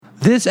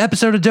This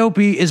episode of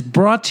Dopey is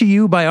brought to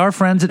you by our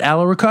friends at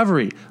Aloe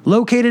Recovery,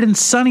 located in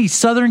sunny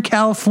Southern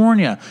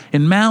California,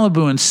 in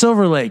Malibu and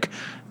Silver Lake.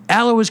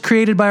 Aloe was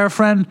created by our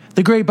friend,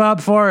 the great Bob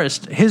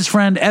Forrest, his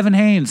friend Evan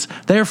Haynes,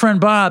 their friend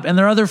Bob, and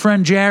their other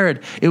friend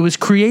Jared. It was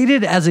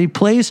created as a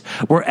place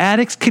where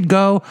addicts could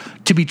go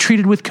to be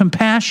treated with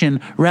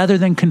compassion rather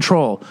than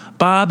control.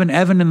 Bob and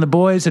Evan and the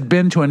boys had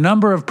been to a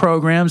number of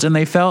programs, and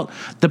they felt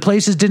the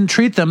places didn't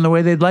treat them the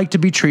way they'd like to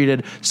be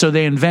treated, so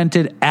they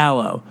invented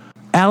Aloe.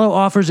 Aloe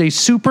offers a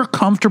super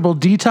comfortable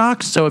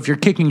detox, so if you're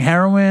kicking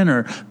heroin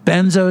or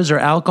benzos or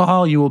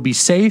alcohol, you will be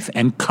safe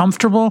and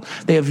comfortable.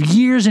 They have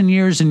years and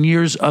years and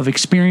years of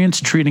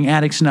experience treating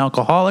addicts and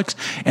alcoholics,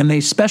 and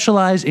they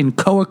specialize in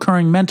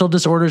co-occurring mental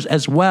disorders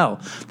as well.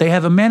 They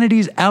have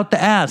amenities out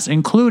the ass,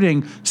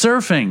 including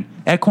surfing,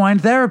 equine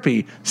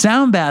therapy,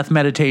 sound bath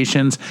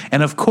meditations,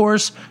 and of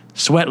course,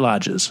 sweat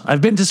lodges.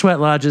 I've been to sweat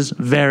lodges,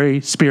 very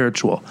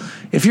spiritual.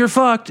 If you're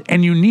fucked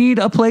and you need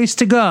a place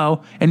to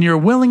go and you're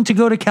willing to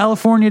go to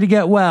California to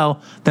get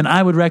well, then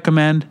I would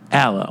recommend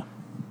Aloe.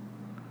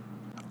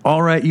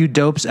 All right, you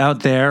dopes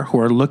out there who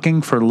are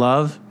looking for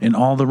love in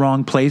all the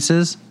wrong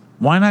places,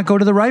 why not go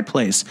to the right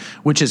place,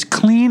 which is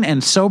Clean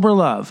and Sober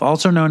Love,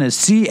 also known as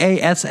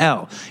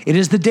CASL. It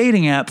is the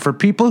dating app for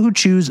people who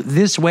choose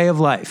this way of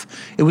life.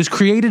 It was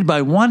created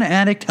by one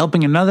addict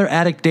helping another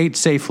addict date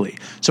safely.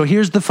 So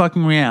here's the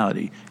fucking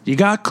reality. You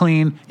got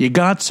clean, you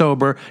got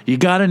sober, you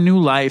got a new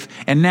life,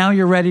 and now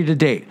you're ready to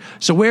date.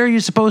 So where are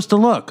you supposed to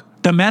look?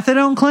 The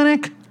methadone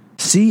clinic?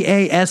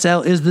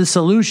 CASL is the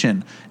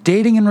solution.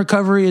 Dating in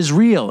recovery is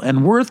real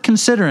and worth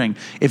considering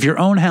if your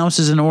own house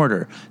is in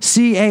order.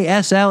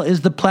 CASL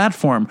is the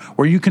platform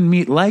where you can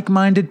meet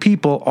like-minded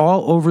people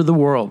all over the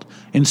world.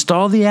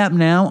 Install the app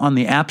now on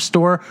the App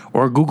Store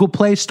or Google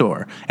Play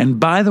Store. And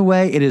by the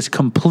way, it is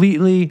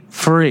completely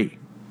free.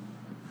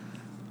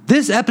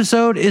 This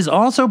episode is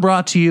also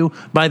brought to you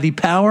by the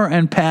power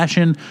and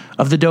passion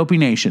of the Dopey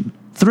Nation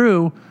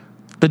through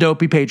the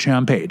Dopey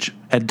Patreon page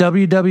at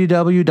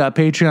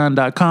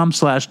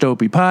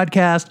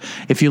www.patreon.com/dopeypodcast.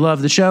 If you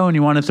love the show and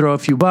you want to throw a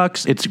few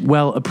bucks, it's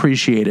well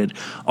appreciated.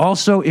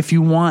 Also, if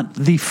you want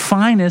the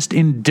finest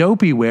in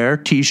dopey wear,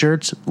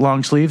 t-shirts,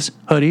 long sleeves,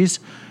 hoodies,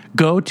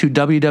 go to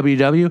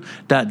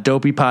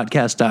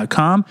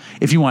www.dopeypodcast.com.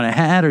 If you want a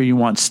hat or you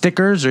want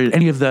stickers or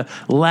any of the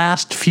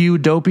last few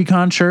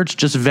DopeyCon shirts,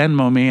 just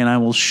Venmo me and I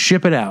will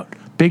ship it out.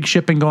 Big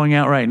shipping going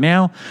out right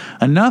now.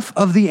 Enough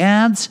of the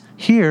ads.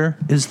 Here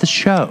is the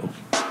show.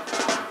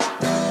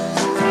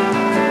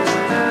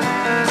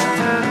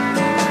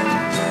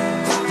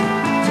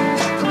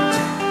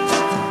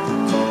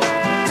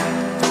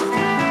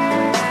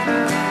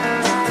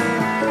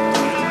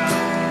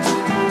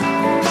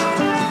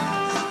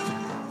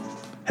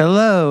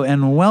 Hello,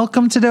 and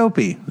welcome to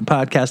Dopey, the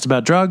podcast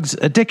about drugs,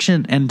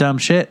 addiction, and dumb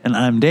shit. And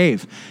I'm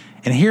Dave.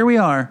 And here we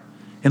are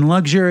in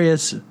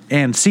luxurious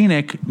and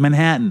scenic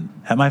Manhattan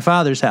at my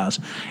father's house.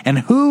 And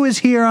who is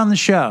here on the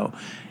show?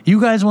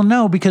 You guys will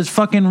know because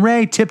fucking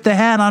Ray tipped the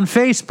hat on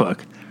Facebook.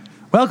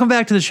 Welcome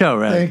back to the show,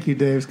 Ray. Thank you,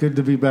 Dave. It's good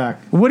to be back.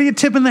 What are you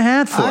tipping the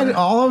hat for?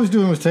 All I was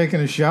doing was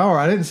taking a shower.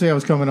 I didn't say I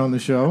was coming on the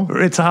show.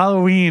 It's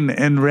Halloween,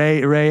 and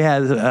Ray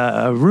has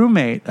a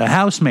roommate, a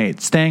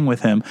housemate, staying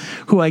with him,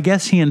 who I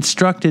guess he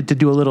instructed to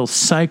do a little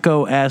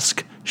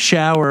Psycho-esque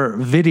shower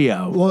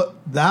video. Well,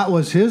 that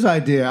was his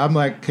idea. I'm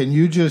like, can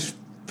you just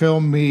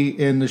film me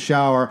in the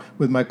shower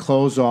with my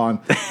clothes on?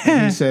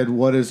 And he said,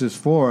 what is this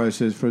for? I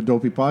said, for a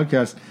Dopey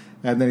podcast.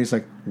 And then he's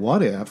like,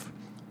 what if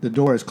the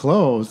door is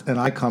closed and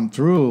I come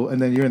through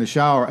and then you're in the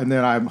shower and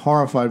then I'm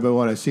horrified by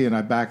what I see and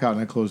I back out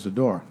and I close the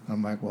door?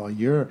 I'm like, well,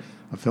 you're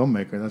a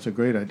filmmaker. That's a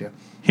great idea.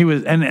 He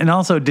was, and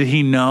also, did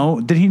he know?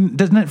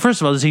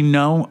 First of all, does he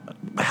know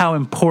how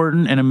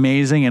important and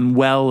amazing and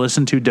well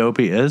listened to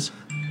Dopey is?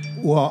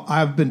 Well,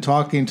 I've been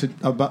talking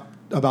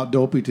about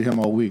Dopey to him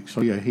all week,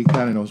 so yeah, he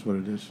kind of knows what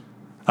it is.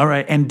 All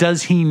right, and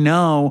does he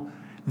know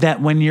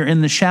that when you're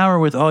in the shower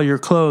with all your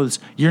clothes,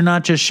 you're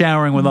not just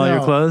showering with all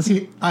your clothes?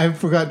 I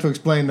forgot to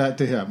explain that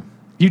to him.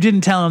 You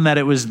didn't tell him that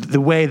it was the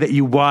way that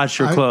you wash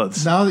your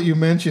clothes. Now that you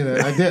mention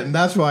it, I didn't.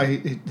 That's why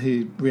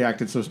he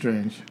reacted so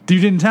strange. You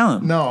didn't tell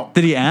him? No.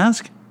 Did he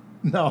ask?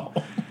 No.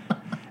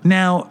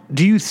 Now,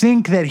 do you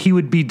think that he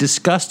would be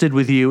disgusted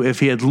with you if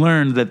he had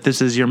learned that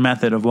this is your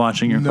method of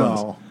washing your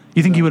clothes? No.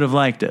 You think he would have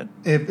liked it?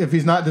 If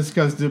he's not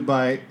disgusted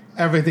by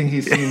everything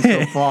he's seen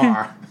so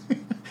far.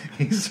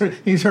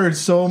 He's heard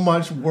so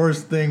much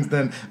worse things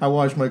than I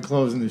wash my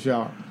clothes in the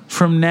shower.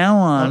 From now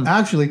on...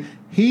 Actually,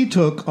 he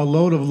took a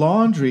load of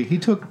laundry. He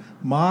took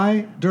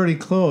my dirty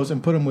clothes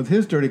and put them with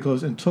his dirty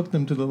clothes and took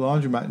them to the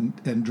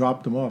laundromat and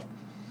dropped them off.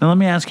 Now, let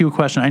me ask you a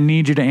question. I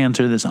need you to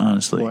answer this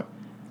honestly. What?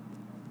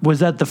 Was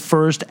that the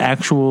first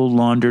actual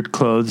laundered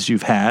clothes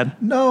you've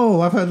had?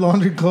 No, I've had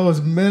laundered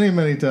clothes many,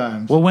 many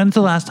times. Well, when's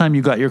the last time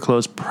you got your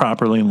clothes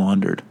properly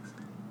laundered?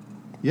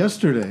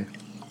 Yesterday.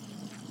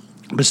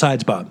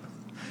 Besides Bob?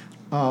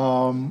 I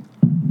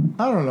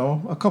don't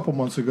know, a couple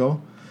months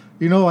ago.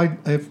 You know,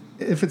 if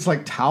it's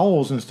like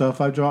towels and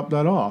stuff, I drop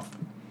that off.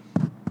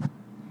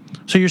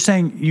 So you're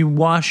saying you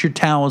wash your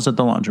towels at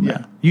the laundromat.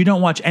 Yeah. You don't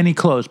wash any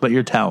clothes but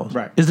your towels.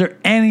 Right. Is there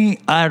any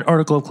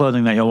article of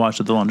clothing that you'll wash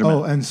at the laundromat?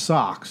 Oh, and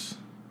socks.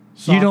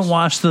 You don't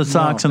wash the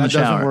socks in the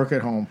shower. That doesn't work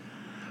at home.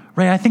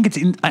 Ray, I think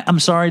I'm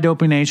sorry,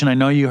 Dopey Nation. I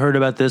know you heard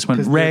about this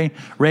when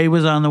Ray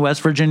was on the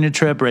West Virginia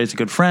trip. Ray's a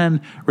good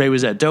friend. Ray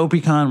was at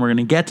DopeyCon. We're going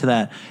to get to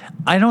that.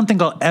 I don't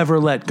think I'll ever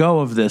let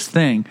go of this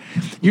thing.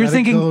 You're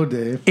thinking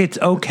Dave. It's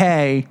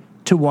okay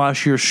to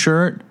wash your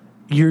shirt,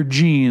 your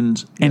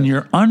jeans, and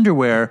your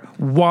underwear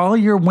while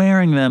you're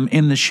wearing them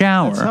in the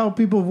shower. That's how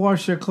people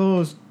wash their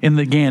clothes in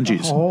the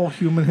Ganges. All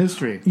human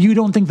history. You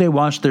don't think they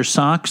wash their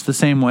socks the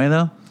same way,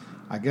 though?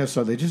 I guess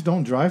so. They just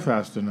don't dry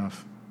fast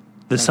enough.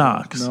 The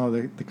socks? No,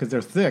 because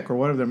they're thick or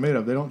whatever they're made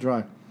of. They don't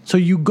dry. So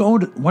you go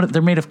to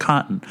they're made of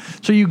cotton.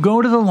 So you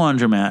go to the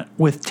laundromat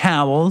with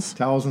towels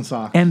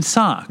and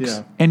socks.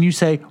 Yeah. And you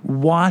say,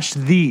 wash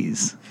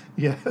these.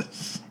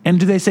 Yes. And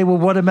do they say, well,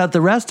 what about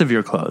the rest of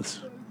your clothes?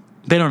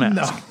 They don't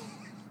ask. No.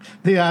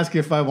 They ask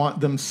if I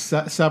want them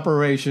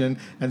separation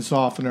and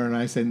softener, and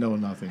I say no,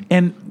 nothing.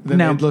 And then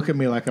now, they look at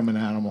me like I'm an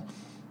animal.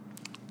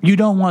 You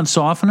don't want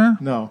softener?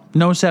 No.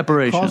 No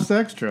separation? It costs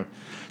extra.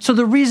 So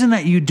the reason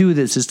that you do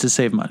this is to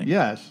save money?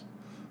 Yes.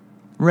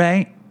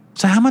 Ray?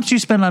 So how much do you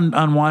spend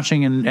on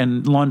washing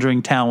and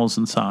laundering towels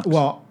and socks?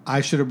 Well,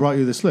 I should have brought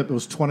you the slip. It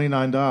was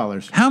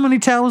 $29. How many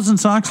towels and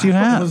socks do you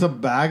have? It was a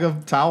bag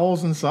of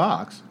towels and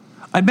socks.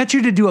 I bet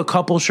you to do a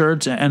couple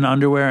shirts and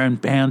underwear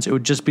and pants, it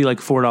would just be like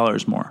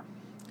 $4 more.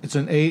 It's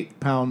an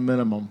 8-pound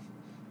minimum.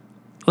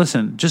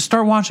 Listen, just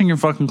start washing your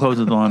fucking clothes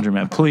at the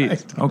laundromat,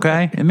 please,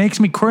 okay? It makes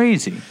me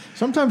crazy.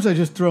 Sometimes I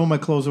just throw my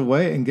clothes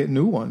away and get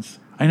new ones.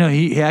 I know,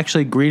 he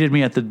actually greeted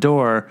me at the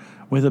door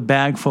with a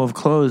bag full of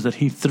clothes that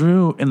he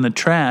threw in the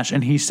trash,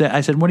 and I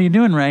said, what are you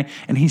doing, Ray?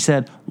 And he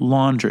said,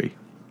 laundry.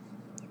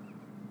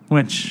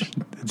 Which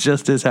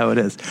just is how it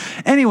is.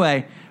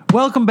 Anyway,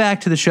 welcome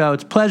back to the show.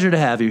 It's a pleasure to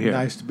have you here.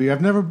 Nice to be.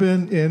 I've never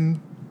been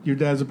in your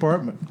dad's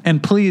apartment.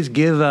 And please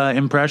give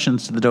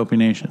impressions to the Dopey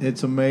Nation.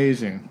 It's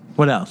amazing.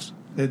 What else?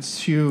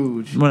 It's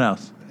huge. What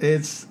else?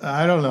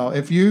 I don't know.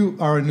 If you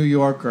are a New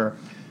Yorker,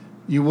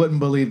 you wouldn't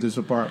believe this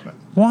apartment.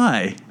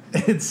 Why?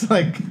 It's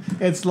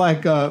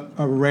like a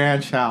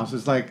ranch house.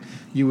 It's like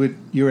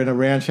you're in a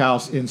ranch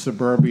house in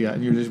suburbia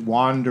and you're just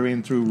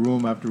wandering through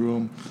room after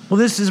room. Well,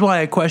 this is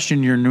why I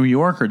question your New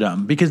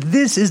Yorkerdom, because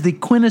this is the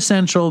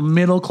quintessential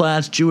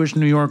middle-class Jewish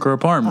New Yorker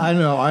apartment. I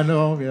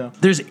know, yeah.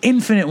 There's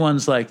infinite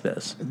ones like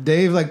this.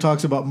 Dave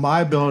talks about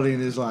my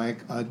building is like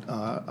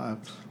a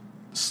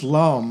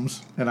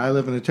slums, and I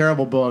live in a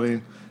terrible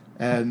building,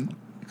 and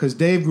because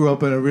Dave grew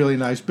up in a really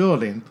nice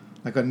building,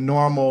 like a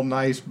normal,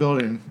 nice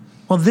building.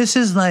 Well, this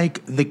is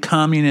like the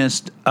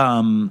communist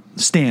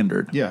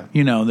standard. Yeah.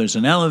 You know, there's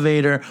an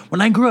elevator.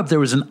 When I grew up,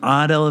 there was an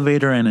odd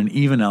elevator and an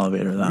even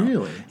elevator, though.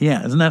 Really?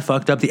 Yeah. Isn't that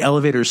fucked up? The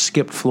elevators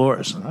skipped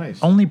floors.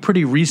 Nice. Only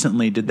pretty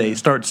recently did they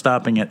start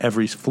stopping at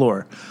every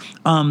floor.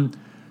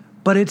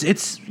 But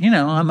it's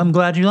I'm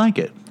glad you like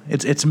it.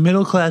 It's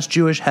middle-class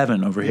Jewish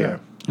heaven over here.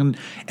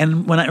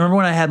 And when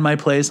I had my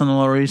place on the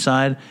Lower East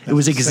Side, it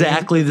was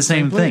exactly the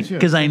same thing,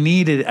 because I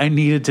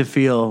needed to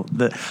feel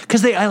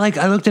because I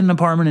looked at an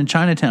apartment in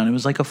Chinatown. It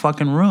was like a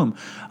fucking room.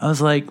 I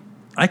was like,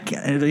 I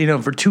can't,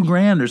 for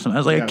 $2,000 or something. I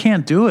was like, I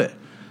can't do it.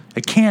 I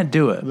can't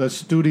do it. The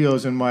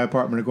studios in my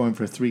apartment are going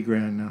for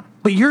 $3,000 now.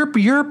 But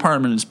your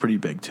apartment is pretty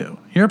big too.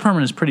 Your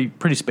apartment is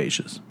pretty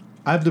spacious.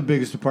 I have the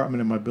biggest apartment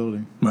in my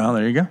building. Well,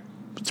 there you go.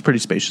 It's a pretty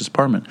spacious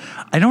apartment.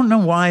 I don't know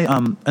why,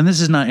 and this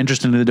is not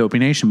interesting to the Dopey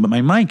Nation, but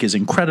my mic is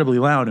incredibly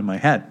loud in my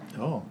head.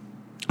 Oh.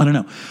 I don't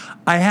know.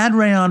 I had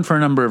Ray on for a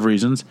number of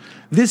reasons.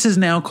 This is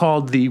now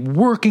called the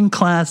working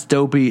class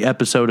Dopey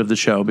episode of the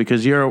show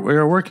because you're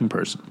a working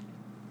person.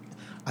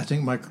 I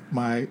think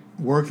my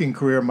working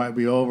career might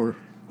be over.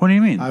 What do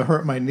you mean? I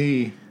hurt my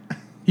knee.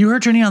 You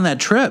hurt your knee on that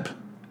trip.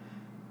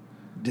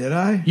 Did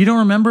I? You don't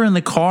remember in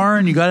the car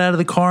and you got out of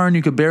the car and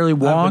you could barely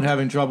walk? I've been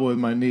having trouble with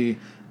my knee.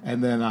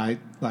 And then I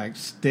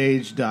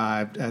stage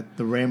dived at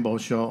the Rainbow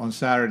Show on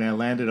Saturday. I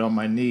landed on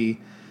my knee,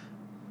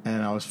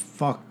 and I was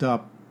fucked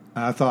up.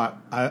 And I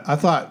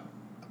thought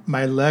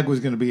my leg was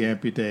going to be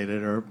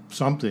amputated or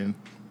something.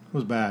 It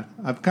was bad.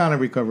 I've kind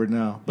of recovered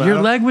now. But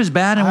your leg was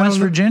bad in West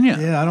Virginia.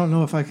 Yeah, I don't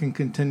know if I can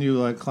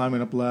continue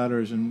climbing up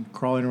ladders and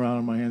crawling around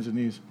on my hands and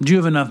knees. Do you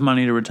have enough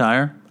money to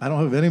retire? I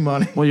don't have any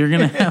money. Well, you're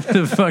going to have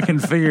to fucking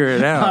figure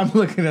it out. I'm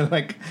looking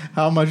at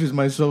how much is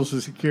my Social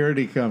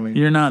Security coming?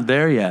 You're not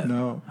there yet.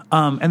 No.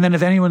 And then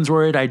if anyone's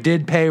worried, I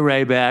did pay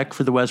Ray back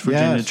for the West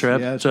Virginia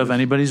trip. Yes, so if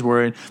anybody's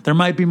worried, there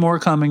might be more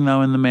coming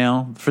though in the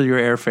mail for your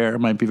airfare. It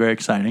might be very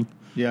exciting.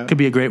 Yeah. Could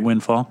be a great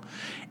windfall.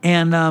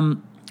 And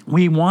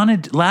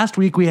last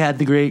week we had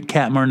the great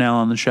Kat Marnell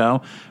on the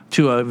show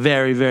to a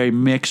very, very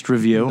mixed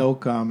review. No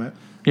comment.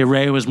 Yeah,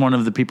 Ray was one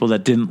of the people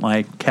that didn't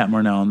like Kat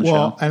Marnell on the show.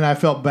 Well, and I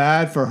felt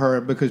bad for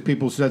her because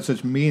people said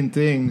such mean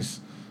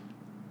things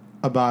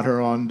about her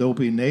on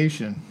Dopey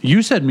Nation.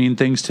 You said mean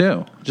things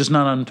too, just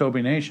not on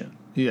Dopey Nation.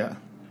 Yeah.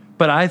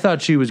 But I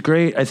thought she was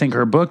great. I think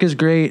her book is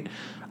great.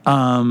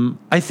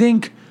 I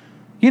think,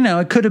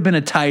 it could have been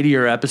a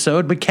tidier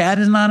episode, but Kat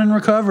is not in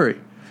recovery.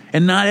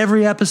 And not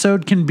every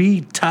episode can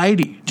be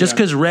tidy. Just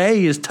because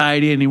Ray is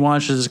tidy and he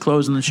washes his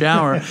clothes in the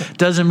shower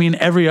doesn't mean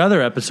every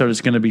other episode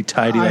is going to be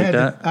tidy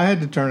that. I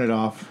had to turn it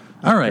off.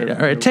 All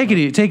right. Take it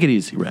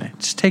easy, Ray.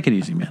 Just take it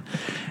easy, man.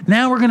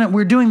 Now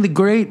we're doing the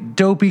great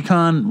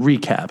DopeyCon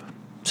recap.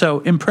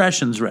 So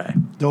impressions, Ray.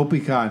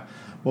 DopeyCon.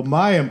 Well,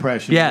 my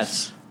impression.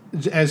 Yes.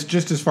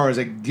 As far as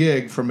a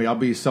gig for me, I'll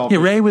be selfish.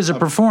 Yeah, Ray was a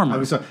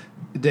performer.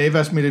 Dave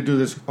asked me to do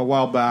this a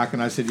while back,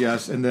 and I said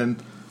yes. And then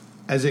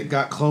as it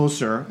got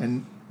closer,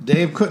 and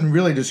Dave couldn't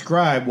really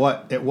describe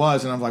what it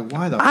was, and I'm like,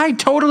 why the... I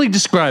totally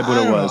described what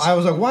it was. I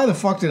was like, why the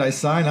fuck did I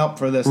sign up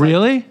for this?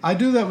 Really? Like, I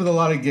do that with a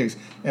lot of gigs,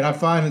 and I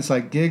find it's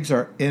like gigs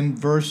are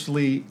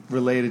inversely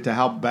related to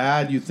how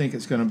bad you think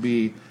it's going to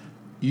be,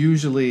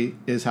 usually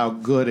is how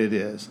good it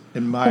is.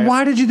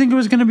 Why did you think it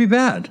was going to be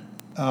bad?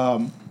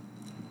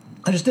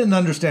 I just didn't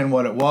understand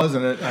what it was,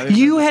 and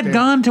you had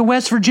gone to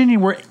West Virginia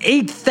where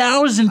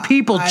 8,000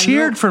 people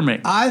cheered for me.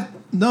 I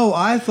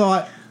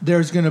thought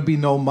there's going to be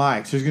no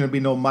mics. There's going to be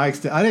no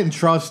mics. I didn't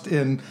trust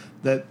in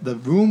that the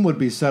room would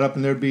be set up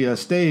and there'd be a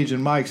stage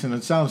and mics and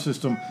a sound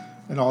system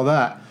and all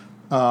that.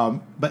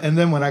 And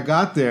then when I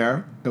got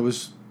there, it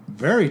was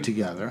very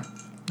together.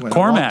 When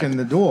Cormac, I walked in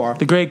the door,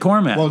 the great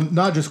Cormac. Well,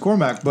 not just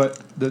Cormac, but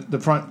the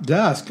front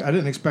desk. I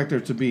didn't expect there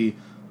to be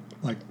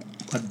like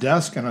a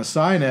desk and a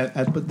sign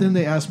but then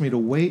they asked me to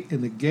wait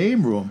in the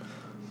game room.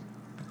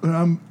 And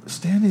I'm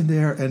standing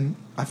there, and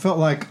I felt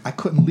like I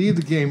couldn't leave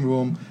the game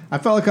room. I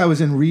felt like I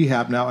was in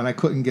rehab now, and I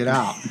couldn't get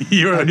out.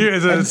 It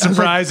was a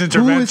surprise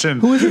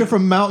intervention. Who is here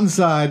from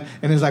Mountainside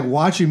and is like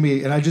watching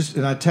me? And I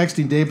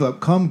texting Dave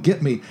like, "Come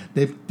get me."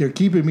 They're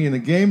keeping me in the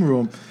game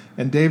room.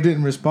 And Dave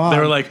didn't respond. They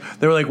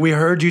were like, we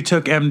heard you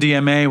took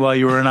MDMA while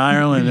you were in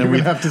Ireland, and we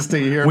have to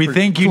stay here. We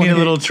think you need a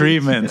little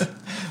treatment.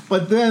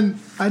 But then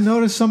I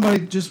noticed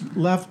somebody just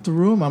left the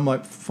room. I'm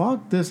like,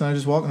 fuck this, and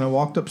I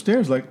walked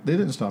upstairs. Like, they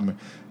didn't stop me.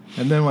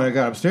 And then when I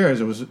got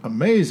upstairs, it was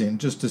amazing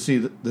just to see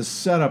the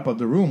setup of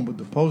the room with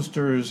the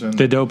posters and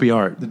the Dopey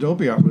art. The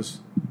Dopey art was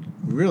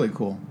really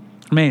cool.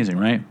 Amazing,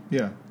 right?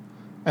 Yeah,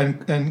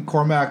 and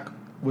Cormac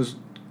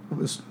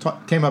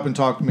came up and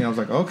talked to me. And I was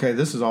like, okay,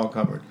 this is all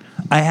covered.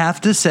 I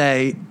have to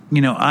say,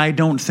 I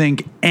don't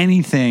think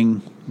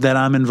anything that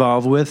I'm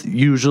involved with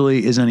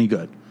usually is any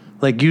good.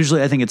 Like,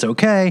 usually I think it's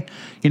okay.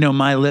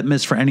 My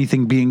litmus for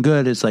anything being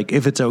good is like,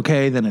 if it's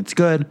okay, then it's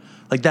good.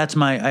 Like, that's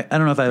I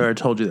don't know if I've ever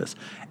told you this.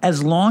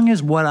 As long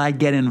as what I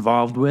get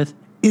involved with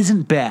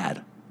isn't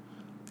bad,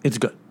 it's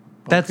good.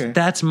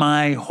 That's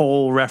my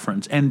whole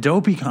reference. And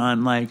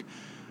DopeyCon, like,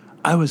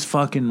 I was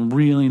fucking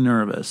really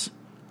nervous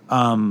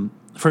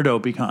for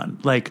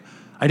DopeyCon. Like,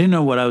 I didn't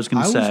know what I was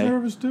going to say. I was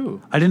nervous too.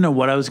 I didn't know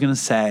what I was going to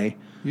say.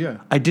 Yeah.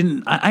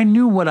 I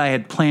knew what I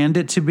had planned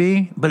it to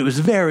be, but it was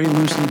very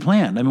loosely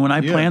planned. I mean, when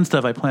I plan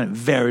stuff, I plan it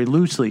very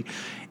loosely.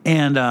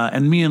 And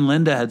me and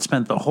Linda had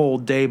spent the whole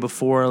day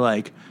before,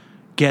 like,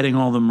 getting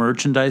all the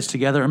merchandise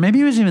together, or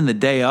maybe it was even the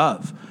day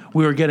of.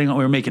 We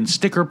were making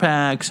sticker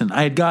packs, and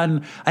I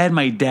had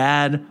my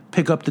dad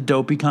pick up the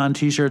DopeyCon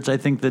t-shirts, I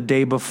think, the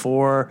day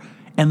before,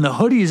 and the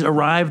hoodies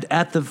arrived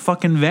at the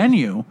fucking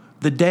venue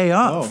the day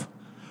of.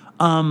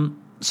 Oh.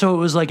 So it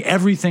was like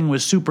everything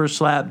was super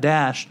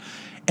slapdash.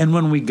 And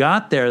when we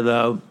got there,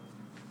 though,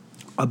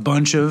 a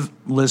bunch of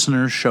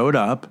listeners showed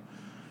up.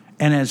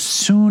 And as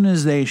soon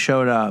as they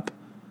showed up,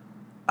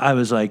 I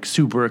was like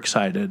super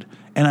excited.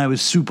 And I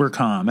was super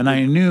calm. And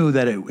I knew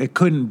that it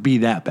couldn't be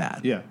that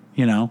bad. Yeah.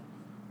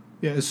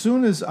 Yeah, as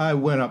soon as I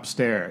went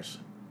upstairs,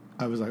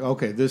 I was like,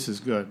 okay, this is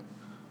good.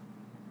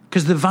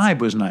 Because the vibe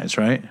was nice,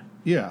 right?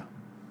 Yeah.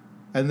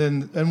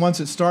 And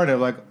once it started,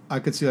 like, I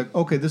could see, like,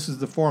 okay, this is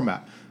the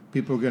format.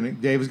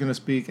 Dave was gonna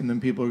speak, and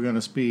then people were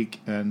gonna speak,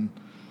 and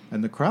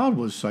the crowd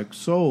was like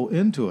so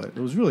into it. It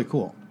was really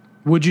cool.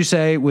 Would you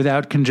say,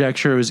 without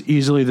conjecture, it was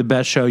easily the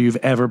best show you've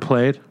ever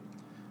played?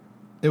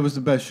 It was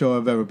the best show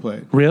I've ever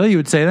played. Really? You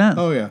would say that?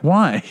 Oh yeah.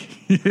 Why?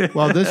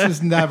 Well, this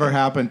has never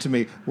happened to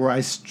me where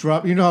I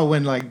strum. You know how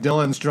when like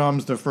Dylan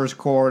strums the first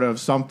chord of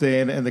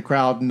something and the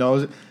crowd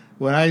knows it?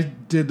 When I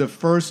did the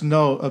first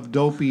note of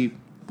Dopey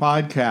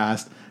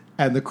podcast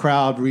and the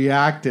crowd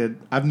reacted,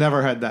 I've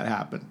never had that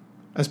happen.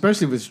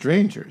 Especially with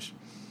strangers.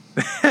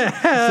 So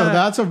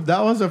that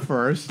was a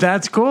first.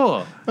 That's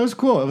cool. That was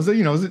cool. It was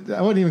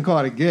I wouldn't even call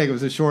it a gig. It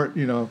was a short,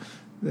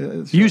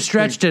 you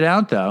stretched it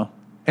out though,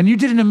 and you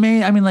did an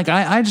amazing. I mean, like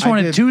I just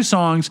wanted 2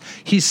 songs.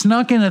 He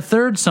snuck in a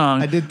 3rd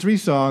song. I did 3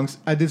 songs.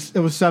 It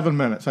was 7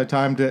 minutes. I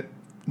timed it,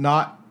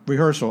 not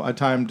rehearsal. I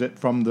timed it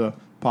from the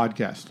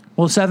podcast.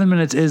 Well, 7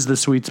 minutes is the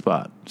sweet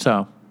spot.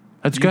 So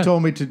that's good. You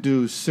told me to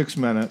do 6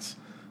 minutes,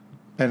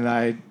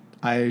 and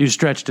you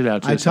stretched it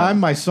out. I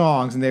timed my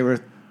songs, and they were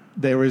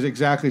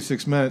exactly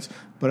 6 minutes,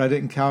 but I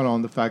didn't count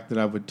on the fact that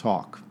I would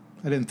talk.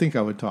 I didn't think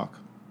I would talk.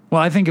 Well,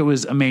 I think it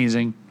was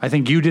amazing. I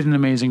think you did an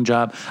amazing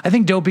job. I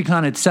think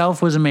DopeyCon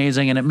itself was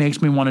amazing, and it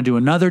makes me want to do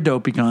another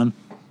DopeyCon.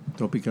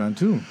 DopeyCon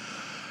 2.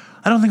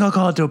 I don't think I'll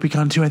call it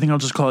DopeyCon 2. I think I'll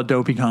just call it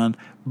DopeyCon.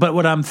 But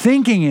what I'm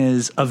thinking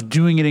is of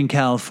doing it in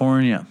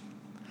California.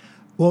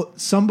 Well,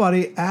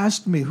 somebody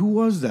asked me, who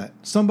was that?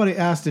 Somebody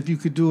asked if you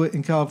could do it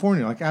in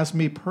California, like asked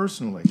me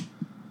personally.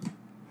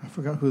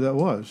 forgot who that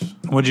was.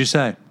 What'd you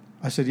say?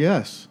 I said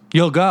yes.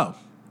 You'll go.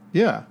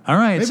 Yeah. All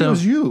right. Maybe so it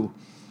was you.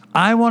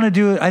 I want to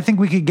do it. I think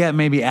we could get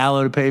maybe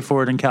Aloe to pay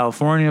for it in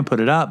California, put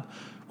it up.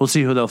 We'll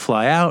see who they'll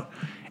fly out.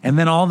 And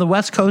then all the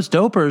West Coast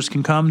dopers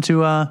can come to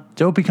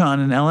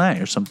DopeyCon in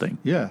LA or something.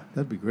 Yeah,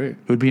 that'd be great.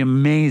 It would be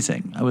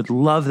amazing. I would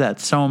love that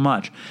so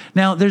much.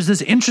 Now, there's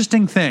this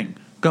interesting thing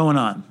going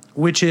on,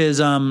 which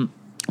is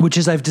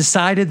I've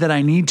decided that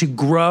I need to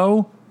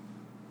grow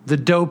the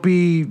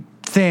Dopey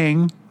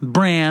thing,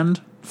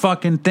 brand,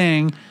 fucking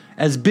thing,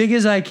 as big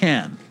as I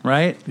can,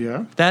 right?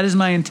 Yeah. That is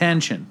my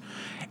intention.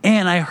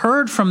 And I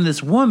heard from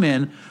this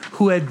woman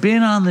who had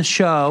been on the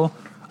show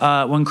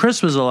when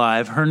Chris was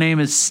alive. Her name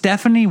is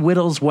Stephanie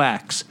Whittles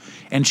Wax,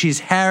 and she's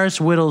Harris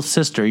Whittles'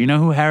 sister. You know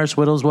who Harris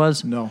Whittles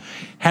was? No.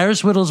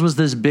 Harris Whittles was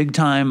this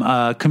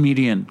big-time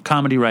comedian,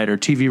 comedy writer,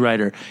 TV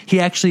writer. He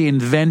actually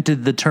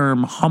invented the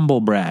term humble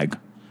brag.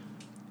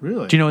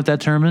 Really? Do you know what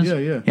that term is?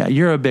 Yeah. Yeah,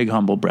 you're a big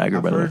humble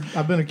bragger, by the way.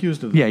 I've been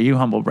accused of it. Yeah, you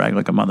humble brag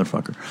like a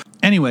motherfucker.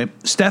 Anyway,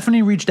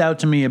 Stephanie reached out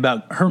to me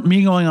about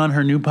me going on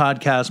her new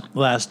podcast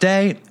Last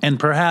Day, and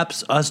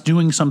perhaps us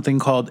doing something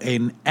called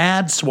an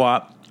ad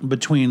swap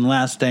between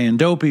Last Day and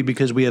Dopey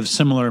because we have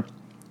similar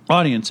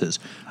audiences.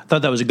 I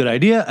thought that was a good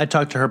idea. I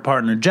talked to her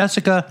partner,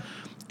 Jessica,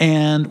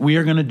 and we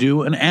are going to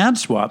do an ad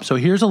swap. So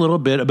here's a little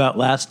bit about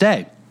Last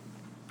Day.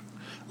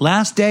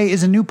 Last Day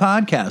is a new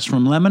podcast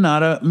from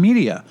Lemonada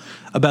Media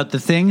about the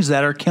things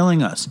that are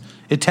killing us.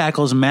 It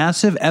tackles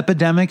massive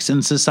epidemics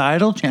and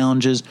societal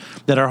challenges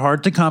that are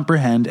hard to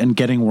comprehend and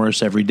getting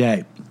worse every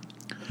day.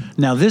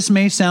 Now, this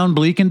may sound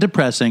bleak and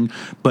depressing,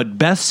 but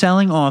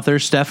best-selling author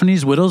Stephanie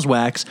Whittles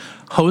Wax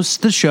hosts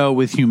the show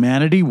with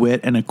humanity,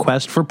 wit, and a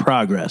quest for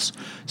progress.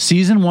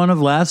 Season 1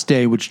 of Last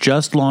Day, which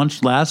just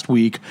launched last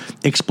week,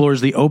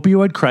 explores the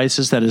opioid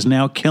crisis that is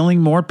now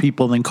killing more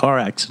people than car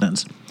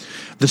accidents.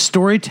 The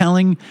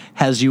storytelling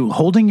has you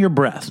holding your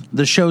breath.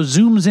 The show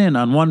zooms in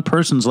on one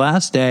person's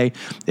last day,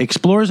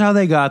 explores how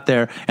they got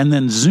there, and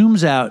then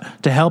zooms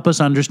out to help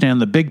us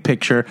understand the big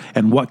picture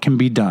and what can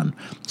be done.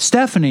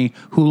 Stephanie,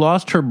 who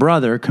lost her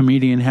brother,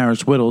 comedian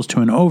Harris Whittles,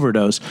 to an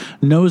overdose,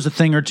 knows a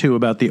thing or two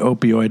about the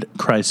opioid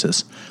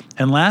crisis.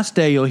 And Last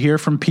Day, you'll hear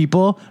from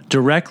people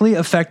directly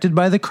affected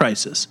by the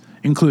crisis,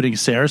 including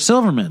Sarah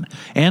Silverman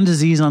and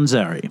Aziz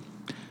Ansari.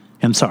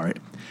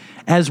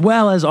 As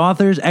well as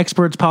authors,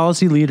 experts,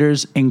 policy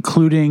leaders,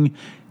 including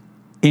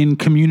in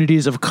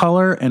communities of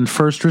color and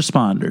first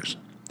responders.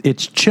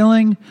 It's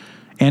chilling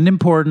and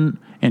important,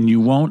 and you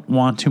won't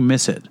want to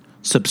miss it.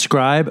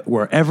 Subscribe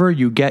wherever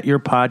you get your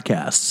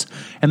podcasts.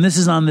 And this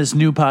is on this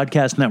new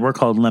podcast network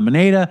called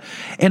Lemonada,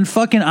 and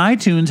fucking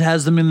iTunes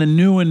has them in the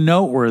new and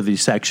noteworthy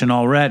section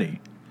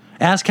already.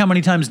 Ask how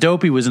many times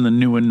Dopey was in the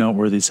new and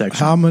noteworthy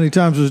section. How many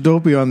times was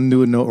Dopey on the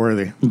new and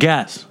noteworthy?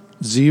 Guess.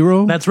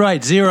 0? That's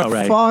right, 0,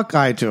 right? Fuck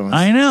iTunes.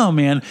 I know,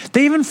 man.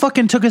 They even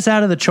fucking took us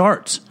out of the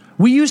charts.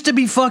 We used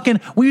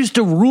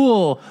to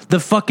rule the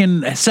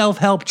fucking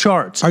self-help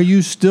charts. Are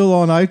you still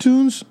on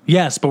iTunes?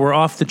 Yes, but we're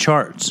off the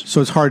charts. So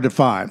it's hard to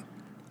find.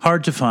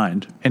 Hard to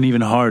find, and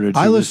even harder to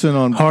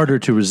harder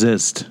to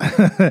resist.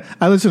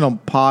 I listen on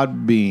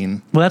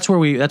Podbean. Well, that's where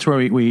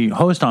we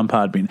host on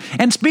Podbean.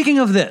 And speaking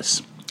of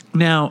this,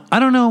 now, I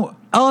don't know,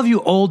 all of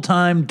you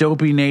old-time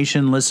Dopey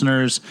Nation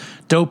listeners,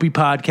 Dopey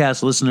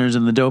podcast listeners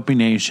in the Dopey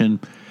Nation,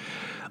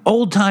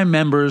 old-time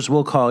members,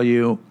 we'll call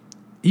you.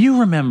 You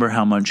remember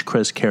how much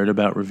Chris cared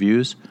about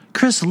reviews?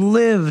 Chris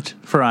lived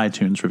for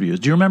iTunes reviews.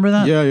 Do you remember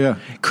that? Yeah.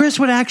 Chris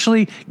would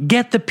actually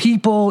get the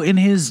people in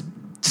his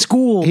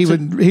school. He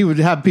would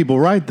have people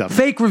write them.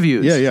 Fake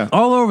reviews. Yeah.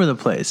 All over the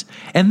place.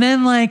 And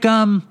then,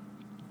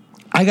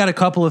 I got a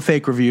couple of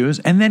fake reviews,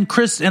 and then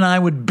Chris and I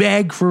would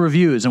beg for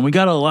reviews, and we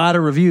got a lot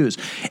of reviews.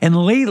 And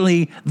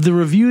lately, the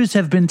reviews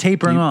have been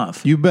tapering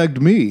off. You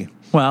begged me.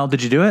 Well,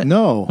 did you do it?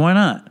 No. Why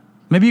not?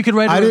 Maybe you could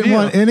write a review. I didn't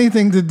want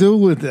anything to do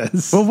with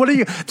this. Well,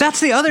 that's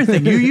the other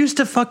thing. You used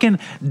to fucking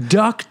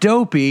duck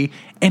Dopey,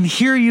 and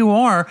here you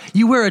are.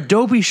 You wear a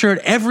Dopey shirt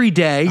every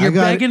day. You're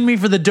begging me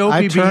for the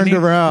Dopey beanie. I turned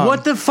around.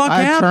 What the fuck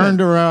happened? I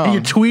turned around. And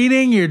you're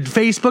tweeting, you're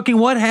Facebooking.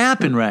 What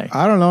happened, Ray?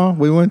 I don't know.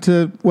 We went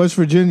to West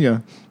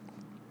Virginia.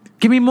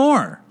 Give me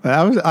more.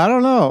 I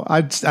don't know. I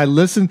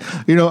listened.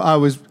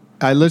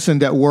 I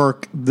listened at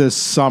work this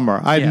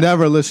summer. I'd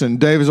never listened.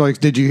 Dave was like,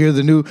 "Did you hear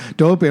the new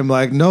Dopey?" I'm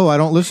like, "No, I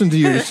don't listen to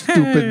your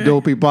stupid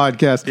Dopey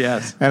podcast."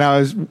 Yes. And I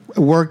was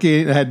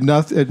working, had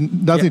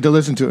nothing to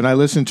listen to, and I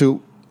listened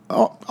to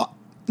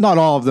not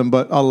all of them,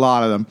 but a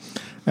lot of them,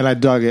 and I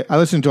dug it. I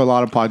listened to a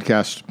lot of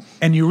podcasts.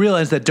 And you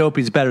realize that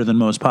Dopey's better than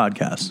most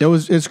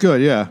podcasts. It's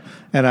good, yeah.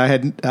 And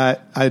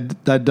I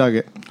dug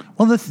it.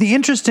 Well, the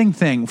interesting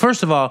thing,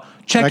 first of all,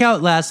 check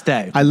out Last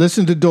Day. I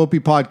listened to Dopey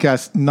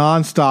podcast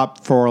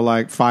nonstop for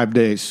like 5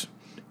 days.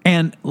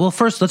 And, well,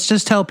 first, let's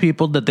just tell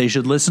people that they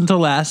should listen to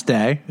Last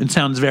Day. It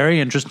sounds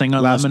very interesting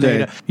on Last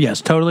Lemonade. Day.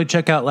 Yes, totally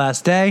check out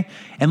Last Day.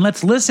 And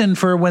let's listen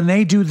for when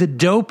they do the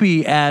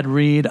Dopey ad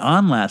read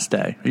on Last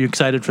Day. Are you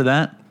excited for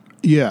that?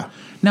 Yeah.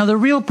 Now, the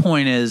real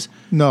point is...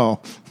 No.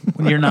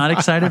 You're not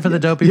excited for the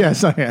Dopey?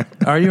 Yes, I am.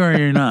 Are you or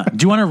you're not?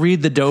 Do you want to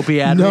read the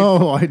Dopey ad read?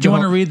 No, I don't. Do you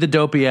want to read the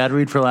Dopey ad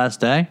read for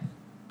Last Day?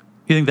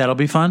 You think that'll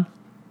be fun?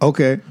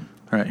 Okay.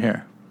 All right,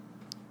 here.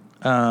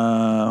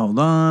 Hold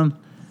on.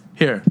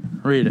 Here,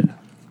 read it.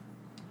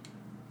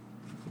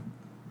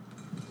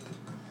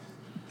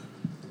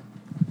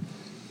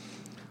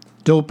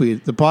 Dopey,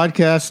 the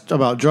podcast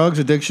about drugs,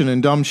 addiction,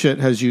 and dumb shit,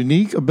 has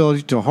unique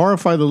ability to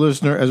horrify the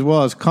listener as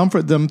well as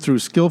comfort them through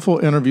skillful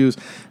interviews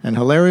and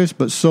hilarious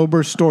but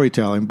sober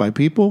storytelling by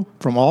people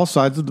from all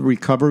sides of the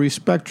recovery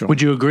spectrum.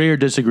 Would you agree or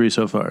disagree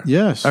so far?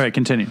 Yes. All right,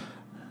 continue.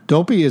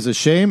 Dopey is a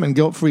shame and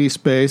guilt-free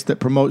space that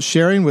promotes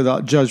sharing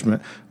without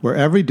judgment, where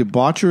every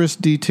debaucherous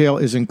detail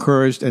is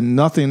encouraged and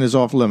nothing is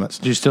off limits.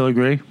 Do you still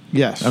agree?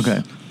 Yes.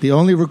 Okay. The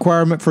only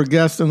requirement for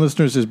guests and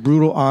listeners is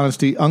brutal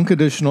honesty,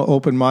 unconditional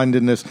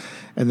open-mindedness,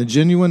 and the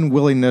genuine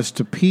willingness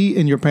to pee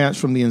in your pants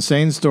from the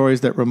insane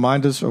stories that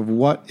remind us of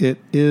what it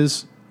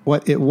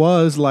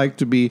was like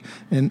to be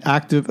in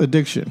active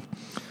addiction.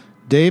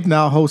 Dave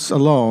now hosts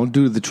alone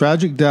due to the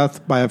tragic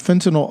death by a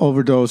fentanyl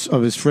overdose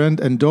of his friend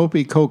and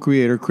Dopey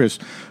co-creator Chris,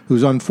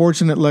 whose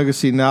unfortunate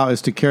legacy now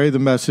is to carry the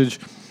message.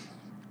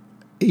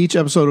 Each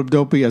episode of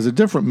Dopey has a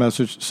different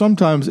message.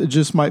 Sometimes it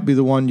just might be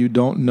the one you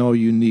don't know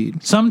you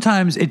need.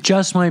 Sometimes it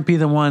just might be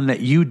the one that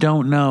you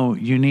don't know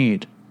you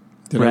need.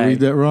 Did I read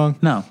that wrong?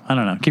 No, I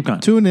don't know. Keep going.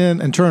 Tune in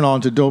and turn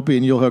on to Dopey,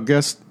 and you'll hear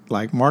guests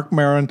like Mark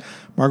Maron,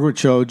 Margaret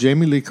Cho,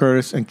 Jamie Lee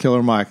Curtis, and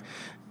Killer Mike.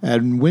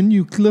 And when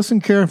you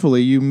listen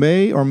carefully, you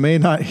may or may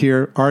not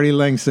hear Artie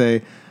Lang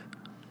say,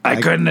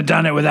 I couldn't have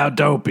done it without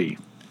Dopey.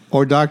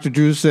 Or Dr.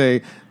 Drew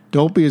say,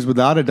 Dopey is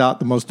without a doubt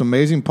the most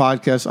amazing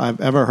podcast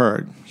I've ever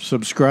heard.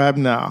 Subscribe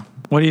now.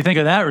 What do you think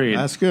of that read?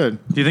 That's good.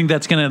 Do you think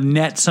that's going to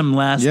net some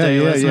last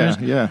day listeners?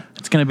 Yeah.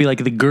 It's going to be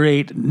like the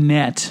great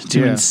net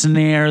to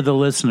ensnare the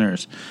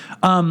listeners.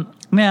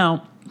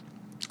 Now,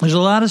 there's a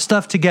lot of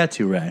stuff to get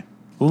to, Ray.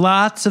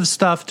 Lots of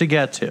stuff to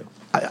get to.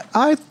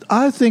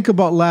 I think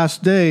about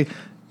last day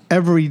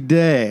every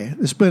day.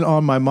 It's been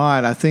on my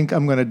mind. I think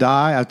I'm going to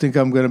die. I think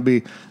I'm going to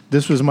be...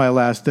 This was my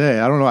last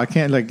day. I don't know. I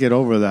can't get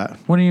over that.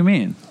 What do you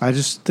mean? I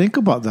just think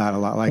about that a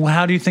lot. Well,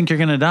 how do you think you're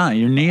going to die?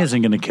 Your knee isn't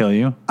going to kill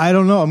you. I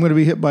don't know. I'm going to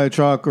be hit by a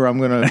truck, or I'm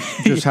going to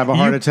just have a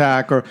heart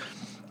attack, or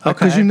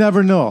because you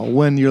never know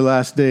when your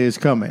last day is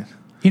coming.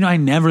 I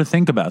never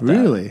think about that.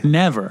 Really?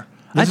 Never.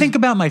 I think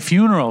about my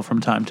funeral from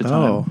time to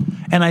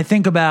time, and I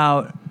think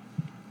about.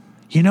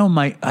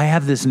 I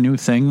have this new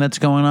thing that's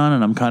going on,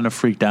 and I'm kind of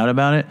freaked out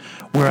about it,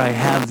 where I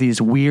have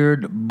these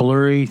weird,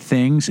 blurry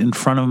things in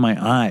front of my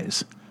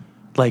eyes.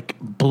 Like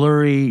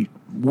blurry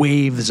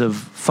waves of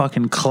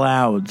fucking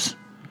clouds.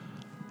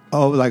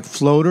 Oh, like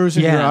floaters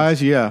in your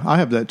eyes? Yeah, I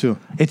have that too.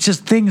 It's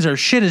just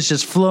shit is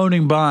just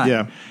floating by.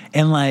 Yeah.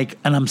 And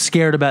I'm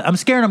scared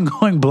I'm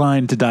going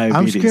blind to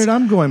diabetes. I'm scared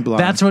I'm going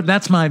blind.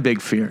 That's my big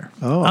fear.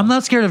 Oh. I'm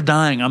not scared of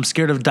dying. I'm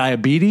scared of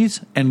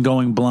diabetes and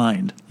going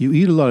blind. You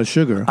eat a lot of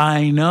sugar.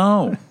 I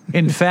know.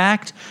 In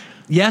fact,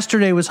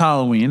 yesterday was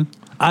Halloween.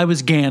 I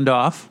was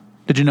Gandalf.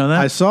 Did you know that?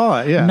 I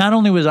saw it, yeah. Not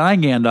only was I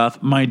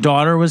Gandalf, my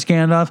daughter was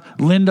Gandalf.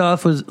 Linda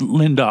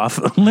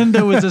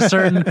was a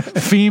certain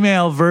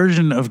female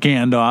version of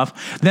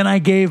Gandalf. Then I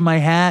gave my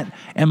hat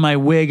and my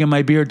wig and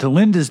my beard to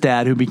Linda's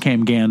dad, who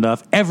became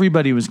Gandalf.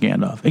 Everybody was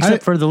Gandalf,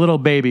 except for the little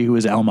baby who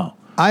was Elmo.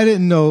 I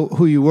didn't know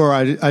who you were.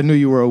 I knew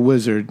you were a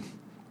wizard.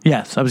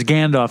 Yes, I was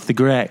Gandalf the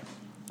Grey.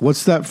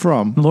 What's that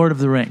from? Lord of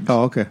the Rings.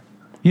 Oh, okay.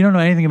 You don't know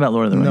anything about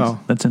Lord of the Rings? No.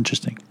 That's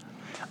interesting.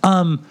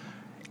 And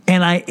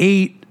I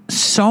ate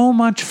so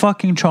much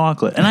fucking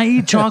chocolate, and I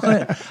eat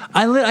chocolate.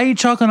 I eat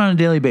chocolate on a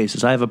daily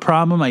basis. I have a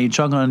problem. I eat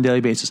chocolate on a daily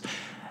basis,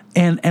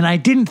 and I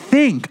didn't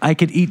think I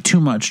could eat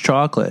too much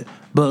chocolate.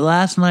 But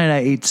last night I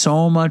ate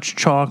so much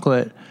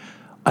chocolate,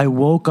 I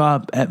woke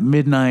up at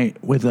midnight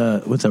with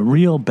a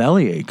real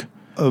bellyache.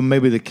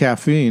 Maybe the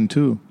caffeine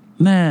too.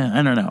 Nah,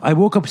 I don't know. I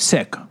woke up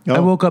sick. Oh. I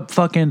woke up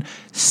fucking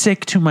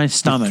sick to my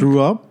stomach. You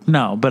threw up?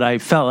 No, but I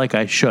felt like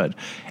I should.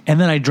 And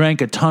then I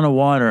drank a ton of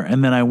water,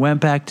 and then I went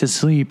back to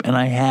sleep, and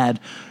I had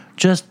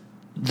just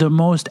the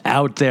most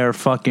out there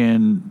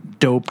fucking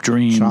dope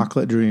dream.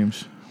 Chocolate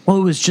dreams. Well,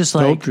 it was just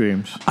like... Dope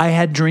dreams. I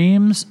had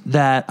dreams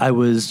that I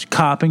was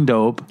copping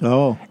dope.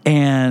 Oh.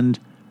 And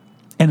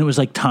it was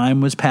like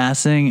time was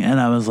passing, and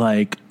I was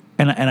like...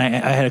 And I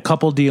had a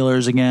couple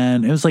dealers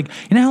again. It was like,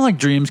 you know how like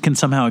dreams can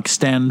somehow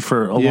extend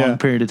for a long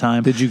period of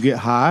time? Did you get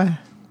high?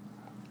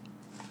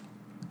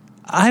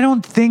 I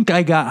don't think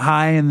I got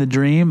high in the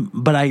dream,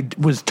 but I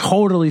was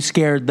totally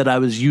scared that I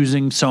was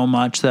using so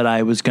much that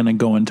I was going to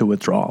go into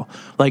withdrawal.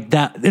 Like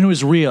that, and it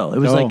was real.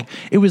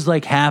 It was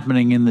like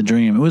happening in the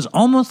dream. It was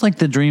almost like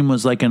the dream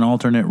was like an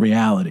alternate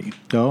reality.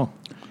 Oh.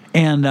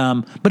 And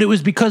but it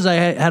was because I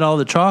had all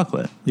the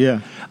chocolate.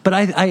 Yeah. But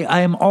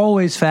I am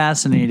always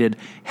fascinated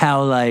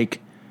how like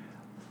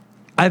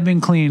I've been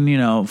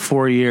clean,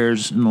 4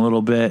 years and a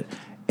little bit,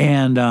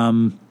 and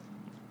I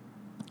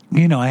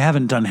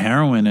haven't done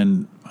heroin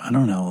in I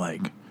don't know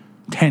like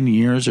 10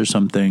 years or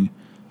something,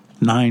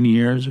 9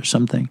 years or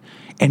something,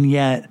 and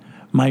yet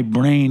my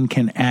brain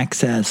can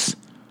access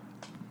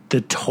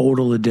the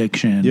total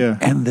addiction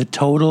and the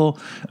total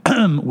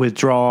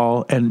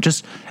withdrawal and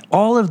just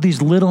all of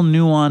these little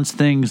nuanced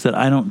things that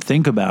I don't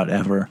think about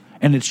ever.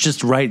 And it's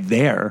just right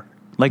there.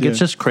 Like, it's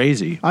just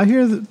crazy. I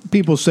hear that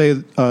people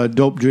say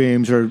dope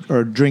dreams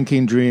or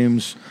drinking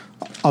dreams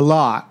a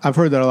lot. I've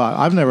heard that a lot.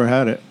 I've never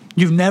had it.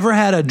 You've never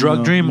had a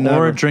drug dream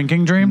never. or a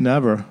drinking dream?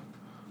 Never.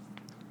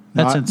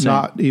 That's insane.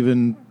 Not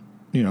even,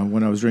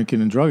 when I was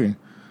drinking and drugging.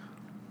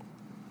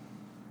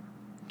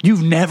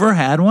 You've never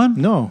had one?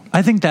 No.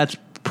 I think that's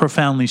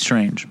profoundly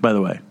strange, by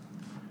the way.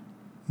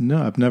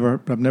 No, I've never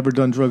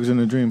done drugs in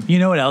a dream. You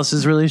know what else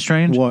is really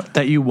strange? What?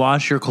 That you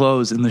wash your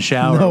clothes in the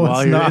shower No, while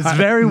it's you're. not. It's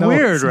very No,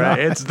 weird, it's right? not.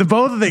 It's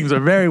both things are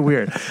very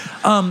weird.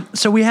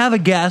 So we have a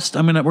guest.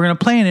 We're gonna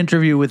play an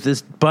interview with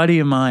this buddy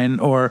of mine,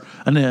 or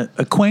an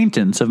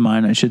acquaintance of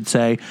mine, I should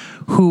say,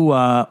 who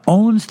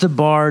owns the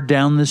bar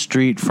down the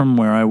street from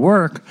where I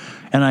work,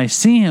 and I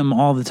see him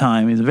all the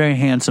time. He's a very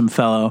handsome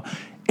fellow,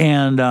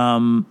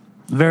 and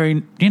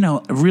very,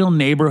 real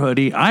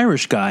neighborhoody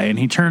Irish guy, and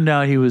he turned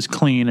out he was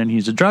clean and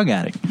he's a drug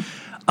addict.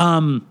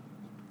 Now,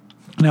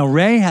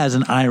 Ray has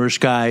an Irish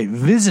guy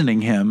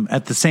visiting him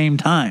at the same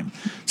time.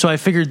 So I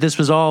figured this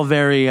was all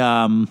very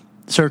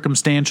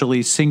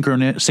circumstantially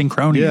synchronous.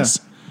 Yeah.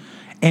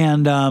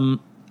 And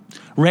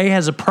Ray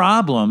has a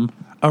problem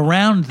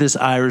around this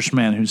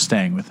Irishman who's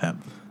staying with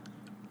him.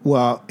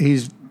 Well,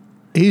 he's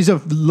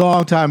a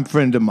longtime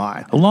friend of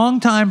mine. A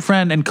longtime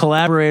friend and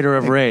collaborator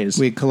of Ray's.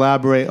 We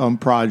collaborate on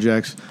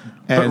projects.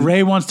 But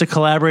Ray wants to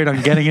collaborate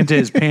on getting into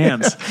his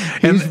pants.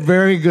 He's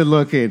very good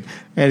looking,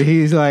 and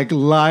he's like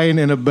lying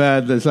in a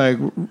bed that's like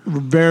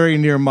very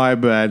near my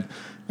bed,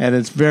 and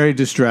it's very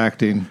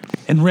distracting.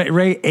 And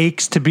Ray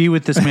aches to be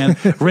with this man.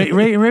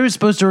 Ray was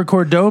supposed to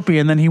record Dopey,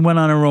 and then he went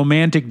on a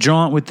romantic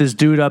jaunt with this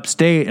dude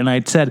upstate, and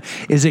I said,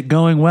 "Is it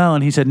going well?"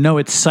 And he said, "No,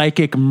 it's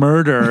psychic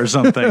murder or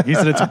something." He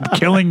said, "It's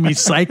killing me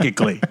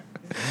psychically."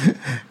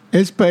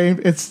 It's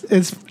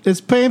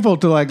painful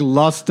to like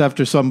lust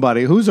after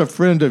somebody who's a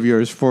friend of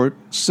yours for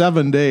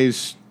 7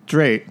 days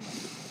straight.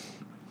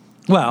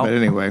 Well, but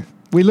anyway,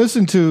 we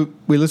listened to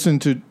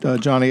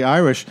Johnny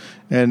Irish,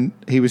 and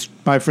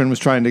my friend was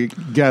trying to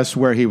guess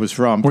where he was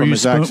from. Were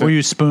his accent. Were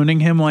you spooning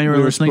him while you were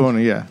listening?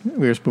 Spooning, yeah,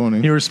 we were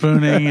spooning. You were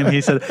spooning, and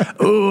he said,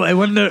 "Oh, I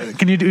wonder.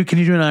 Can you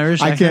do an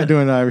Irish accent?" I can't do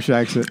an Irish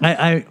accent.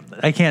 I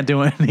can't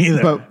do it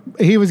either. But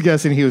he was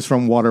guessing he was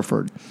from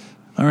Waterford.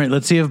 All right,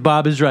 let's see if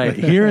Bob is right.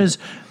 Here is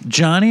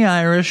Johnny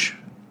Irish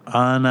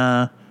on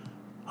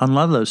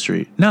Ludlow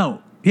Street.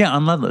 On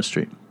Ludlow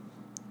Street.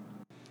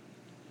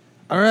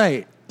 All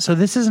right, so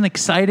this is an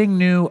exciting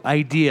new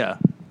idea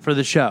for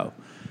the show.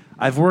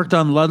 I've worked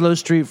on Ludlow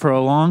Street for a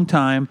long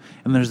time,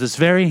 and there's this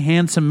very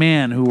handsome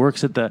man who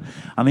works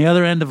on the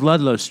other end of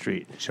Ludlow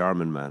Street.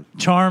 Charming man.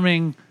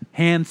 Charming,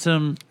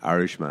 handsome.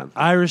 Irish man.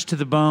 Irish to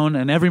the bone,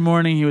 and every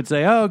morning he would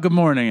say, "Oh, good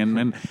morning,"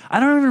 and I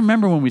don't even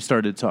remember when we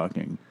started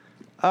talking.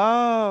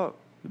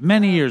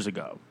 Many years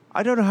ago.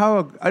 I don't know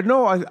how. I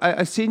know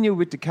I seen you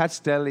with the Cat's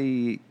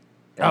Deli.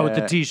 With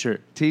the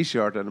T-shirt.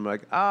 T-shirt, and I'm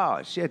like,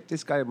 shit,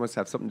 this guy must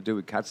have something to do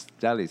with Cat's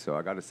Deli, so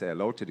I got to say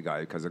hello to the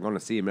guy because I'm going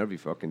to see him every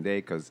fucking day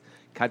because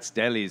Cat's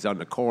Deli is on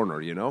the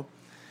corner,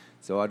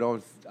 So I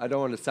don't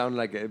want to sound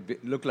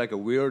look like a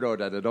weirdo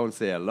that I don't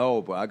say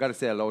hello, but I got to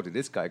say hello to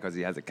this guy because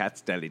he has a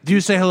Cat's Deli. Do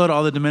you say hello to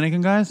all the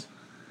Dominican guys?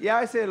 Yeah,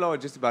 I say hello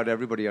to just about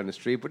everybody on the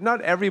street, but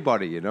not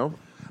everybody,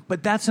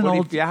 But that's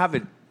if you have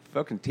a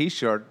fucking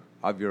T-shirt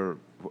of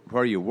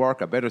where you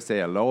work, I better say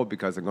hello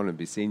because I'm going to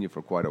be seeing you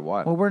for quite a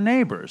while. Well, we're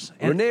neighbors.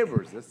 We're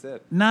neighbors, that's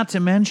it. Not to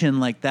mention,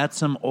 that's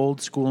some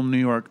old school New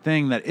York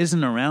thing that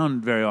isn't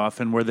around very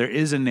often, where there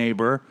is a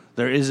neighbor,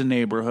 there is a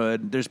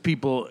neighborhood, there's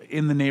people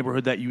in the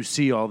neighborhood that you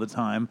see all the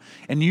time.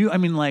 And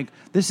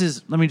this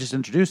is, let me just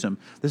introduce him.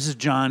 This is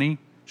Johnny.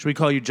 Should we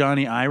call you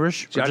Johnny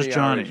Irish? Johnny or just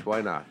Johnny? Irish,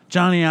 why not?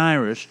 Johnny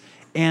Irish.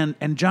 And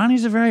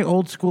Johnny's a very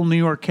old school New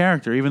York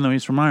character, even though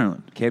he's from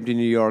Ireland. Came to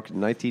New York in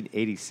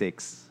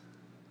 1986.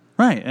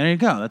 Right, there you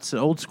go. That's an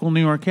old school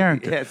New York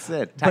character. Yeah, that's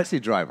it. Taxi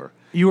driver.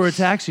 You were a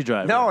taxi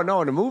driver. No,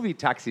 in the movie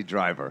Taxi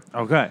Driver.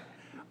 Okay.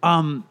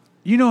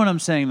 You know what I'm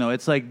saying, though.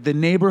 It's like the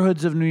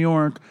neighborhoods of New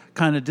York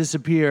kind of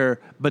disappear,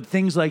 but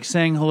things like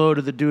saying hello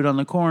to the dude on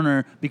the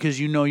corner because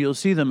you'll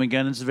see them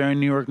again, it's a very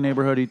New York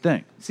neighborhoody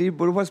thing. See,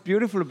 but what's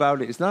beautiful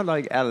about it, it's not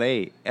like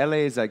L.A.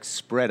 L.A. is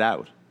spread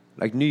out.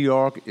 Like New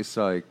York is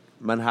like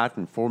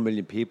Manhattan, 4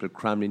 million people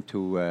crammed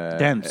into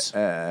dense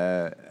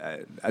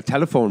a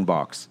telephone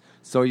box.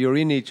 So you're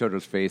in each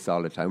other's face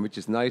all the time, which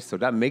is nice. So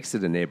that makes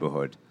it a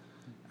neighborhood.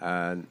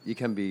 And you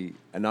can be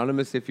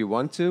anonymous if you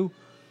want to,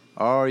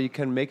 or you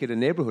can make it a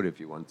neighborhood if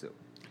you want to.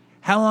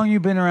 How long have you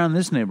been around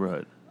this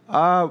neighborhood?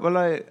 When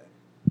I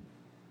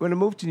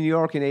moved to New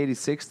York in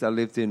 86, I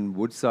lived in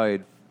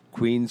Woodside,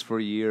 Queens for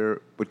a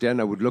year. But then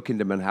I would look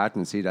into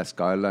Manhattan, see that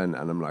skyline,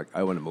 and I'm like,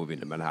 I want to move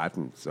into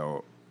Manhattan.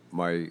 So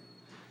my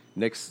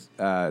next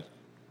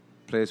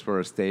place where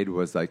I stayed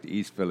was the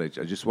East Village.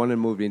 I just wanted to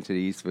move into the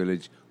East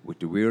Village with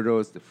the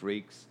weirdos, the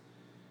freaks,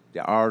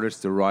 the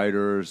artists, the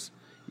writers.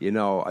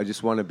 I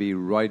just want to be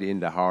right in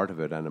the heart of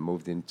it. And I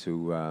moved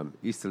into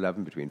East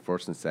 11 between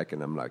 1st and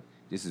 2nd. I'm like,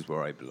 this is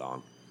where I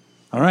belong.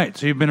 All right.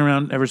 So you've been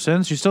around ever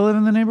since? You still live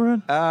in the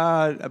neighborhood?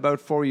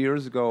 About 4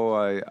 years ago,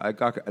 I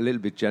got a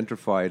little bit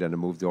gentrified and I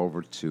moved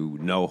over to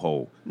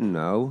NoHo.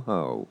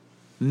 NoHo.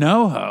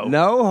 NoHo?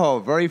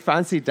 NoHo, very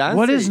fancy dancing.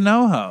 What is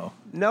NoHo?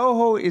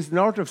 NoHo is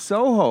north of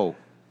Soho.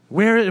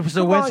 Where?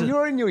 So Come on,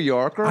 you're a New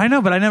Yorker. I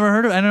know, but I never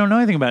heard of. I don't know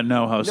anything about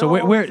NoHo. So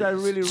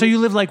where? So you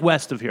live like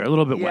west of here, a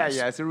little bit west.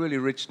 Yeah, it's a really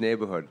rich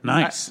neighborhood.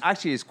 Nice.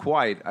 Actually, it's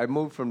quiet. I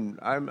moved from.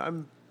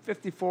 I'm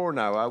 54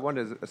 now. I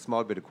wanted a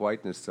small bit of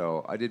quietness,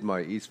 so I did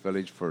my East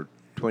Village for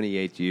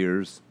 28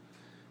 years.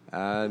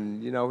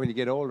 And when you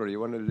get older, you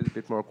want a little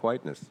bit more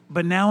quietness.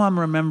 But now I'm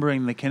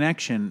remembering the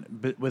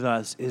connection with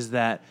us is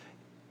that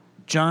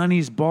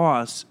Johnny's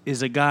boss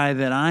is a guy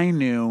that I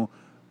knew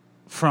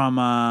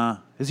from.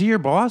 Is he your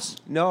boss?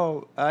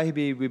 No, we'd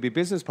be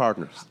business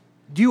partners.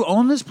 Do you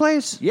own this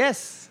place?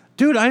 Yes.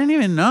 Dude, I didn't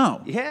even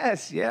know.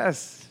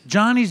 Yes.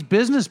 Johnny's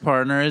business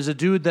partner is a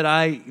dude that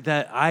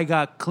I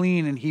got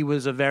clean, and he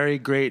was a very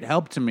great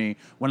help to me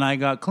when I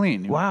got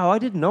clean. Wow, I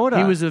didn't know that.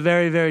 He was a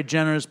very, very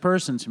generous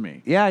person to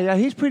me. Yeah,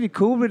 he's pretty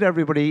cool with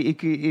everybody.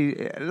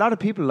 A lot of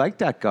people like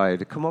that guy.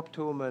 They come up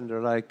to him and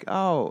they're like,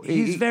 "Oh,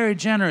 he's very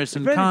generous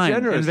and very kind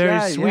generous. and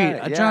very sweet."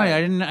 Yeah.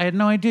 Johnny, I had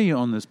no idea you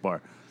owned this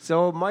bar.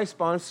 So my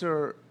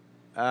sponsor,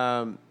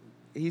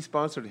 he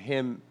sponsored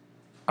him.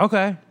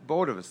 Okay,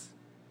 both of us.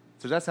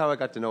 So that's how I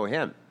got to know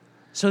him.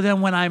 So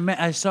then when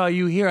I saw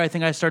you here, I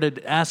think I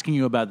started asking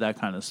you about that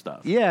kind of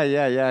stuff.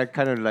 Yeah.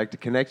 Kind of like the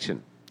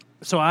connection.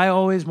 So I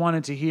always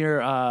wanted to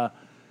hear, how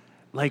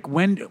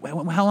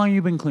long have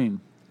you been clean?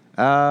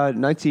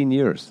 19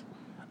 years.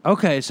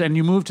 Okay, so and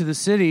you moved to the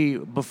city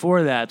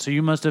before that, so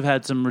you must have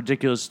had some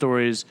ridiculous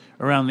stories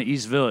around the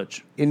East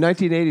Village. In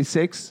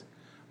 1986,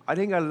 I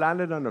think I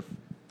landed on a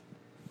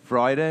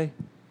Friday.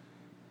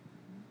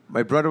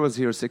 My brother was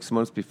here 6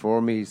 months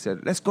before me. He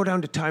said, "Let's go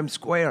down to Times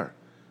Square.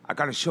 I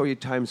got to show you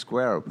Times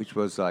Square," which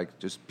was like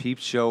just peep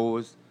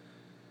shows,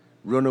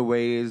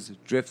 runaways,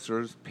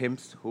 drifters,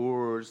 pimps,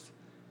 whores.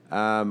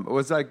 It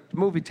was like the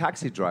movie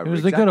Taxi Driver. It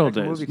was the good old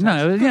days.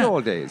 Good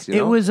old days.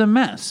 It was a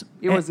mess.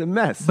 It was a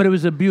mess, but it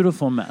was a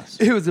beautiful mess.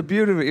 It was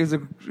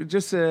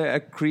just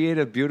a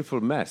creative,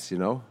 beautiful mess,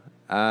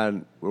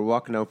 And we're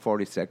walking down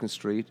 42nd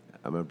Street,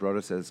 and my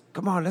brother says,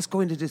 "Come on, let's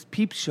go into this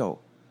peep show."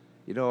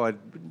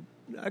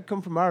 I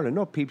come from Ireland.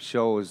 No peep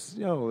shows.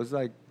 It was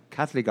like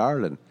Catholic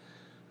Ireland.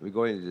 We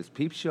go into this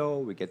peep show.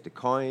 We get the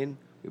coin.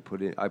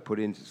 I put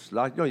in the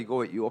slot.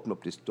 You open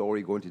up this door.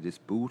 You go into this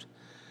booth,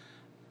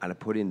 and I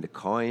put in the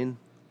coin,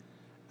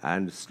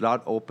 and the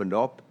slot opened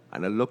up,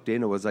 and I looked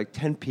in. It was like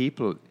 10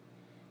 people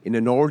in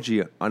an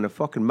orgy on a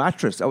fucking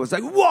mattress. I was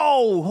like,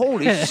 "Whoa,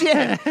 holy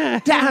shit,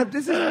 damn,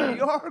 this is New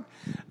York!"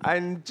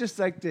 And just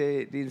like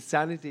the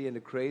insanity and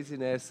the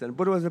craziness,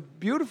 but it was a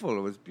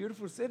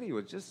beautiful city.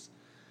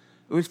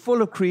 It was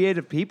full of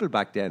creative people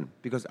back then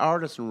because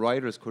artists and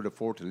writers could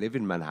afford to live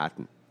in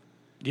Manhattan.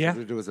 Yeah.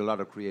 So there was a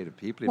lot of creative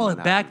people in Manhattan.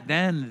 Manhattan. Back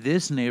then,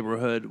 this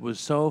neighborhood was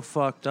so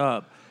fucked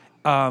up.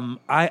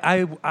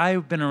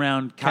 I've been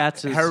around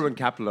Katz's... Heroin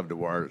capital of the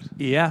world.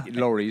 Yeah.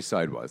 Lower East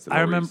Side was.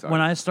 I remember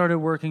when I started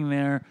working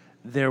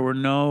there were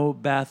no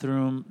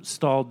bathroom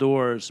stall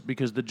doors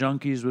because the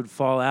junkies would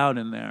fall out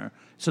in there.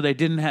 So they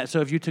didn't have...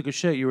 So if you took a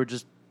shit, you were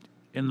just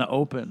in the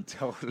open.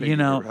 Totally.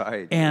 You're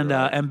right.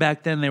 And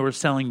back then they were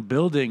selling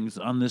buildings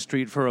on the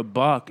street for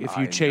 $1 if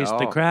you chased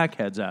the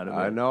crackheads out of it.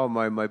 I know.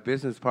 My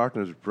business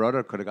partner's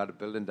brother could have got a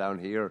building down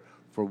here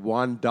for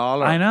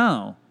 $1. I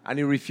know. And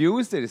he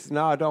refused it. He said,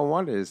 "No, I don't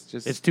want it.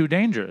 It's too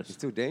dangerous." It's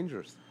too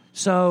dangerous.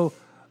 So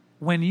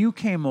when you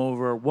came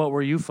over, what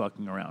were you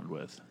fucking around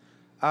with?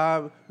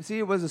 See,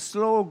 it was a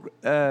slow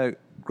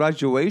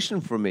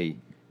graduation for me.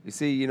 You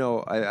see,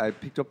 I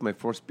picked up my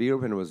first beer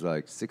when I was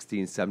like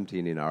 16,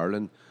 17 in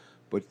Ireland.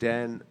 But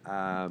then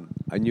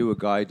I knew a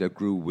guy that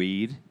grew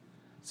weed.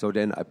 So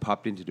then I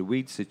popped into the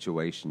weed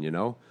situation,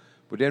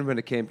 But then when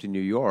I came to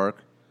New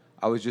York,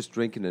 I was just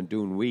drinking and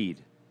doing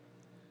weed.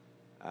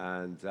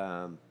 And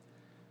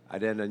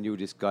then I knew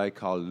this guy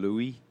called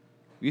Louis.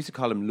 We used to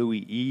call him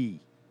Louis E.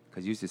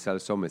 Because he used to sell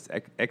so much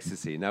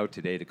ecstasy. Now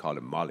today they call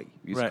him Molly.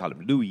 We used to call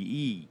him Louis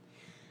E.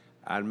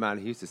 And man,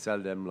 he used to sell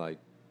them like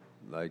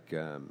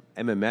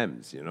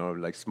M&Ms,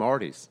 like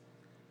Smarties.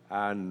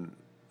 And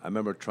I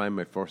remember trying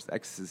my first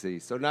ecstasy.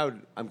 So now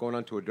I'm going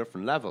on to a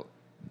different level.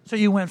 So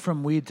you went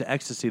from weed to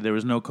ecstasy. There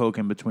was no coke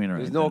in between, or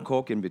anything? There's no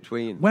coke in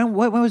between. When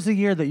was the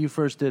year that you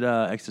first did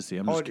ecstasy?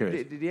 I'm just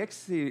curious. The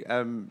ecstasy,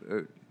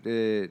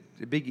 the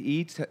big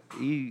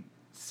E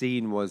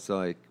scene was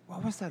like,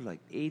 what was that,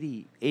 like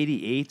 80,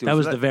 88? That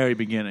was the very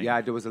beginning.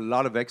 Yeah, there was a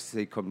lot of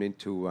ecstasy coming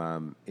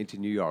into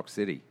New York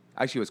City.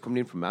 Actually, it was coming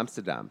in from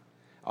Amsterdam.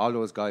 All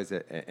those guys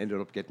ended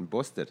up getting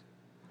busted.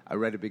 I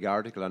read a big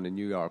article on the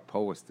New York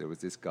Post. There was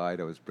this guy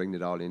that was bringing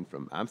it all in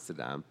from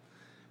Amsterdam,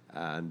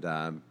 and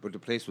but the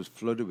place was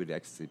flooded with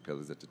ecstasy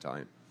pills at the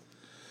time.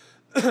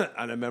 And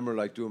I remember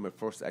like doing my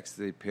first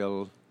ecstasy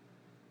pill,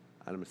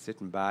 and I'm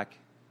sitting back.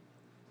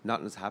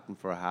 Nothing's happened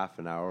for a half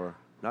an hour.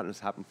 Nothing's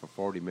happened for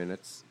 40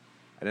 minutes,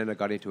 and then I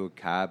got into a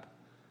cab.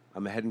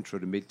 I'm heading through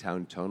the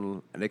Midtown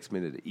Tunnel, and next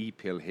minute the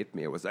E-pill hit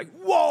me. I was like,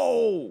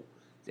 "Whoa,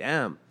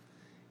 damn,"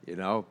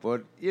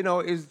 But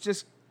it's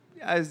just.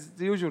 As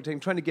the usual thing,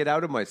 trying to get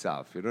out of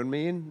myself. You know what I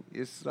mean?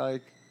 It's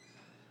like...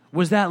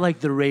 Was that like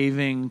the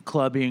raving,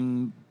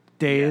 clubbing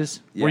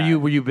days? Yeah.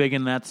 Were you big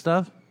in that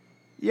stuff?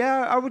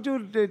 Yeah, I would do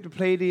the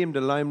Palladium,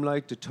 the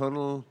Limelight, the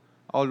Tunnel,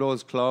 all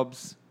those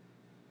clubs.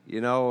 I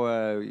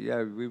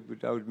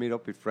would meet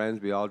up with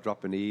friends. We all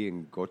drop an E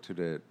and go to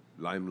the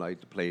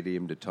Limelight, the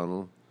Palladium, the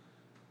Tunnel.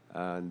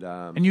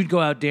 And you'd go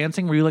out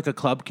dancing? Were you like a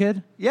club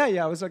kid?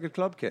 Yeah, I was like a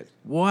club kid.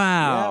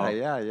 Wow.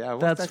 Yeah.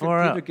 That's like far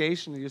out.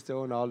 Communication used to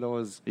own all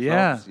those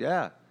Yeah. clubs.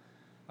 Yeah.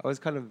 I was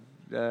kind of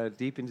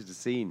deep into the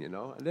scene, And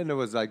then it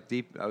was like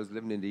deep. I was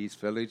living in the East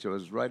Village. I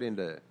was right in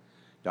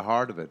the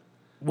heart of it.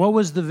 What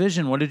was the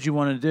vision? What did you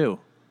want to do?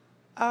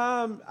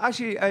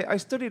 Actually, I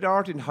studied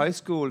art in high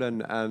school,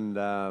 and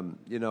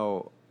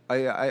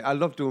I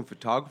love doing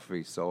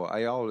photography, so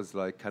I always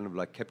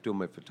kept doing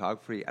my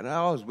photography, and I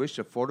always wished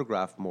I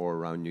photographed more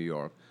around New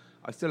York.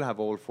 I still have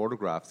old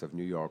photographs of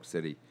New York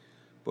City,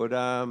 but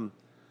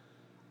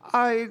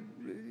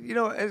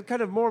it's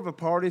kind of more of a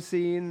party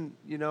scene.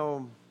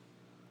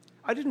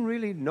 I didn't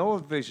really know a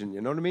vision.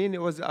 You know what I mean?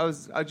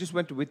 I just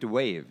went with the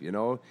wave.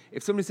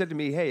 If somebody said to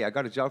me, "Hey, I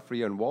got a job for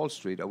you on Wall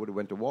Street," I would have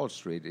went to Wall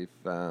Street.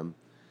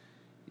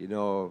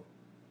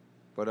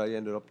 But I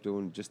ended up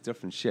doing just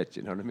different shit.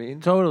 You know what I mean?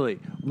 Totally.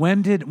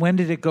 When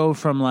did it go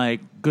from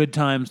like good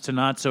times to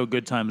not so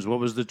good times? What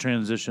was the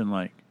transition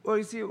like? Well,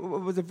 you see, it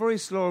was a very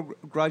slow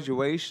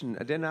graduation,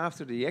 and then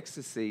after the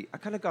ecstasy, I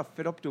kind of got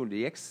fed up doing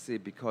the ecstasy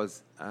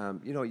because,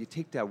 you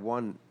take that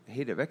one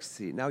hit of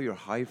ecstasy, now you're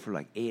high for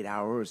like 8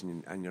 hours,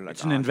 and you're like,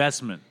 it's an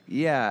investment.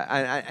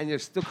 Yeah, and you're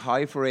stuck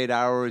high for 8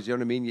 hours. You know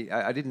what I mean?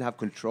 I didn't have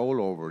control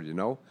over it.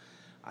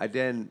 I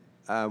then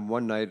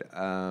one night.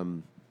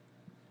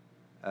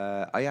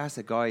 I asked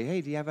a guy,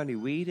 "Hey, do you have any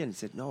weed?" And he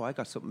said, "No, I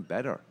got something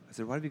better." I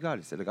said, "What have you got?"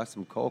 He said, "I got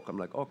some coke." I'm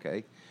like,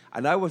 "Okay."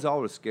 And I was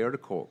always scared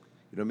of coke.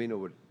 You know what I mean? I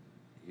would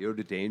hear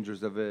the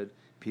dangers of it,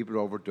 people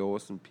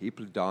overdosing,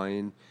 people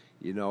dying.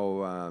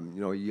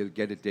 You'll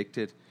get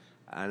addicted,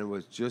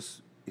 and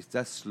it's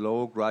that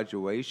slow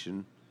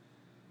graduation.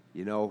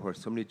 Where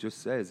somebody just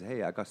says,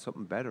 "Hey, I got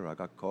something better. I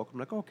got coke." I'm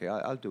like, "Okay,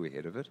 I'll do a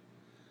hit of it,"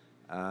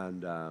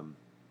 and.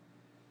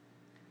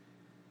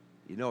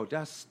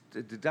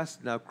 That's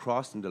now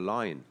crossing the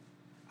line,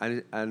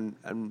 and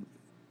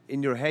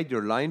in your head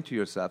you're lying to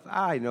yourself.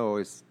 I know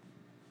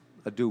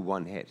I do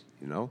one hit,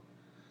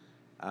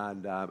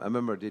 and I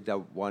remember I did that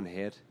one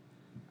hit,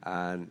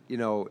 and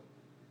of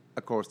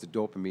course the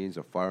dopamines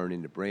are firing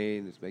in the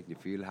brain. It's making you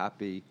feel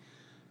happy,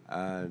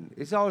 and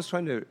it's always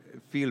trying to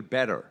feel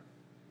better.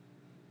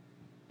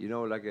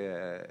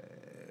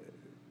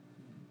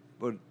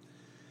 But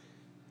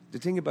the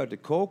thing about the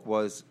coke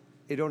was.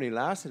 It only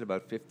lasted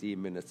about 15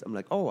 minutes. I'm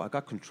like, oh, I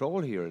got control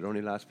here. It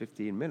only lasts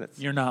 15 minutes.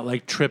 You're not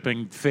like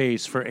tripping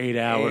face for 8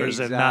 hours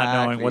and not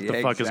knowing what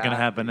the fuck is going to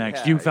happen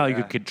next. You felt you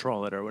could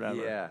control it or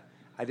whatever. Yeah.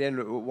 And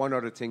then one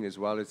other thing as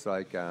well, it's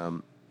like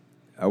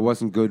I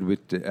wasn't good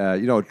with,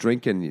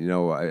 drinking.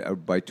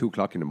 By 2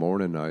 o'clock in the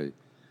morning, I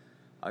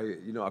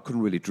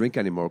couldn't really drink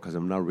anymore because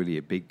I'm not really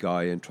a big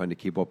guy and trying to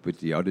keep up with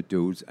the other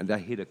dudes. And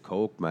that hit a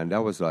coke, man.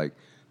 That was like,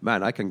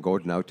 man, I can go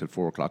now till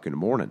 4 o'clock in the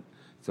morning.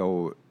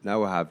 So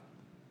now I have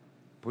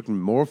putting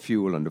more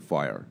fuel on the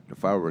fire. The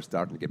fire was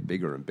starting to get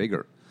bigger and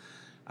bigger.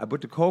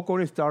 But the coke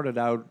only started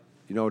out,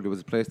 there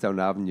was a place down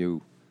Avenue,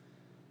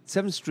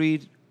 7th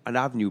Street and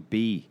Avenue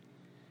B.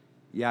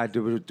 Yeah,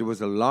 there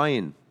was a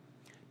line.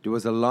 There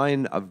was a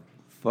line of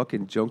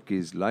fucking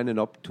junkies lining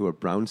up to a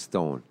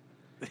brownstone.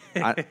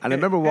 and I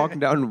remember walking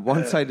down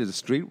one side of the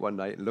street one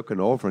night and looking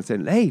over and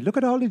saying, "Hey, look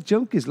at all the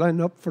junkies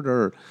lining up for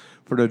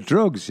their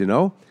drugs," And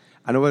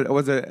it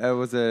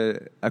was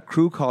a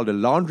crew called the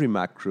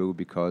Laundromat Crew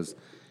because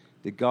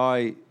the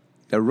guy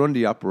that run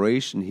the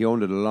operation, he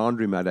owned a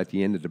laundromat at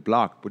the end of the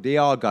block, but they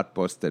all got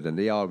busted and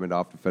they all went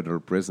off to federal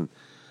prison.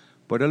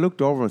 But I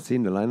looked over and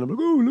seen the line. I'm like,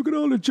 oh, look at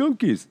all the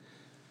junkies.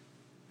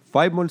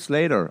 5 months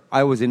later,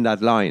 I was in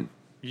that line.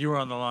 You were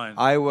on the line.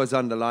 I was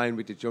on the line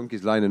with the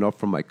junkies lining up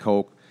for my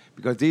coke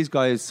because these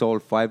guys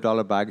sold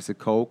 $5 bags of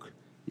coke,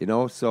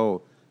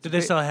 so... Did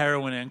they sell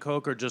heroin and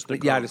coke or just the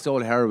coke? Yeah, they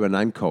sold heroin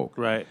and coke.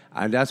 Right.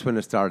 And that's when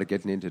I started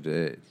getting into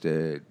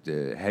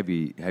the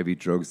heavy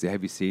drugs, the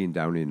heavy scene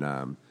down in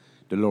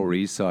the Lower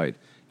East Side.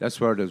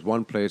 That's where there's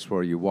one place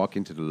where you walk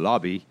into the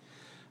lobby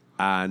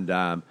and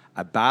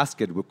a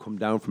basket would come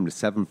down from the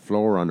 7th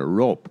floor on a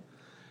rope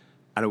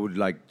and it would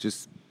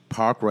just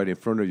park right in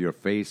front of your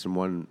face, and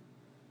one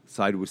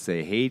side would say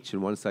H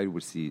and one side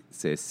would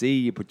say C.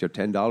 You put your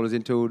 $10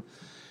 into it.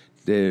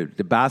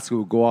 The basket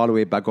would go all the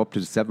way back up to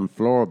the 7th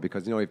floor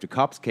because, if the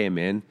cops came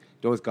in,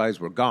 those guys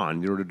were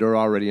gone. They're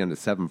already on the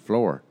 7th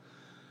floor.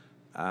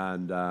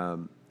 And,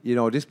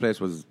 this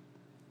place was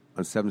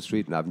on 7th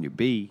Street and Avenue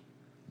B.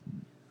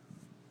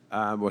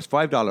 It was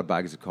 $5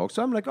 bags of coke.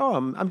 So I'm like,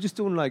 I'm just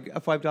doing like a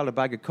 $5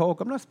 bag of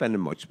coke. I'm not spending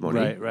much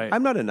money. Right.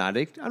 I'm not an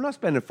addict. I'm not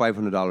spending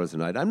 $500 a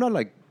night. I'm not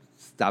like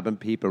stabbing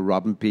people,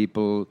 robbing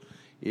people,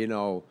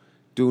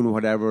 doing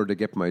whatever to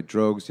get my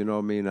drugs. You know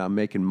what I mean? I'm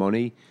making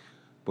money.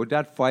 But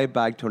that $5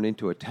 bag turned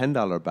into a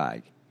 $10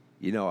 bag.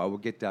 I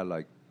would get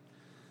that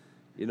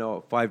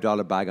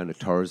 $5 bag on a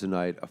Thursday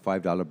night, a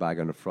 $5 bag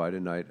on a Friday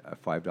night, a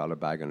 $5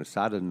 bag on a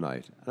Saturday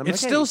night. And I'm It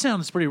still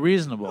sounds pretty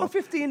reasonable. Oh,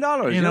 $15. You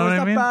know what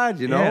it's I mean? not bad,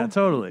 Yeah,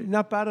 totally.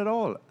 Not bad at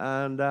all.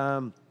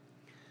 And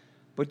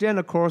but then,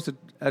 of course,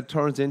 it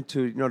turns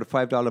into, the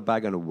 $5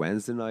 bag on a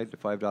Wednesday night, the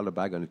 $5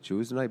 bag on a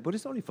Tuesday night. But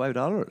it's only $5,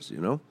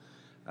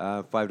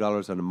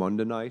 $5 on a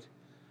Monday night.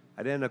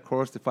 And then, of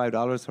course, the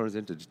 $5 turns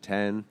into the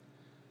 10.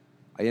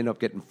 I end up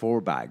getting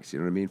 4 bags, you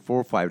know what I mean?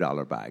 4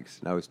 $5 bags.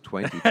 Now it's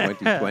 20,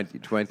 20, 20,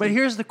 20. But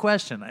here's the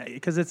question,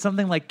 because it's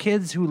something like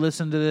kids who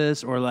listen to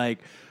this, or like,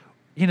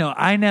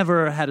 I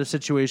never had a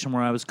situation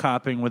where I was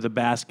copping with a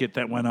basket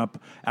that went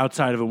up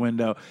outside of a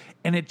window.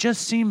 And it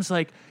just seems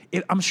like,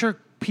 I'm sure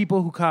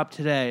people who cop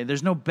today,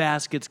 there's no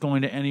baskets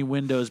going to any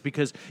windows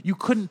because you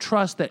couldn't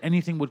trust that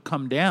anything would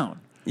come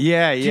down.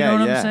 Yeah, Do you know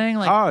what I'm saying?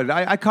 Like,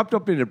 I copped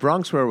up in the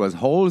Bronx where there was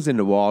holes in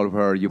the wall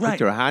where you put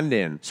your hand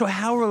in. So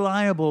how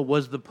reliable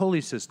was the pulley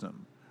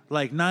system?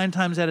 Like 9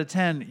 times out of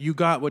 10, you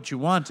got what you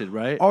wanted,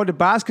 right? Oh, the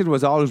basket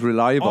was always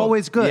reliable.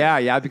 Always good.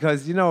 Yeah,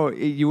 because,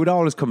 you would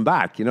always come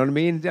back, you know what I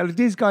mean?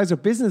 These guys are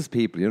business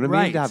people, you know what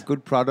I mean? They have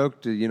good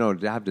product,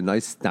 they have the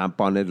nice stamp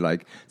on it.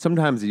 Like,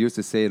 sometimes they used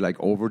to say, like,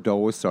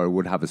 overdose or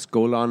would have a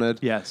skull on it.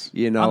 Yes.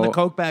 On the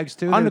Coke bags,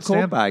 too? On the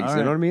Coke bags,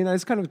 you know what I mean? I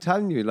was kind of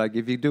telling you, like,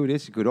 if you do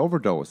this, you could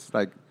overdose.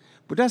 Like,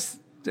 but that's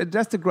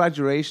the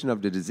graduation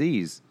of the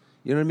disease.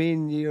 You know what I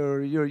mean?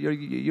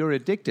 You're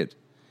addicted.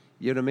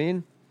 You know what I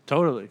mean?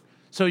 Totally.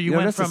 So you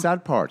went that's from the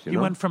sad part. You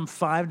went from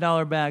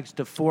 $5 bags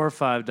to 4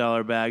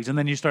 $5 bags, and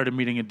then you started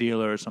meeting a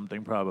dealer or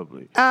something,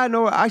 probably.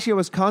 No, actually, I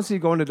was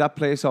constantly going to that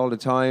place all the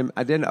time.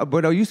 And then,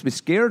 but I used to be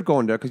scared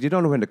going there because you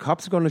don't know when the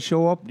cops are going to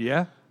show up.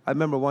 Yeah. I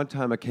remember one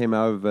time I came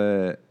out of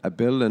a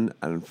building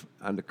and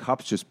the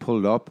cops just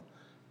pulled up,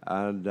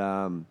 and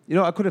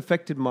I could have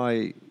affected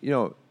my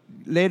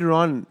later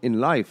on in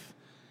life.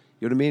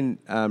 You know what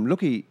I mean?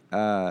 Lucky,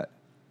 the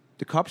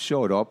cops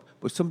showed up,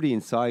 but somebody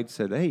inside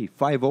said, "Hey,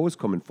 5-0's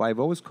coming,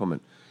 5-0's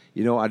coming."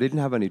 I didn't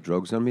have any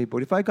drugs on me,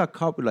 but if I got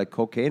caught with like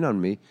cocaine on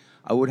me,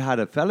 I would have had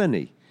a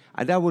felony,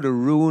 and that would have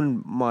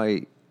ruined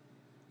my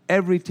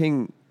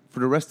everything for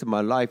the rest of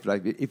my life.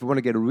 Like, if I want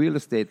to get a real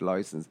estate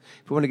license,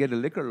 if I want to get a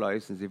liquor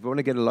license, if I want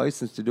to get a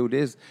license to do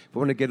this, if I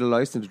want to get a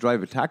license to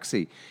drive a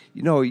taxi,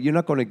 you're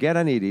not going to get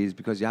any of these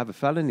because you have a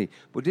felony.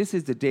 But this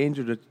is the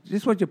danger this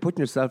is what you're putting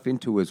yourself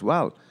into as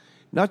well.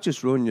 Not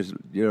just ruin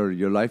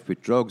your life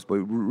with drugs, but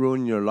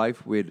ruin your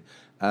life with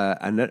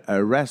an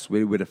arrest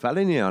with a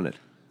felony on it.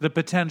 The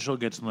potential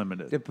gets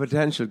limited. The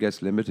potential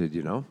gets limited,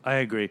 I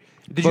agree.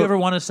 Did you ever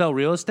want to sell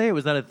real estate?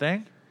 Was that a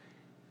thing?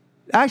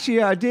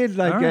 Actually, I did.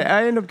 Like, right.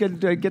 I ended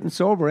up getting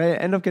sober. I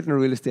ended up getting a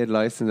real estate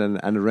license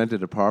and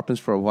rented apartments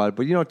for a while.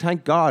 But,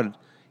 thank God,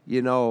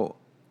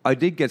 I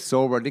did get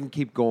sober. I didn't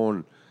keep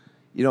going,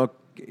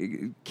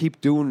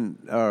 keep doing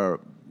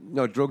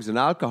drugs and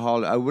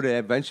alcohol. I would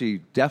have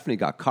eventually definitely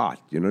got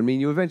caught. You know what I mean?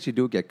 You eventually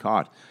do get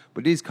caught.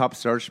 But these cops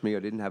searched me. I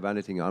didn't have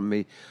anything on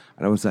me.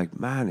 And I was like,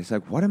 man, it's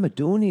like, what am I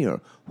doing here?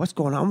 What's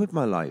going on with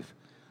my life?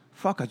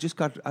 Fuck, I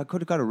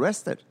could have got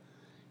arrested.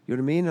 You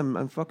know what I mean?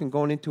 I'm fucking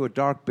going into a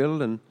dark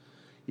building,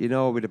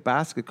 with a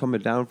basket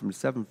coming down from the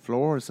 7th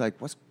floor. It's like,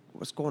 what's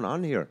going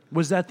on here?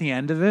 Was that the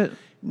end of it?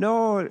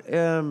 No,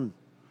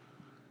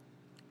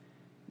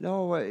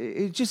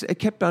 it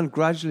kept on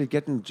gradually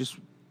getting just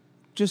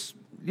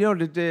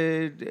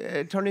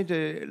it turned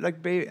into like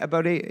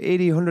about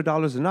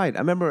 $80-$100 a night. I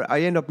remember I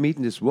ended up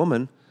meeting this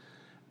woman,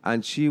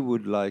 and she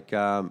would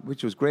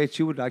which was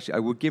great. I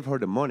would give her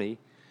the money,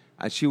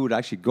 and she would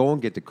actually go and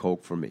get the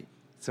coke for me.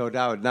 So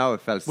now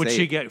it felt safe. Would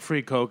she get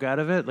free coke out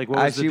of it? Like,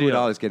 what was the deal? She would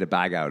always get a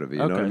bag out of it.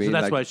 You know what I mean?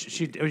 So that's why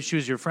she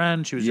was your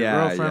friend. She was your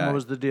girlfriend. What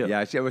was the deal?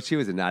 Yeah, she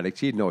was an addict.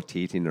 She had no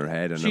teeth in her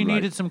head, and she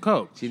needed some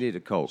coke. She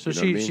needed coke. So you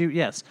know what I mean?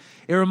 yes.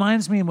 It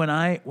reminds me when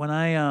I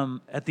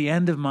at the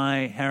end of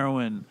my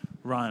heroin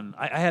run,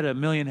 I had a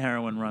million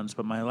heroin runs,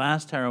 but my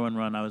last heroin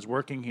run, I was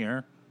working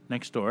here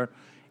next door,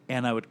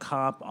 and I would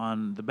cop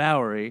on the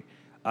Bowery.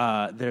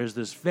 There's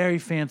this very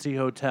fancy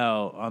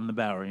hotel on the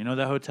Bowery. You know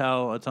the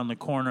hotel? It's on the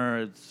corner.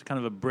 It's kind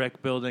of a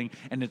brick building,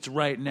 and it's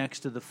right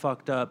next to the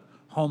fucked up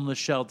homeless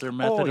shelter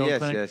methadone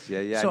clinic.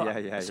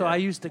 So I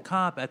used to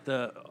cop at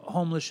the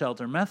homeless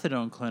shelter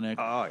methadone clinic.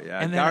 Oh, yeah.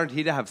 And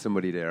guaranteed to have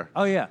somebody there.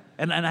 Oh, yeah.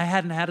 And I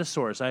hadn't had a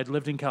source. I had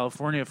lived in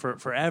California for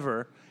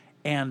forever.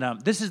 And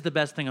this is the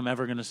best thing I'm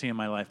ever going to see in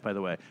my life, by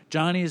the way.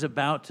 Johnny is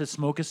about to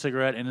smoke a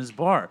cigarette in his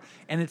bar.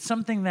 And it's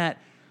something that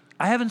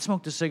I haven't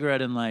smoked a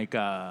cigarette in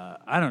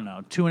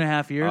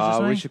 2.5 years or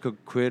something. I wish I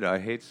could quit. I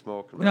hate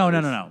smoking.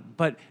 No.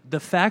 But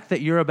the fact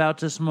that you're about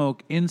to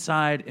smoke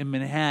inside in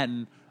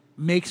Manhattan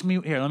makes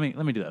me... Here, let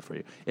me do that for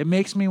you. It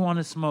makes me want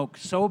to smoke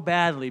so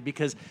badly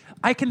because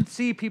I can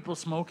see people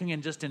smoking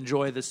and just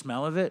enjoy the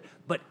smell of it.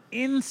 But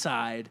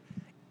inside,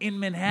 in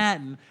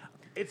Manhattan...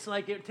 It's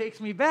like it takes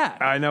me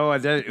back. I know.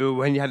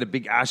 When you had a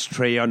big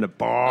ashtray on the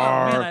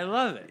bar. Oh, man, I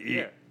love it.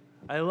 Here.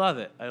 I love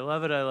it. I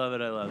love it. I love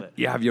it. I love it.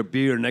 You have your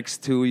beer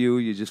next to you.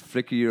 You just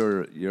flicker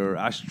your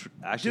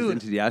ashes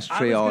into the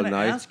ashtray all I was night.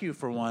 going to ask you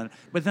for one,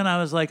 but then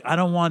I was like, I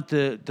don't want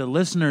the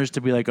listeners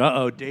to be like,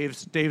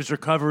 Dave's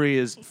recovery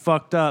is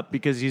fucked up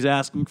because he's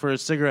asking for a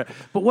cigarette.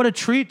 But what a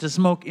treat to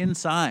smoke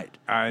inside.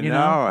 I know.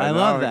 I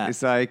love that.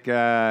 It's like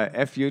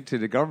F you to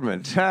the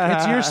government.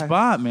 It's your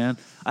spot, man.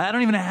 I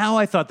don't even know how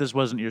I thought this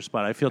wasn't your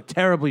spot. I feel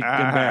terribly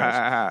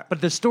embarrassed.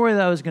 But the story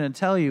that I was going to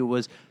tell you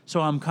was,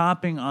 so I'm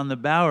copping on the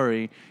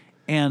Bowery,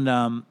 and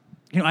I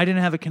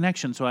didn't have a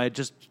connection, so I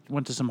just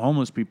went to some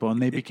homeless people,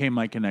 and they became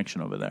my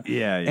connection over there.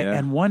 Yeah.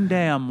 And one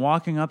day I'm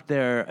walking up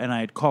there, and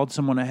I had called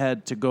someone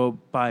ahead to go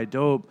buy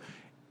dope,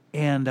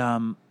 and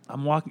I'm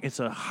walking. It's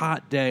a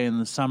hot day in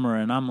the summer,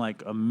 and I'm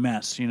like a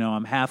mess.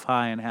 I'm half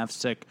high and half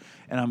sick,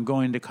 and I'm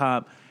going to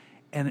cop,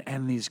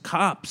 and these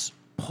cops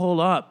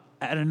pull up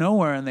out of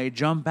nowhere, and they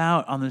jump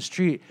out on the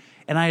street.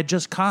 And I had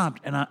just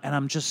copped, and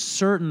I'm just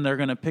certain they're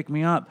going to pick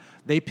me up.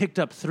 They picked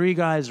up 3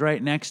 guys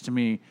right next to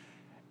me,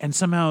 and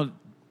somehow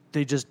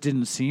they just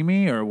didn't see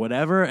me or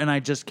whatever, and I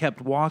just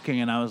kept walking,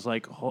 and I was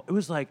like, it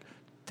was like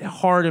a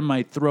hard in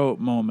my throat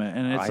moment,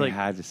 and it's I like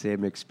had the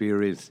same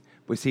experience.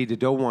 But see, they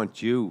don't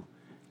want you;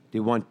 they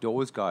want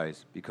those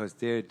guys because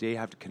they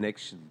have the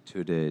connection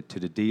to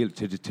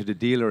the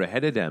dealer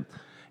ahead of them.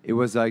 It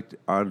was like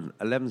on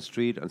 11th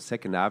Street on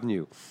 2nd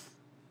Avenue.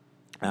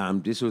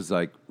 This was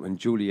like when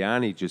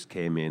Giuliani just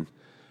came in.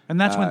 and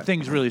that's when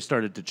things really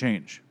started to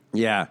change.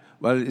 Yeah,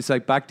 well, it's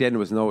like back then there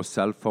was no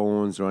cell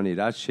phones or any of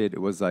that shit.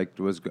 It was like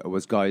it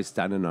was guys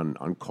standing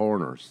on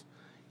corners.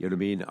 You know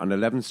what I mean? On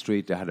 11th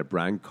Street, they had a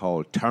brand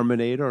called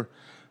Terminator,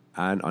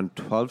 and on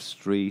 12th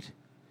Street,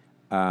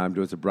 there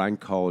was a brand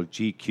called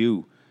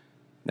GQ.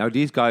 Now,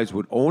 these guys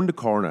would own the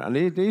corner, and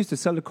they used to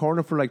sell the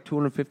corner for like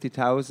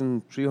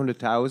 250,000,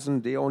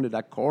 300,000. They owned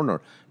that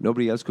corner.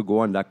 Nobody else could go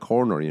on that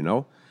corner, And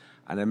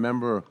I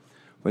remember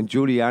when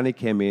Giuliani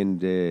came in,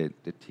 the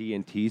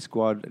TNT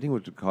squad, I think it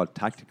was called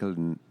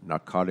Tactical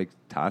Narcotics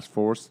Task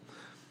Force,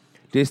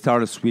 they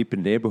started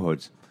sweeping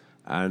neighborhoods.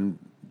 And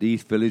the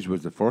East Village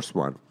was the first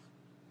one.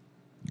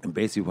 And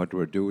basically what they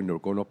were doing, they were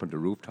going up on the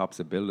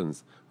rooftops of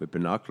buildings with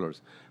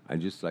binoculars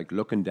and just like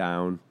looking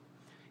down,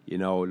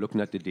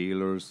 looking at the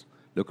dealers,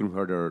 looking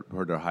where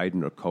they're hiding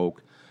their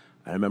coke.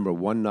 And I remember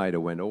one night I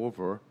went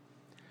over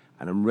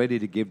and I'm ready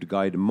to give the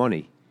guy the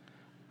money.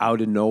 Out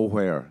of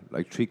nowhere,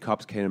 like 3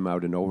 cops came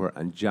out of nowhere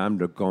and jammed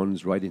their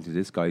guns right into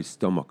this guy's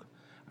stomach.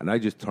 And I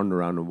just turned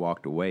around and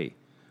walked away.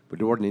 But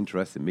they weren't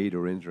interested in me, they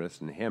were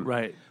interested in him.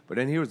 Right. But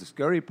then here's the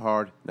scary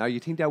part. Now, you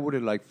think that would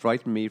have like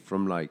frightened me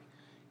from like,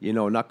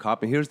 not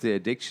copping. Here's the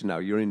addiction now.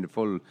 You're in the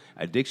full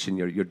addiction.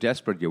 You're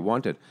desperate. You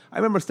want it. I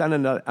remember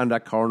standing on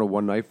that corner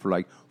one night for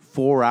like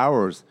 4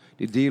 hours.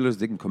 The dealers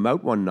didn't come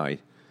out one night.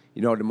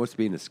 There must have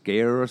been a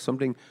scare or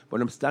something.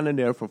 But I'm standing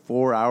there for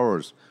 4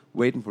 hours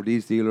waiting for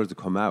these dealers to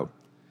come out.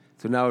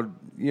 So now,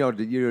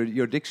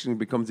 your addiction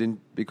becomes a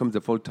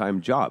full-time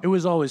job. It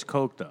was always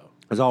coke, though.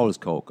 It was always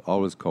coke.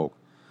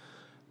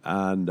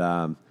 And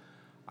I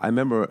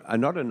remember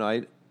another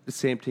night, the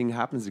same thing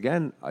happens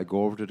again. I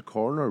go over to the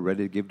corner,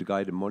 ready to give the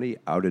guy the money.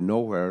 Out of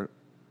nowhere,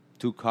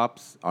 2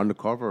 cops on the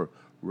cover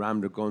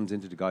ram their guns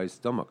into the guy's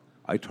stomach.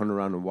 I turn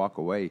around and walk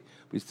away.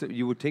 But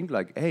you would think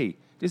like, hey,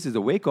 this is a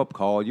wake-up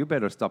call. You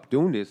better stop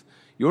doing this.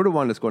 You're the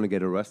one that's going to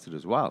get arrested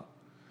as well.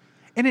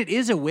 And it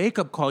is a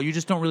wake-up call. You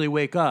just don't really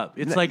wake up.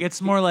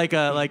 It's more like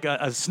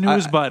a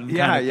snooze button kind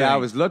of thing. Yeah, I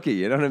was lucky.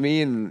 You know what I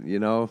mean?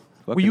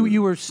 Well,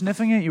 you were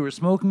sniffing it? You were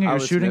smoking it? You were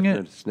shooting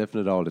it?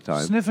 Sniffing it all the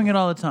time. Sniffing it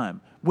all the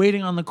time.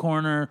 Waiting on the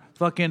corner.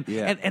 Fucking.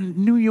 Yeah. And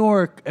New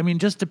York, I mean,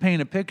 just to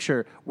paint a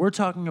picture, we're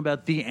talking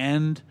about the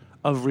end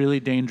of really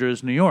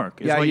dangerous New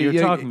York is what you're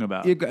talking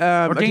about.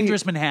 Or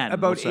dangerous Manhattan.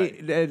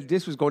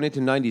 This was going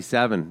into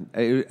 97.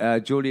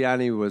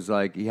 Giuliani was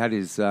like, he had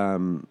his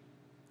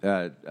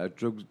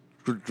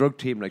drug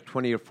team, like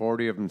 20 or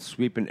 40 of them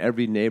sweeping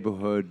every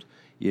neighborhood,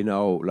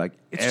 like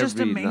it's every just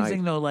amazing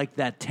night. Though, like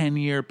that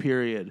 10-year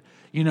period,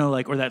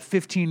 or that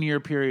 15-year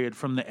period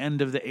from the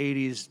end of the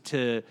 80s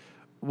to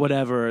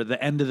whatever,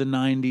 the end of the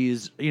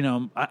 90s.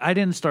 I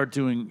didn't start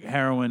doing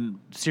heroin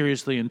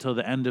seriously until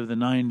the end of the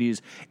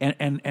 90s,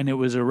 and it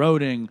was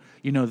eroding,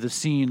 the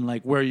scene,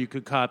 like where you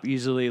could cop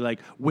easily, like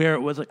where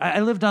it was. Like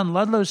I lived on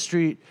Ludlow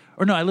Street,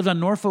 I lived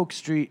on Norfolk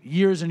Street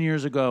years and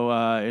years ago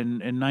in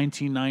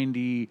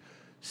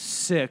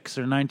 1996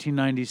 or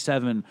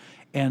 1997.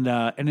 And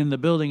in the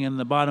building, in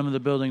the bottom of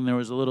the building, there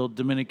was a little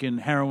Dominican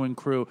heroin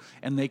crew,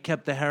 and they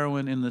kept the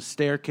heroin in the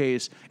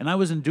staircase. And I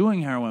wasn't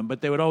doing heroin,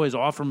 but they would always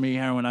offer me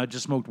heroin. I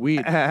just smoked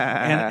weed,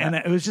 and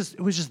it was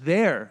just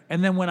there.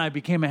 And then when I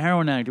became a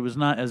heroin addict, it was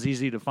not as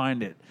easy to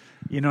find it.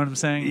 You know what I'm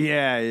saying?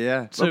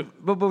 Yeah. So,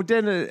 but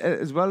then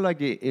as well, like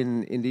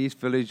in the East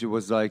Village, it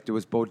was like there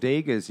was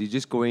bodegas. You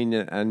just go in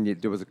and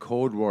there was a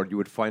code word you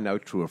would find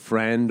out through a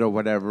friend or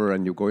whatever,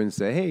 and you go in and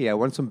say, "Hey, I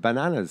want some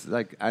bananas,"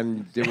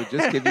 and they would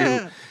just give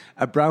you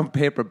a brown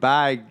paper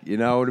bag. You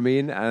know what I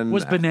mean? And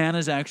was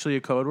bananas actually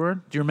a code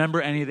word? Do you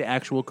remember any of the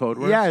actual code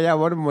words? Yeah.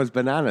 One of them was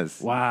bananas.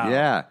 Wow.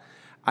 Yeah.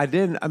 I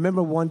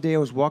remember one day I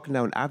was walking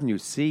down Avenue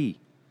C.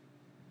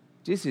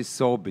 This is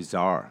so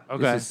bizarre.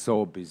 Okay. This is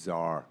so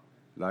bizarre.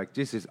 Like,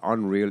 this is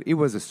unreal. It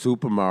was a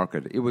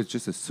supermarket. It was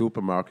just a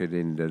supermarket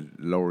in the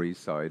Lower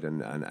East Side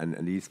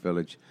and East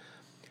Village.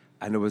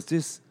 And there was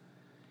this,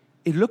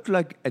 it looked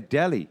like a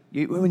deli.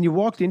 When you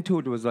walked into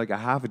it, there was like a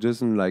half a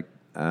dozen like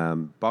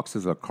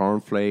boxes of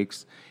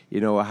cornflakes,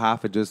 a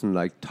half a dozen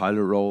like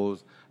toilet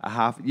rolls,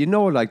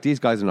 like these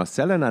guys are not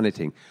selling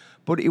anything.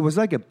 But it was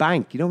like a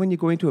bank. When you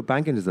go into a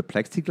bank and there's a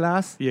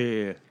plexiglass?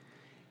 Yeah.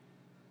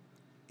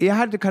 It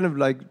had the kind of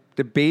like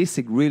the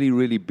basic, really,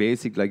 really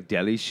basic like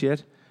deli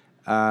shit.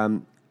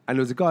 And there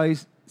was a guy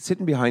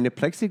sitting behind a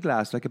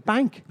plexiglass, like a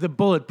bank. The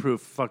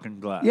bulletproof fucking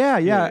glass.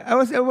 Yeah. I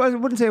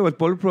wouldn't say it was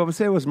bulletproof. I would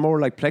say it was more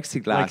like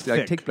plexiglass,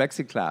 like thick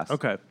plexiglass.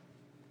 Okay.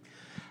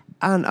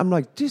 And I'm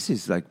like, this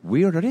is like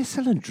weird. Are they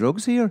selling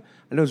drugs here?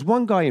 And there was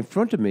one guy in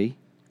front of me,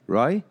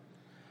 right?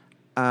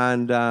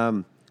 And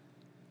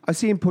I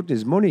see him putting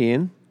his money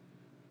in,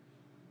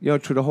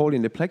 through the hole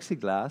in the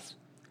plexiglass.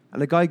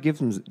 And the guy gives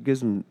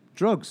him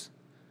drugs.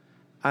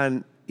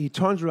 And he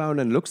turns around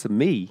and looks at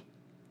me,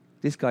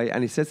 this guy,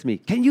 and he says to me,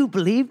 "Can you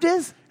believe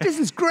this? This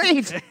is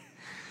great."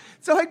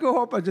 So I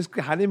go up, I just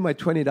hand him my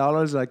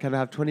 $20, like, can I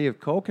have 20 of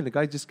Coke? And the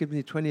guy just gives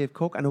me 20 of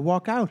Coke, and I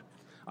walk out.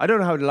 I don't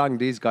know how long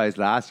these guys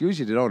last.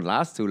 Usually they don't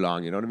last too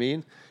long, you know what I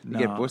mean? You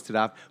get busted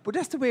off. But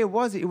that's the way it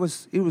was. It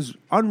was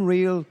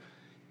unreal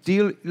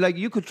deal. Like,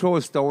 you could throw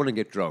a stone and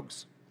get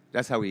drugs.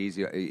 That's how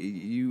easy.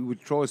 You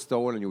would throw a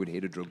stone and you would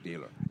hit a drug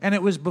dealer. And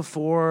it was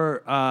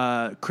before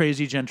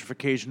crazy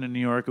gentrification in New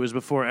York. It was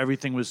before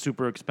everything was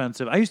super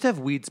expensive. I used to have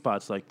weed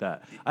spots like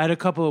that. I had a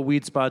couple of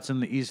weed spots in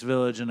the East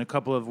Village and a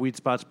couple of weed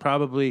spots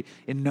probably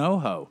in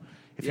NoHo.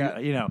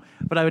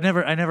 But I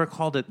never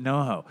called it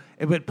NoHo.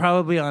 It would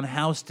probably on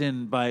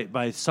Houston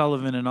by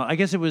Sullivan and all. I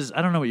guess it was.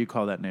 I don't know what you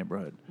call that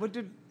neighborhood. What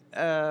did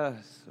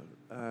that's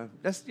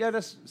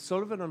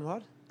Sullivan on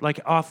what?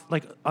 Like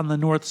on the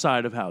north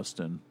side of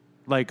Houston.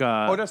 That's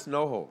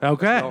NoHo.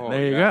 Okay, that's NoHo,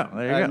 there you go.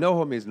 There you go.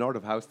 NoHo means north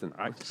of Houston.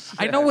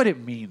 I know what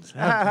it means.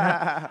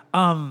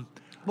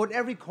 But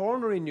every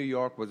corner in New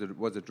York was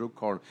a drug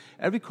corner.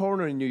 Every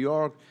corner in New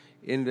York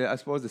in the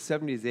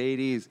 70s,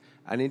 80s,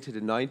 and into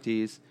the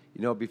 90s.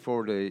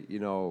 Before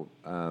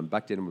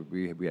back then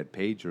we had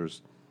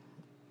pagers.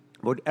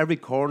 But every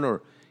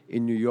corner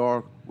in New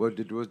York,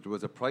 there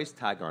was a price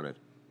tag on it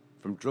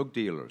from drug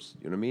dealers.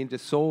 You know what I mean? They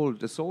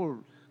sold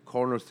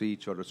corners to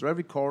each other. So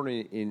every corner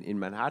in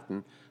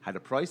Manhattan had a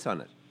price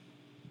on it.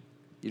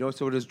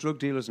 So there's drug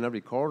dealers in every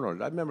corner.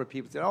 I remember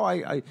people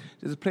saying,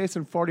 there's a place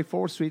on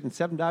 44th Street and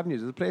 7th Avenue.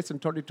 There's a place on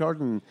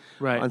 33rd and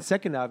on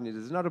 2nd Avenue.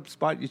 There's another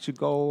spot you should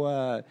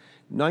go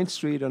 9th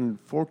Street on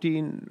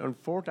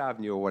 4th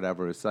Avenue or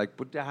whatever. It's like,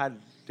 but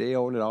they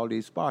owned all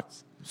these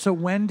spots. So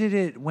when did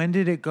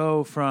it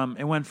go from,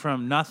 it went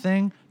from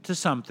nothing to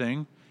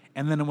something,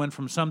 and then it went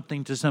from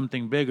something to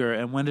something bigger,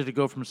 and when did it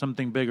go from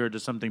something bigger to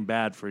something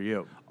bad for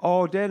you?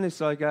 Oh, then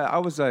it's like, I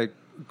was like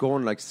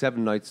going like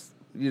 7 nights,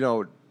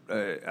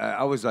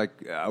 I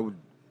would,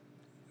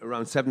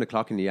 around 7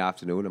 o'clock in the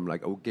afternoon,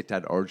 I would get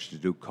that urge to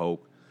do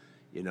coke,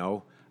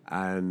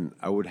 and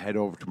I would head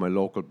over to my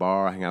local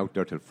bar, hang out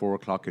there till 4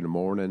 o'clock in the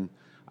morning,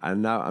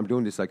 and now I'm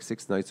doing this like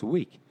 6 nights a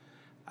week.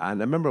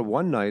 And I remember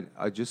one night,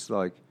 I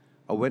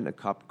went and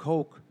copped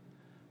coke,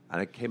 and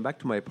I came back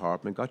to my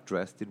apartment, got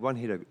dressed, did one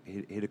hit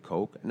of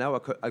coke, and now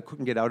I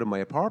couldn't get out of my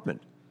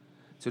apartment.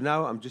 So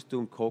now I'm just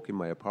doing coke in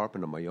my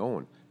apartment on my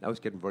own. Now it's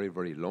getting very,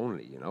 very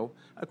lonely,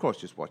 Of course,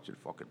 just watching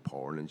fucking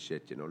porn and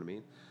shit, you know what I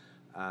mean?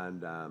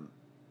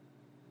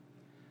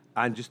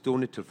 And just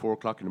doing it till 4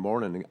 o'clock in the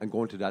morning and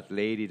going to that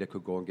lady that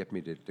could go and get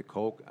me the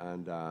coke.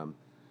 And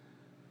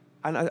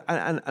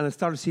I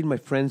started seeing my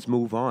friends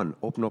move on,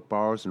 open up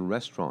bars and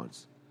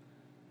restaurants.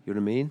 You know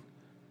what I mean?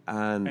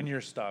 And you're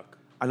stuck.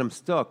 And I'm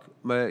stuck.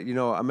 I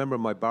remember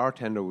my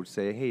bartender would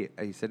say, "Hey,"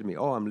 he said to me,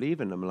 "Oh, I'm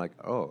leaving." I'm like,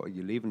 "Oh, are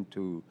you leaving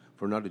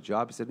for another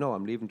job?" He said, "No,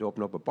 I'm leaving to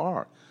open up a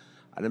bar."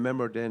 And I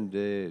remember then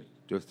there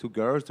was 2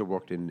 girls that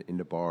worked in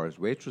the bar as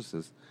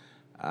waitresses.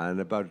 And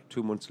about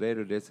 2 months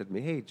later, they said to me,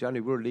 "Hey,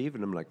 Johnny, we're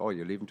leaving." I'm like, "Oh,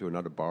 you're leaving to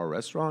another bar or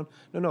restaurant?"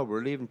 No,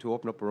 we're leaving to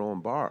open up our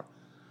own bar.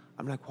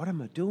 I'm like, what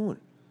am I doing?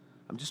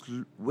 I'm just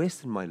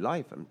wasting my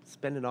life. I'm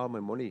spending all my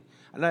money.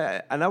 And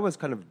I was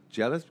kind of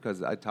jealous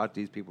because I thought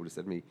these people that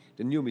said to me,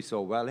 they knew me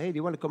so well. "Hey, do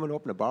you want to come and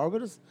open a bar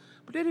with us?"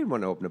 But they didn't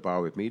want to open a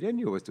bar with me. They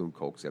knew I was doing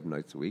coke 7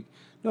 nights a week.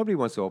 Nobody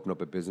wants to open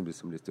up a business with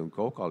somebody that's doing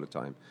coke all the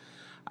time.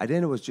 And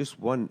then it was just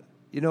one,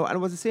 and it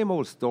was the same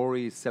old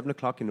story. 7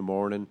 o'clock in the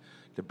morning,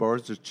 the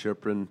birds are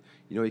chirping.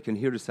 You can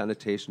hear the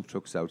sanitation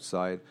trucks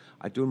outside.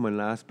 I'm doing my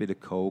last bit of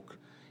coke.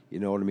 You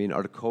know what I mean?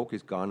 Or the coke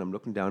is gone. I'm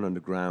looking down on the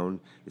ground.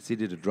 It's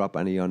easy to drop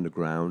any on the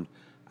ground.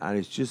 And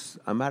it's just,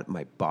 I'm at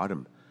my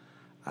bottom.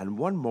 And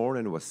one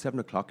morning, it was 7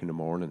 o'clock in the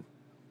morning.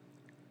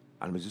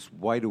 And I was just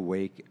wide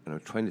awake. And I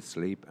was trying to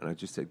sleep. And I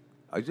just said,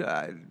 I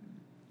kind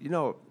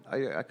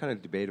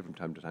of debated from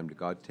time to time the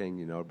God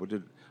thing, But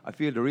I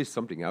feel there is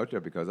something out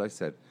there because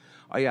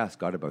I asked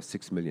God about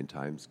 6 million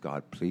times,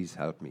 "God, please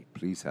help me.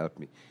 Please help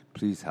me.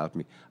 Please help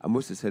me." I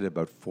must have said it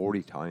about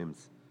 40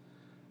 times.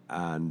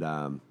 And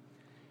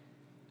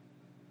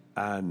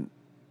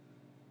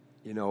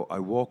I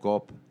woke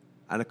up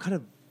and I kind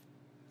of,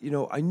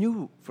 I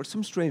knew, for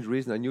some strange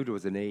reason, I knew there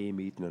was an AA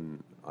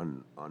meeting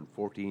on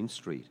 14th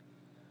Street.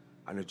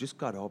 And I just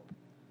got up.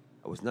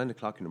 It was 9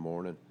 o'clock in the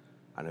morning.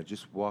 And I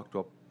just walked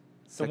up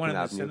The one in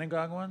the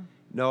synagogue one?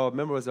 No,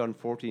 remember it was on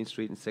 14th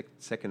Street and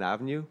 2nd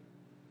Avenue?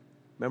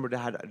 Remember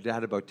they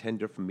had about 10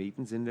 different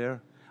meetings in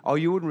there? Oh,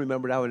 you wouldn't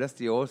remember that one. That's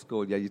the old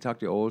school. Yeah, you talk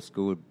to old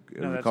school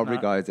recovery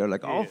guys. They're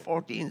like,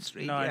 14th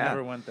Street. No, yeah. I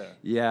never went there.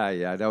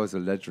 Yeah. That was a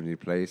legendary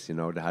place.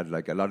 They had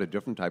like a lot of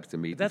different types of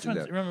meetings. That's when,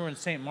 there. remember when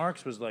St.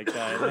 Mark's was like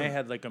that, and they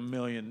had like 1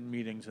 million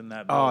meetings in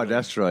that Oh, building.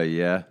 that's right,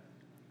 yeah.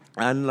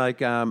 And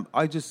like,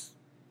 I just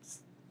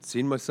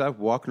seen myself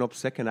walking up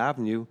 2nd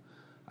Avenue.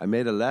 I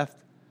made a left.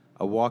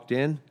 I walked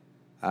in,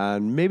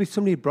 and maybe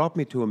somebody brought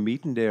me to a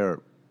meeting there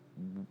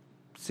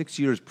 6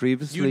 years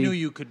previously. You knew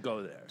you could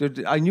go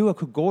there. I knew I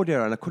could go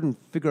there, and I couldn't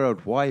figure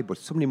out why, but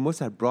somebody must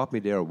have brought me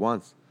there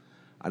once.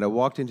 And I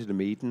walked into the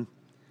meeting,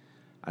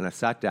 and I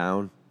sat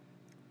down,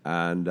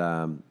 and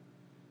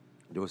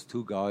there was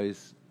 2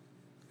 guys.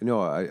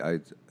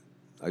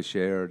 I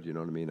shared, you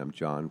know what I mean? I'm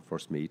John,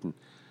 first meeting.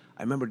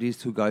 I remember these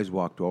 2 guys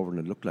walked over, and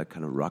they looked like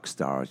kind of rock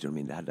stars, you know what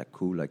I mean? They had that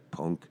cool, like,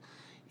 punk,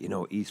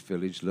 East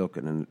Village look,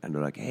 and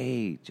they're like,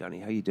 hey, Johnny,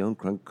 how you doing?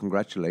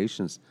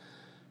 Congratulations.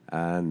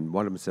 And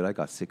one of them said, I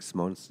got 6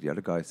 months. The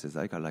other guy says,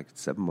 I got like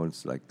 7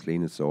 months, like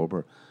clean and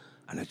sober.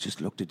 And I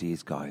just looked at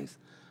these guys.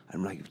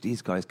 I'm like, if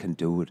these guys can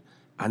do it,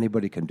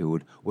 anybody can do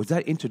it. Was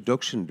that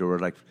introduction?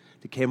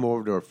 They came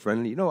over, they were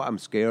friendly. I'm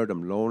scared,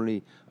 I'm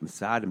lonely, I'm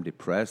sad, I'm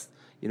depressed.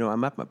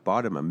 I'm at my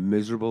bottom, I'm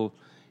miserable.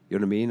 You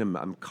know what I mean?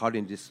 I'm caught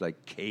in this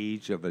like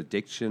cage of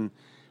addiction.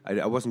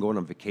 I wasn't going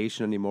on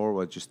vacation anymore.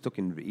 I was just stuck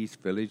in the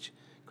East Village.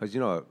 Because,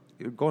 you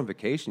go on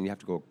vacation, you have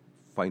to go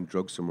find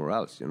drugs somewhere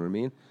else. You know what I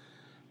mean?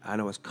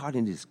 And I was caught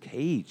in this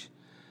cage.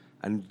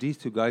 And these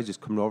 2 guys just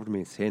coming over to me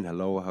and saying,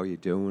 hello, how you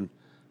doing?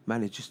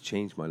 Man, it just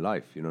changed my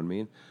life, you know what I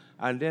mean?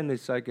 And then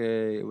it's like,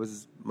 it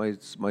was my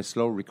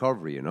slow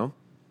recovery,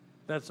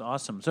 That's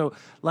awesome. So,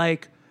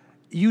 like,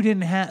 you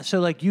didn't have, so,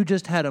 like, you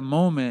just had a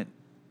moment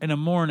in a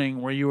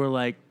morning where you were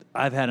like,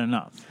 I've had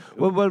enough.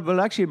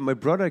 Well, actually, my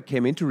brother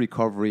came into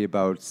recovery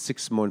about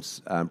 6 months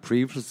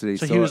previously.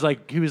 So he was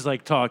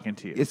like talking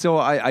to you. So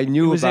I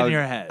knew it was about in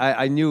your head.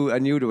 I knew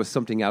there was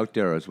something out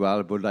there as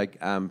well. But like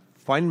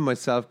finding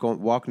myself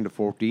walking to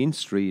 14th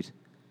Street,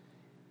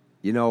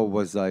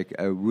 was like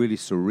really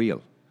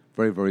surreal,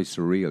 very very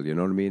surreal. You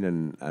know what I mean?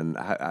 And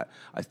I,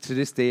 to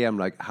this day, I'm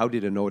like, how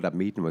did I know that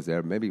meeting was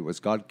there? Maybe it was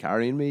God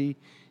carrying me.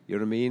 You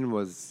know what I mean?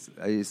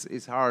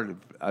 It's hard.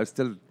 I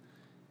still.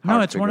 No,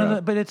 it's one of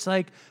the, but it's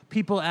like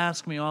people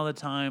ask me all the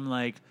time,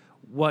 like,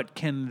 what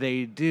can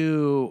they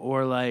do?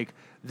 Or like,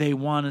 they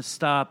want to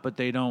stop, but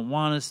they don't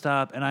want to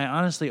stop. And I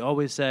honestly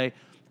always say,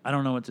 I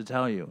don't know what to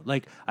tell you.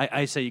 Like,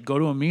 I say, go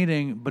to a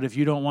meeting, but if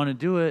you don't want to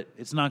do it,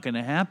 it's not going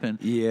to happen.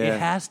 Yeah. It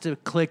has to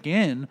click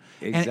in.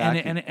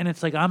 Exactly. And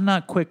it's like, I'm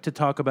not quick to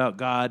talk about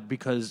God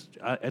because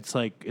it's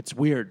like, it's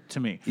weird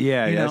to me.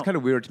 Yeah, it's kind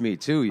of weird to me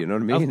too, you know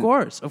what I mean? Of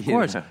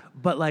course.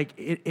 But like,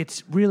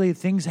 it's really,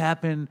 things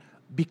happen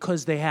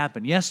because they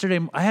happen. Yesterday,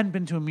 I hadn't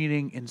been to a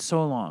meeting in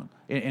so long.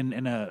 In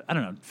a, I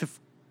don't know,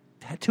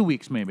 2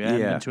 weeks maybe. I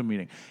hadn't been to a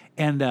meeting.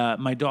 And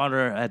my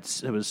daughter had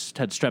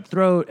strep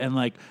throat, and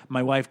like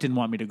my wife didn't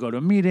want me to go to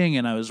a meeting,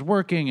 and I was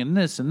working and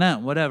this and that,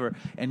 and whatever.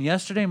 And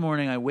yesterday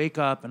morning, I wake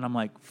up and I'm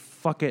like,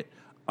 fuck it.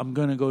 I'm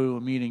going to go to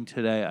a meeting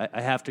today.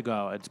 I have to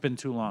go. It's been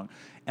too long.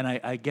 And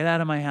I get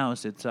out of my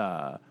house.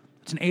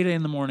 It's an 8 a.m.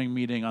 in the morning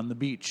meeting on the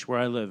beach where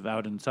I live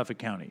out in Suffolk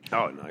County.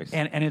 Oh, nice.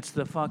 And it's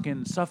the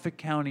fucking Suffolk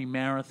County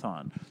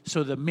Marathon.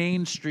 So the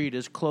main street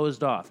is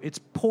closed off. It's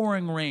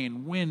pouring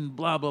rain, wind,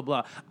 blah, blah,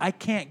 blah. I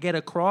can't get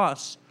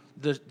across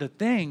the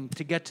thing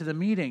to get to the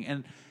meeting.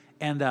 And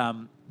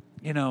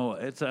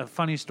it's a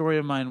funny story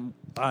of mine.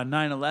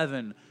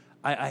 9/11,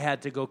 I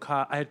had to go.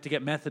 I had to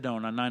get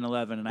methadone on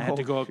 9/11, and I had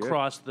to go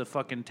across the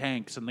fucking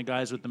tanks and the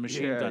guys with the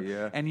machine gun.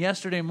 Yeah. And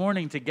yesterday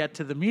morning, to get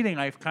to the meeting,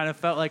 I kind of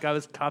felt like I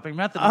was copping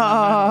methadone.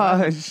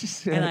 On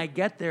 9/11. And I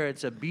get there,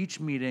 it's a beach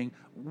meeting,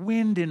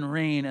 wind and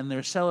rain, and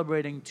they're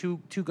celebrating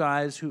two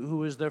guys who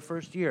was their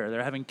first year.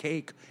 They're having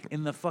cake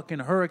in the fucking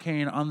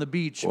hurricane on the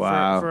beach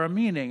for a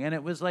meeting, and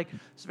it was like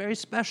it's very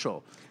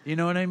special. You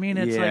know what I mean?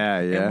 It's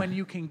and when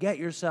you can get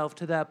yourself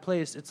to that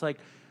place, it's like.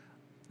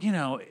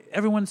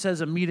 Everyone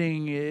says a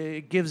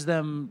meeting gives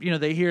them,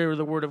 they hear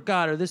the word of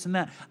God or this and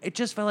that. It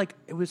just felt like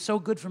it was so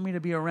good for me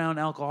to be around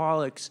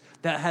alcoholics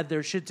that had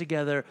their shit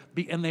together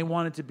and they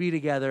wanted to be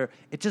together.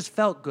 It just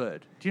felt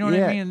good. Do you know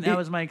what I mean? That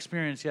was my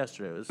experience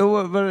yesterday.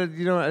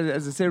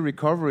 As I say,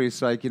 recovery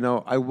is like,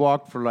 I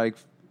walked for like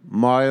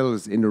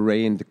miles in the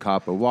rain to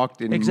cop. I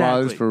walked in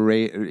miles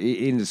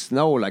in the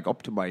snow, like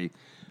up to my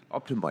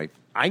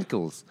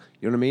ankles.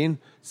 You know what I mean?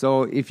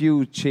 So if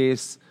you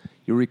chase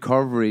your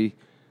recovery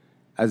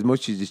as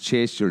much as you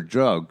chase your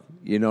drug,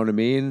 you know what I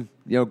mean?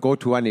 Go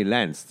to any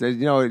lengths.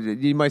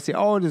 You might say,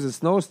 oh, there's a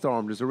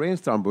snowstorm, there's a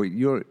rainstorm, but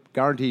you're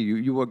guaranteed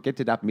you will get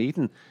to that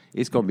meeting,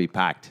 it's going to be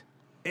packed.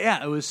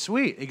 Yeah, it was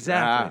sweet.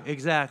 Exactly.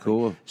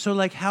 Cool. So,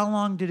 like, how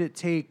long did it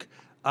take,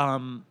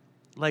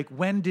 like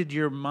when did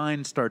your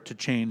mind start to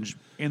change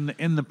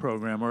in the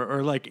program,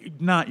 or like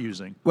not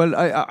using? Well,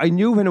 I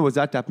knew when I was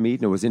at that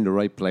meeting, I was in the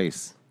right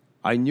place.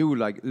 I knew,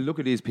 like, look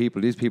at these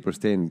people. These people are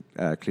staying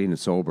clean and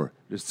sober.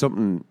 There's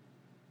something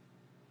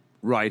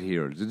right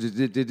here.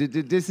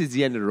 This is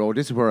the end of the road.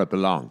 This is where I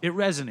belong. It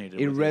resonated.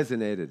 It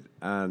resonated.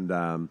 And,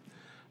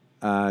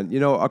 you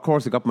know, of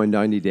course, I got my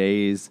 90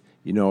 days,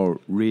 you know,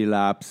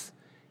 relapse.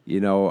 You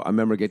know, I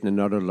remember getting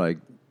another, like,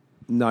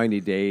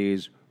 90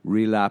 days,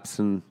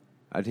 relapsing.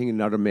 I think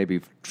another maybe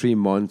 3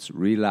 months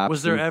relapse.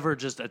 Was there ever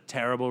just a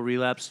terrible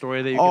relapse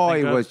story that you could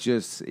think of?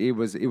 It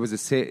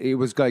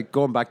was like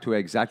going back to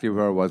exactly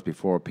where I was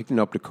before. Picking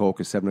up the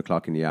coke at 7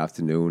 o'clock in the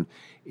afternoon.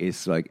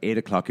 It's like 8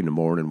 o'clock in the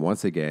morning.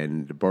 Once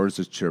again, the birds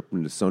are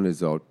chirping, the sun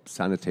is out,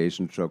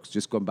 sanitation trucks.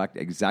 Just going back to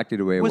exactly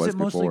the way it was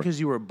before. Was it mostly because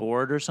you were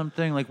bored or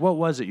something? Like, what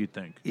was it? You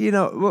think? You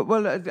know,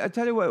 well, I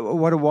tell you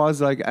what it was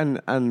like,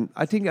 and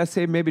I think I'd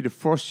say maybe the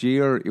first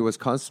year it was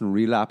constant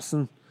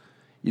relapsing.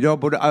 You know,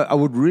 but I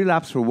would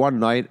relapse for one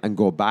night and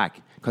go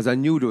back because I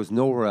knew there was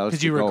nowhere else to go.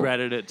 Because you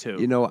regretted it too.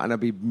 You know, and I'd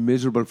be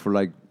miserable for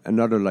like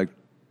another like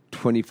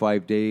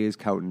 25 days,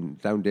 counting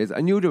down days.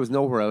 I knew there was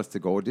nowhere else to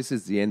go. This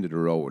is the end of the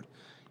road.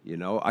 You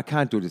know, I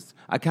can't do this.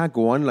 I can't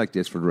go on like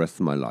this for the rest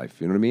of my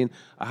life. You know what I mean?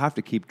 I have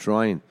to keep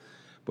trying.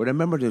 But I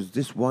remember there's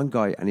this one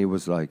guy, and he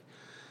was like,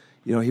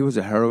 you know, he was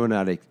a heroin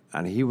addict,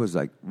 and he was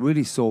like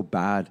really so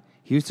bad.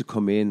 He used to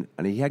come in,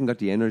 and he hadn't got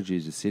the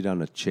energy to sit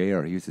on a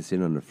chair. He used to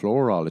sit on the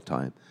floor all the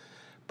time.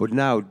 But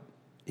now,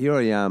 here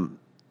I am,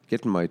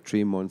 getting my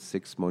 3 months,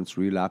 6 months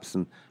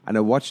relapsing, and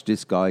I watched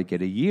this guy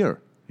get a year.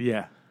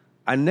 Yeah.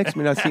 And next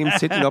minute, I see him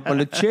sitting up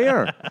on a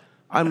chair.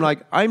 I'm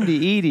like, I'm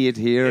the idiot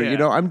here. Yeah. You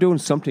know, I'm doing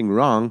something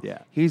wrong. Yeah.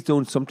 He's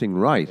doing something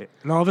right.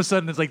 And all of a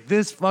sudden, it's like,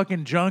 this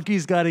fucking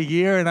junkie's got a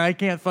year, and I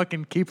can't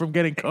fucking keep from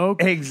getting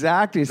coke.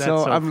 Exactly. That's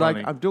So I'm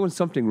funny. like, I'm doing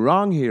something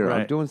wrong here.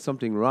 Right. I'm doing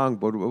something wrong.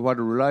 But what I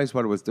realized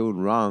what I was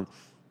doing wrong,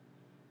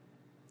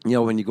 you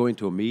know, when you go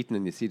into a meeting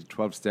and you see the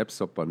 12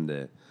 steps up on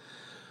the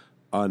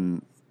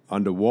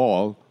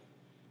wall,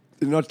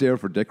 they're not there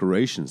for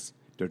decorations.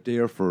 They're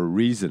there for a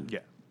reason.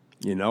 Yeah.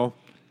 You know?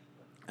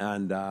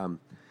 And,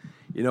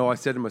 you know, I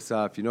said to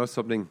myself, you know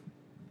something?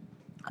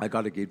 I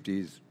got to give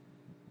these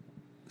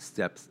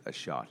steps a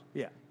shot.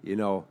 Yeah. You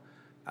know?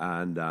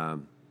 And,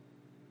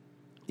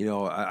 you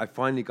know, I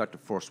finally got the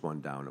first one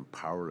down. I'm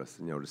powerless.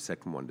 You know, the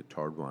second one, the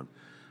third one.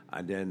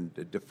 And then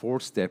the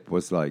fourth step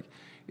was like,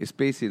 it's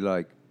basically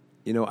like,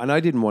 you know, and I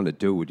didn't want to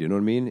do it, you know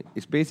what I mean?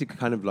 It's basically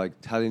kind of like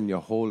telling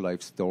your whole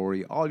life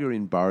story, all your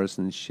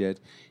embarrassing shit,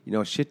 you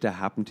know, shit that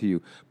happened to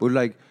you. But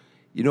like,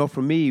 you know,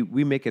 for me,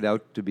 we make it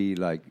out to be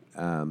like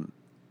the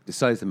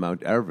size of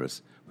Mount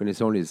Everest when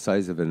it's only the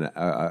size of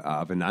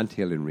an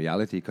anthill in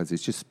reality because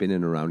it's just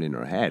spinning around in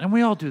our head. And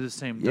we all do the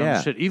same dumb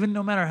Yeah. shit, even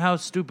no matter how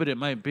stupid it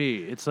might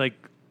be. It's like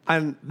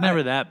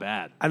never that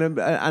bad. And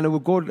I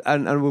would go I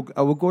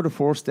would go to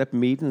 4-step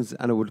meetings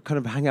and I would kind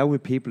of hang out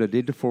with people that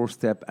did the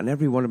 4-step, and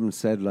every one of them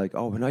said like,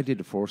 "Oh, when I did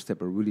the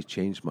 4-step, it really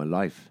changed my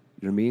life."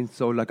 You know what I mean?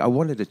 So like, I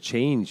wanted to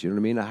change. You know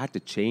what I mean? I had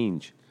to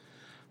change.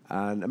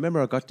 And I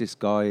remember I got this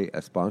guy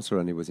a sponsor,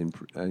 and he was in,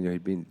 and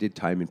he'd did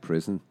time in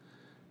prison,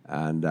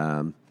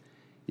 and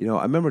you know,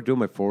 I remember doing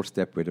my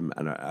 4-step with him,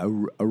 and I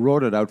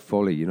wrote it out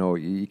fully. You know,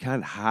 you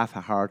can't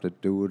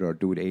half-hearted do it or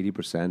do it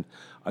 80%.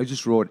 I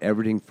just wrote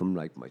everything from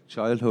like my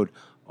childhood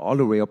all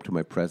the way up to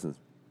my present,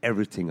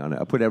 everything on it.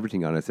 I put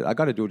everything on it. I said, I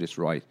got to do this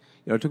right.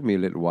 You know, it took me a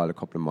little while, a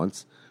couple of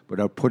months, but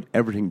I put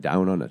everything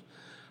down on it.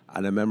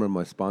 And I remember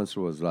my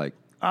sponsor was like,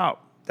 "Oh,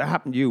 that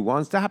happened to you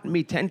once. That happened to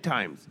me 10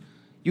 times.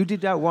 You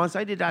did that once.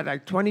 I did that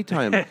like 20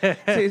 times." So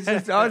it's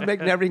just, I was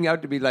making everything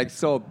out to be like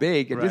so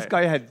big. And this Right.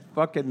 guy had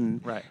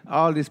fucking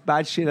all this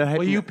bad shit.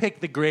 Well, you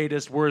picked the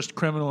greatest, worst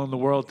criminal in the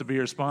world to be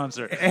your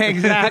sponsor.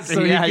 Exactly.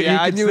 So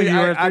I knew you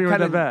weren't kinda,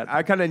 that bad.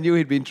 I kind of knew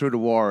he'd been through the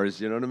wars.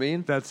 You know what I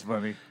mean? That's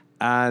funny.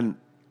 And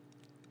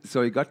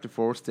so he got the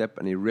 4-step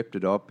and he ripped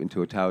it up into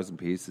 1,000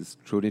 pieces,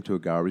 threw it into a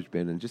garbage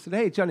bin, and just said,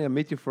 "Hey, Johnny, I'll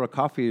meet you for a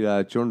coffee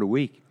during the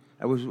week."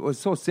 It was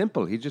so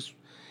simple.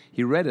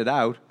 He read it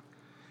out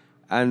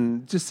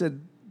and just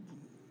said,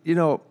 you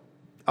know,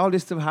 all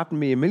this stuff happened to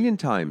me a million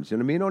times. You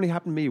know what I mean? It only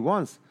happened to me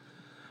once.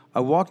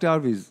 I walked out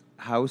of his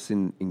house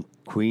in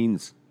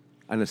Queens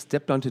and I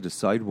stepped onto the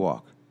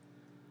sidewalk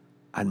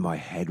and my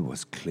head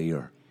was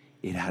clear.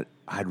 I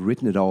had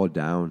written it all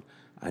down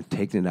and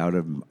taken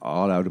it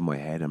all out of my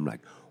head. I'm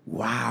like,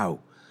 wow,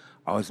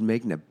 I was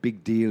making a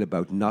big deal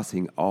about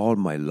nothing all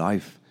my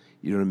life.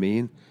 You know what I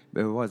mean?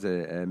 But it was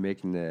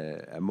making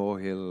a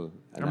molehill.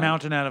 A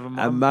mountain out of a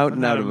molehill. A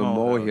mountain out of a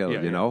molehill,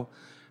 Yeah, you know?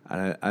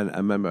 And I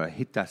remember I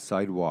hit that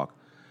sidewalk.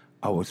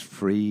 I was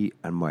free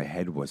and my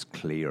head was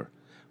clear,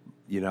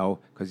 you know?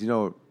 Because, you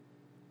know,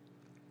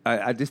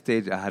 at this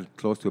stage I had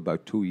close to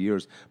about 2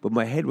 years, but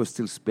my head was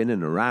still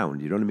spinning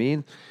around, you know what I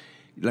mean?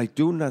 Like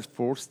doing that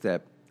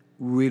 4-step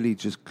really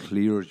just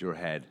clears your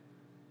head.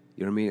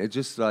 You know what I mean? It's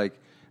just like,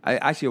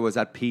 I was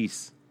at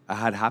peace. I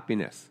had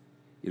happiness.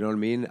 You know what I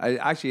mean?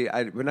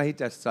 When I hit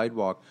that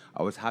sidewalk,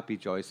 I was happy,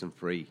 joyous, and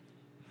free.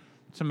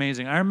 It's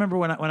amazing. I remember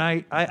when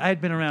I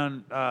had been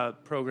around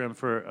program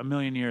for a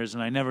million years,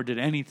 and I never did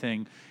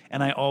anything,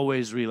 and I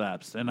always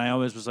relapsed, and I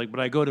always was like, but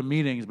I go to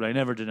meetings, but I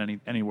never did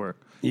any work.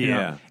 You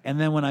know? And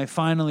then when I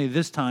finally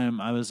this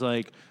time, I was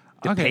like,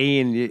 the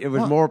pain. It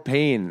was more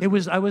pain. It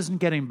was. I wasn't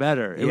getting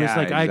better. It was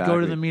like exactly. I'd go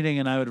to the meeting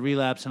and I would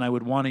relapse and I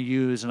would want to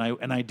use and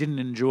I didn't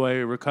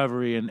enjoy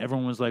recovery, and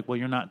everyone was like, "Well,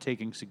 you're not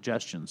taking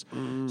suggestions."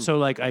 So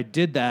like I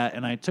did that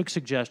and I took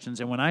suggestions,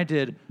 and when I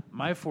did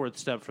my fourth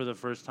step for the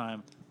first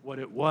time, what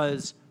it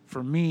was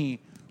for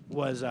me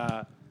was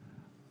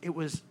it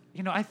was.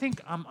 You know, I think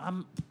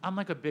I'm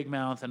like a big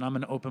mouth and I'm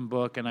an open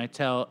book and I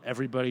tell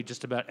everybody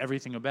just about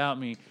everything about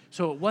me.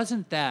 So it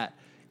wasn't that.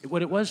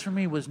 What it was for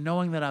me was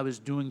knowing that I was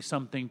doing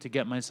something to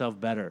get myself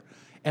better.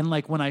 And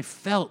like when I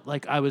felt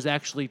like I was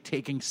actually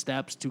taking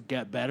steps to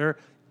get better,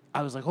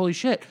 I was like, holy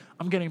shit,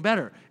 I'm getting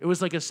better. It was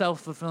like a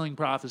self-fulfilling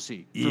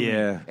prophecy for me.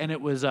 And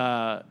it was,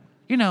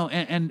 you know,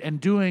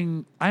 and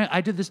doing, I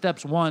did the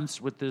steps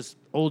once with this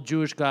old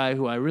Jewish guy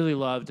who I really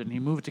loved, and he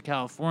moved to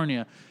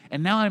California,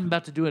 and now I'm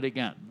about to do it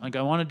again. Like,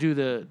 I want to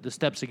do the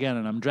steps again,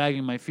 and I'm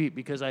dragging my feet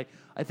because I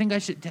think I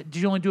should. Did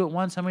you only do it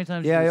once? How many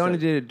times? Yeah, I only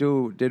did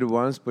it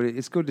once, but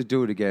it's good to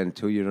do it again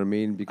too. You know what I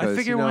mean? Because I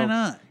figure, why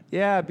not?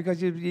 Yeah,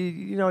 because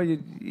you know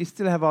you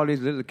still have all these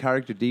little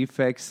character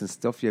defects and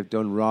stuff you've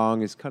done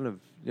wrong. It's kind of,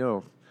 you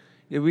know.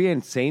 We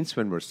ain't saints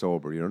when we're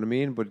sober, you know what I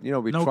mean? But, you know,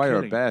 we try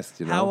our best,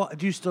 you know. How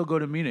do you still go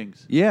to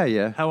meetings?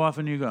 Yeah. How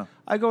often do you go?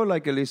 I go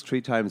like at least 3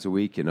 times a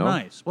week, you know.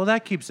 Nice. Well,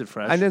 that keeps it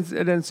fresh. And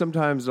then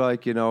sometimes,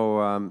 like, you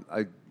know,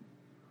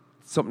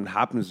 something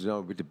happens, you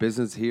know, with the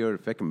business here.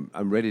 If I'm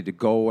ready to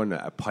go and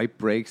a pipe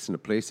breaks and the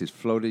place is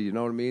flooded, you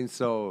know what I mean?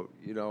 So,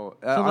 you know.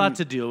 It's a lot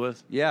to deal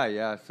with.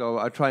 Yeah. So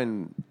I try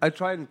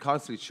and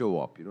constantly show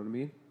up, you know what I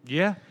mean?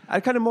 Yeah.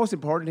 And kind of most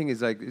important thing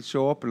is, like,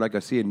 show up and, like, I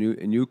see a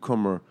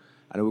newcomer,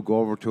 and I would go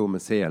over to him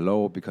and say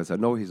hello because I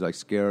know he's like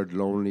scared,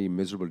 lonely,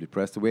 miserable,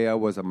 depressed. The way I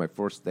was on my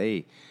first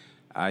day,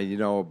 you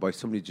know, by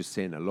somebody just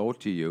saying hello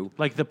to you.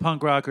 Like the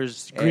punk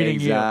rockers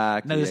greeting you.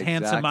 And this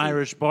handsome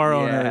Irish bar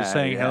owner is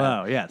saying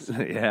hello. Yes.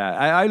 Yeah.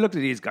 I looked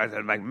at these guys and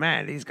I'm like,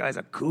 man, these guys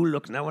are cool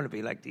looking. I want to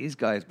be like these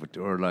guys. But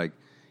they were like,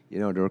 you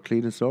know, they were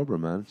clean and sober,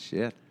 man.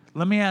 Shit.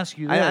 Let me ask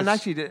you this. And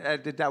actually,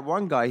 that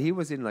one guy, he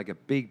was in like a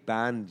big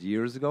band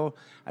years ago.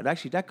 And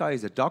actually, that guy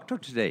is a doctor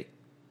today.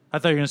 I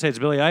thought you were going to say it's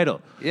Billy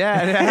Idol.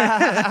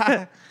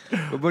 Yeah.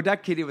 But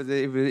that kid, he was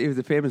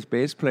a famous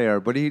bass player,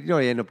 but he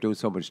ended up doing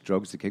so much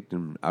drugs to kick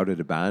him out of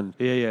the band.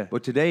 Yeah.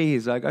 But today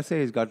he's like, I say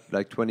he's got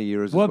like 20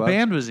 years. What as well.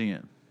 Band was he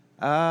in?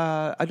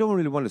 I don't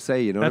really want to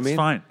say, you know That's what I mean?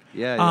 fine.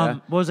 Yeah.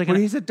 What was I but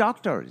he's a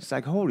doctor. It's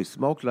like, holy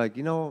smoke, like,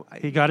 you know.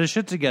 He got his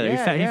shit together. He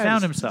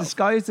found himself. The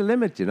sky is the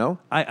limit, you know?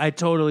 I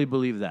totally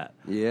believe that.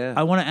 Yeah.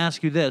 I want to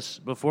ask you this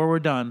before we're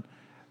done.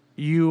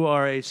 You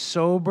are a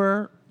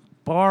sober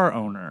bar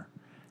owner.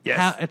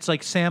 Yes. It's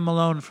like Sam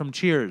Malone from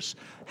Cheers.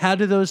 How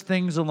do those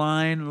things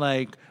align?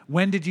 Like,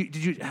 when did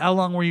you, how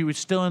long were you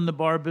still in the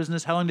bar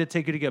business? How long did it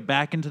take you to get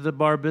back into the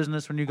bar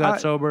business when you got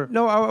sober?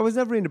 No, I was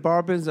never in the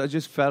bar business. I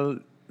just fell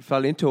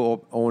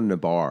into owning a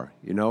bar,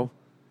 you know?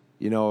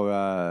 You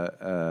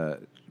know,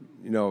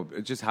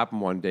 it just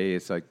happened one day.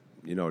 It's like,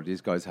 you know, these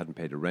guys hadn't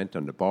paid the rent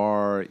on the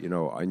bar. You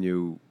know, I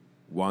knew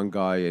one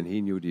guy and he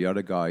knew the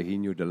other guy. He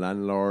knew the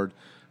landlord.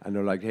 And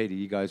they're like, hey, do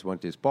you guys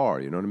want this bar?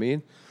 You know what I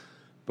mean?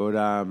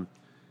 But,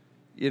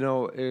 you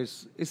know,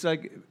 it's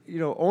like, you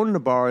know, owning a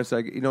bar is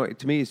like, you know,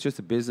 to me, it's just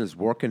a business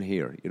working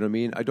here. You know what I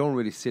mean? I don't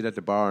really sit at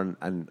the bar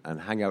and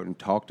hang out and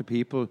talk to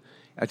people.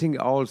 I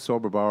think all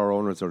sober bar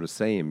owners are the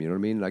same. You know what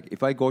I mean? Like,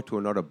 if I go to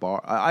another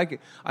bar,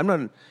 I'm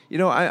not, you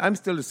know, I'm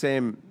still the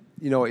same.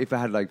 You know, if I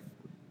had like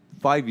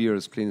 5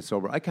 years clean and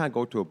sober, I can't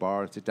go to a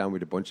bar and sit down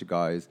with a bunch of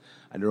guys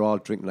and they're all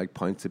drinking like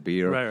pints of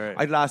beer. Right.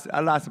 I'd last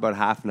about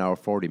half an hour,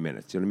 40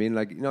 minutes. You know what I mean?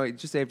 Like, you know,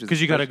 just say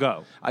because you got to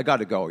go. I got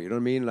to go. You know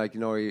what I mean? Like, you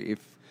know, if,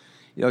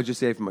 you know, just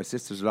say if my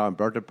sister's on a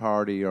birthday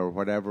party or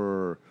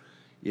whatever,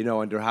 you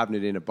know, and they're having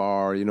it in a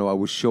bar, you know, I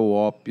would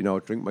show up, you know,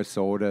 drink my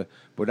soda,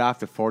 but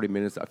after 40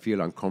 minutes, I feel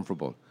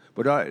uncomfortable.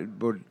 But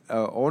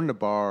on the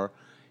bar,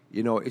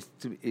 you know,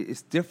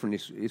 it's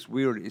different. It's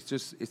weird.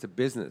 It's a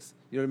business.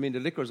 You know what I mean? The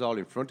liquor's all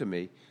in front of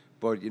me,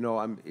 but, you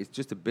know, it's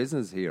just a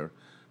business here.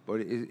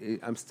 But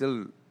I'm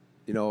still,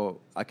 you know,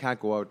 I can't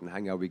go out and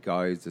hang out with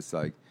guys. It's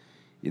like,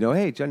 you know,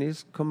 hey, Johnny,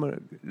 just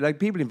come. Like,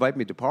 people invite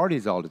me to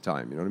parties all the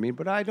time, you know what I mean?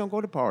 But I don't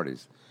go to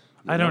parties.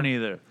 I don't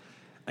either.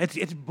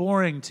 It's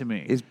boring to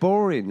me. It's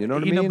boring, you know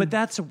what I mean? You know, but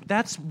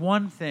that's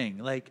one thing.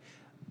 Like,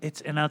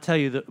 and I'll tell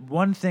you, the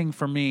one thing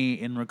for me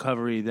in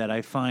recovery that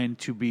I find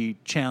to be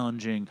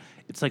challenging,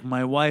 it's like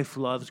my wife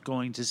loves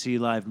going to see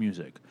live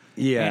music.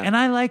 Yeah. And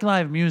I like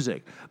live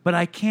music, but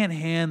I can't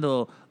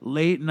handle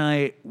late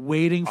night,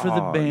 waiting for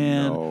the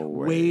band, no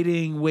way.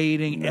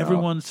 waiting. No.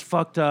 Everyone's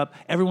fucked up.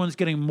 Everyone's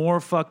getting more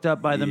fucked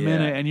up by the Yeah.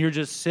 minute, and you're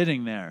just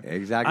sitting there.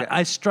 Exactly.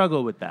 I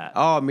struggle with that.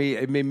 Oh,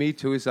 me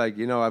too. It's like,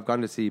 I've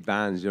gone to see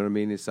bands, you know what I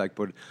mean? It's like,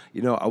 but,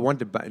 I want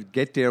to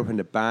get there when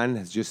the band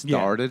has just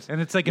started.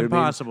 And it's like You know what I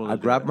mean? impossible to I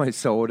do grab it. my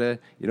soda,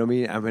 you know what I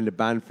mean? And when the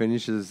band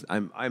finishes,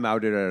 I'm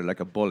out of there like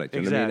a bullet,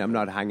 you know what I mean? I'm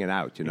not hanging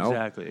out,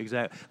 Exactly.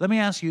 Let me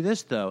ask you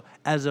this, though.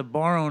 As a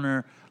bar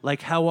owner,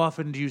 like, how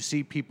often do you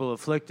see people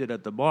afflicted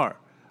at the bar?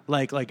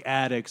 Like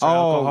addicts or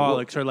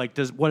alcoholics, or like,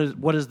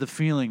 what is the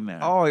feeling there?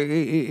 Oh,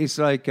 it's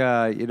like,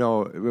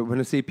 when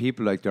I see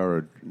people like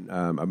they're,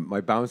 my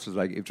bouncers,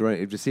 like, if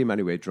you see them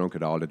anyway drunk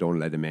at all, they don't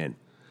let them in.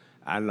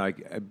 And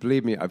like,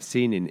 believe me, I've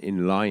seen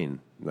in line,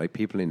 like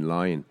people in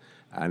line,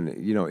 and,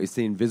 it's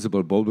the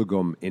invisible bubble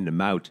gum in the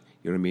mouth,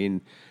 you know what I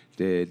mean?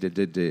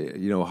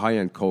 The high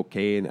on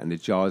cocaine and the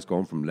jaws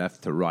going from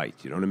left to right,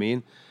 you know what I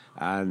mean?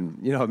 And,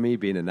 me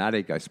being an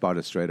addict, I spot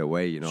it straight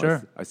away,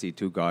 Sure. I see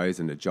two guys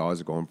and the jaws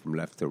are going from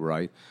left to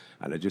right.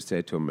 And I just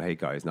say to them, hey,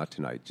 guys, not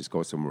tonight. Just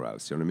go somewhere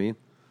else. You know what I mean?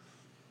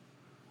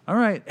 All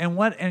right.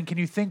 And can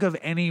you think of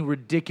any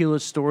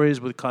ridiculous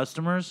stories with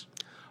customers?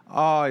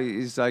 Oh,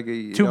 it's like...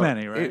 Too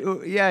many, right?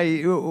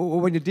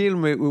 When you're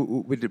dealing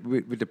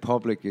with the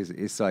public,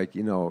 it's like,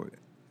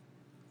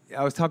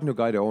 I was talking to a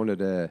guy that owned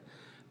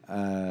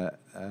a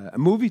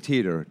movie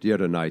theater the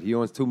other night. He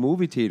owns 2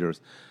 movie theaters.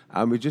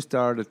 And we just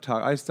started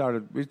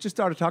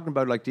talking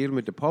about like dealing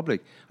with the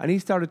public, and he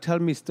started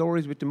telling me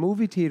stories with the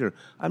movie theater.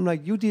 I'm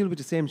like, you deal with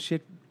the same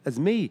shit as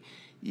me.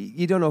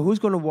 You don't know who's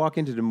going to walk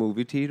into the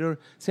movie theater.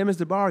 Same as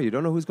the bar. You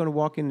don't know who's going to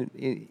walk in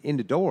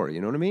the door. You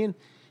know what I mean?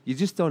 You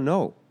just don't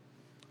know.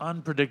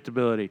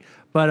 Unpredictability.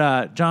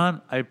 But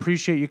John, I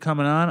appreciate you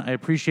coming on. I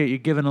appreciate you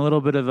giving a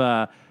little bit of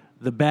the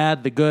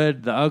bad, the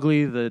good, the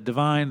ugly, the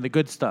divine, the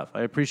good stuff.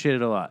 I appreciate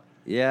it a lot.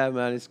 Yeah,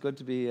 man, it's good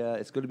to be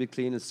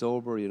clean and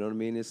sober. You know what I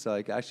mean? It's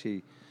like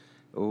actually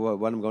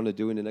what I'm going to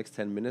do in the next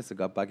 10 minutes. I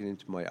got back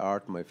into my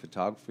art, my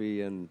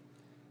photography, and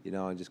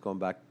I'm just going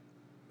back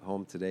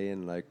home today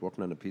and like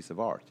working on a piece of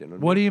art. You know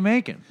what are you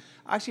making?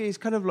 Actually, it's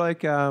kind of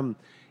like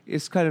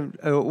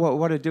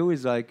what I do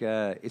is like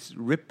it's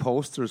rip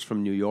posters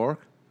from New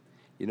York.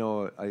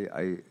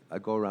 I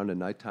go around at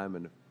nighttime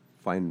and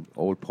find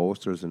old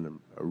posters and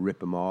rip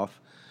them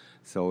off.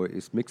 So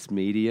it's mixed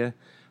media.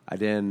 And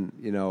then,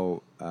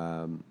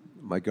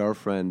 my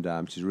girlfriend,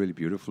 she's really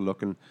beautiful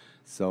looking.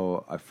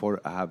 So I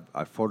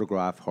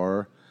photograph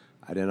her,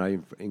 and then I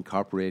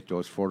incorporate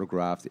those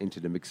photographs into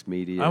the mixed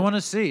media. I want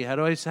to see. How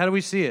do we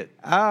see it?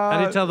 How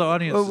do you tell the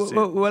audience to see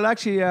it? Well,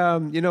 actually,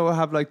 I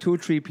have like 2 or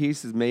 3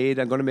 pieces made.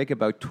 I'm going to make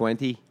about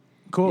 20.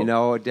 Cool.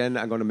 Then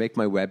I'm going to make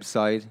my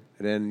website,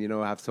 and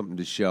then, have something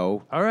to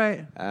show. All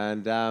right.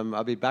 And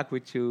I'll be back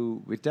with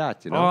you with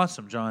that,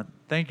 Awesome, John.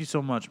 Thank you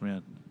so much,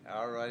 man.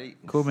 Alrighty.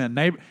 Cool,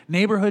 man.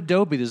 Neighborhood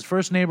Dopey. This is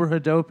first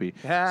Neighborhood Dopey.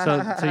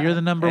 So you're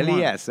the number one.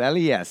 LES.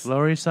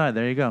 Lower East Side.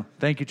 There you go.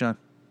 Thank you, John.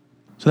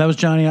 So that was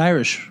Johnny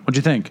Irish. What'd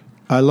you think?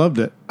 I loved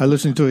it. I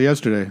listened to it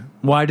yesterday.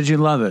 Why did you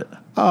love it?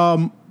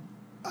 I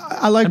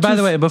like. And by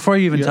the way, before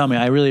you even tell me,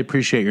 I really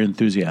appreciate your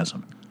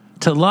enthusiasm.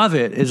 To love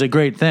it is a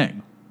great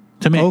thing.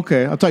 To me.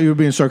 Okay, I thought you were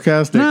being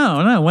sarcastic.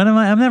 No. When am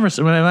I? I'm never.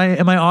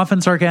 Am I often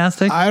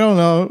sarcastic? I don't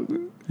know,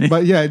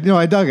 but yeah,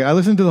 I dug it. I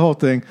listened to the whole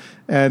thing,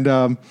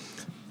 and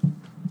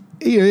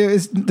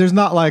there's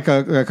not like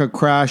a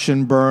crash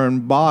and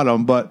burn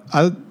bottom, but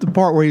the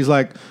part where he's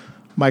like,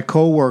 my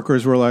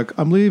coworkers were like,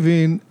 I'm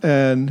leaving,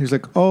 and he's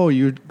like, oh,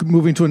 you're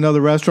moving to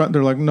another restaurant? And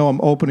they're like, no, I'm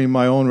opening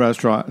my own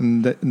restaurant,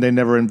 and they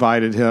never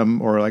invited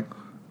him or like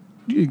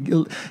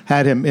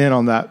had him in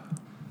on that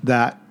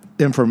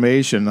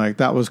information. Like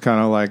that was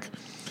kind of like.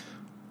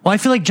 Well, I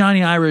feel like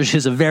Johnny Irish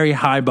is a very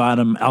high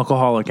bottom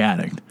alcoholic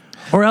addict,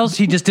 or else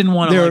he just didn't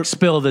want to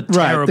spill the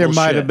terrible right. There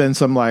might shit. have been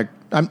some like.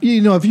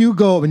 If you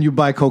go and you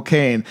buy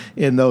cocaine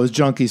in those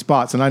junkie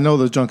spots, and I know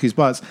those junkie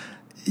spots,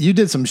 you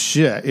did some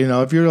shit.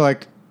 If you're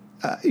like,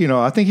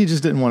 I think he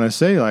just didn't want to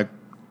say like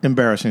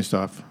embarrassing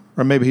stuff,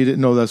 or maybe he didn't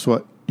know that's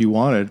what you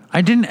wanted.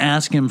 I didn't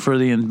ask him for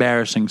the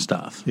embarrassing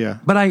stuff. Yeah,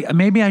 but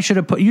I should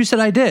have put. You said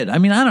I did. I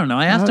mean, I don't know.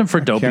 I asked him for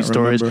dopey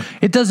stories. Remember.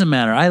 It doesn't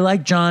matter. I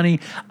like Johnny.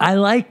 I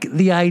like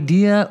the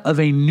idea of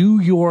a New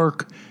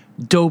York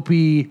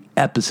dopey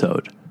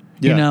episode.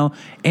 Yeah.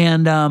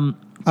 And.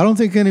 I don't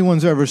think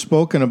anyone's ever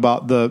spoken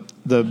about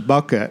the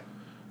bucket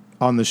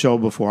on the show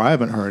before. I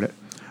haven't heard it.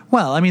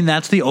 Well, I mean,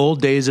 that's the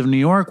old days of New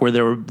York where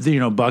there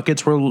were,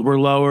 buckets were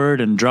lowered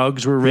and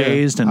drugs were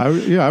raised.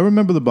 Yeah. I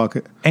remember the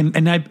bucket. And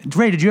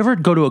Ray, did you ever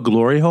go to a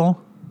glory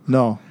hole?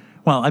 No.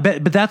 Well, I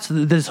bet, but that's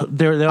this.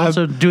 They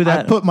also do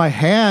that. I put my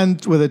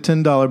hand with a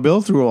 $10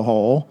 bill through a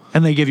hole,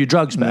 and they give you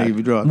drugs back. They give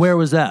you drugs. Where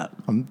was that?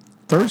 On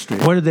 3rd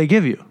Street. What did they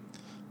give you?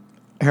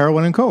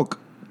 Heroin and coke.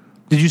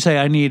 Did you say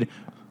I need?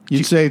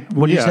 You'd say,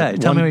 what do you say?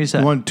 Tell me what you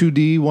said.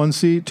 2D,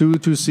 1C,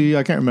 2C.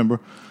 I can't remember.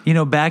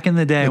 Back in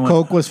the day, the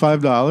coke was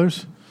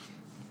 $5,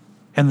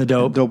 and the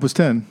dope. The dope was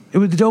 $10.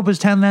 The dope was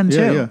 $10 then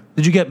too. Yeah.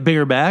 Did you get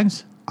bigger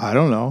bags? I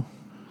don't know.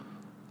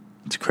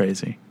 It's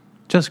crazy,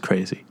 just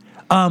crazy.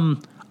 I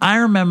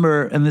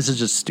remember, and this is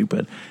just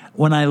stupid.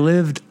 when I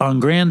lived on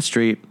Grand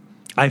Street,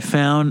 I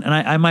found, and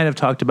I might have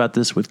talked about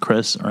this with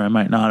Chris, or I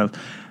might not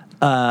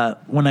have.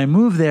 When I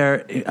moved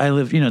there, I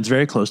lived, it's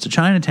very close to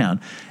Chinatown.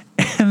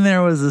 And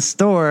there was a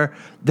store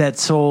that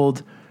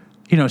sold,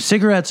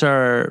 cigarettes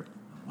are,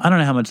 I don't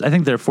know how much, I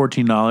think they're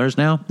 $14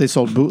 now. They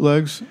sold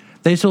bootlegs?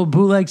 They sold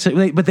bootlegs,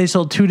 but they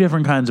sold two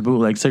different kinds of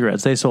bootleg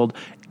cigarettes. They sold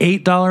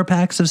 $8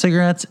 packs of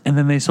cigarettes, and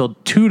then they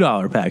sold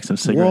 $2 packs of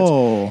cigarettes.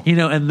 Whoa!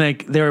 And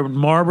there were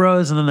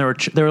Marlboros, and then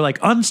there were like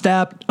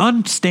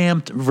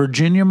unstamped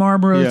Virginia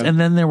Marlboros, and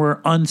then there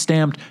were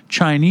unstamped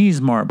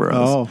Chinese Marlboros.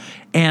 Oh.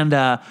 And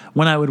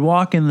when I would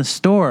walk in the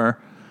store,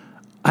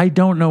 I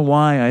don't know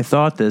why I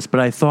thought this, but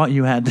I thought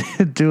you had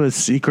to do a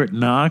secret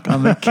knock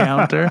on the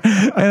counter.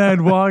 And I'd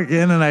walk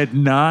in and I'd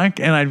knock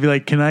and I'd be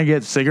like, "Can I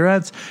get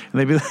cigarettes?" And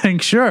they'd be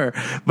like, "Sure."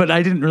 But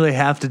I didn't really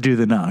have to do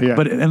the knock. Yeah.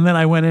 And then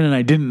I went in and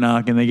I didn't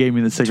knock and they gave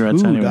me the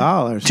cigarettes anyway.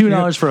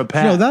 $2 for a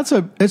pack.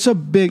 It's a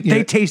big...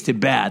 They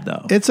tasted bad,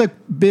 though. It's a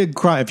big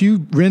crime. If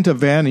you rent a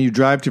van and you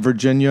drive to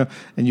Virginia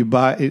and you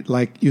buy it,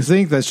 you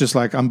think that's just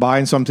like, I'm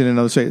buying something in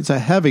another state. It's a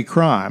heavy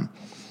crime.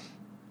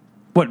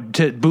 What,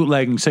 to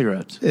bootlegging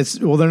cigarettes?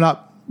 They're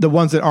not the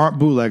ones that aren't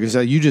bootleggers.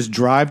 You just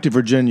drive to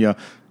Virginia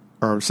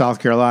or South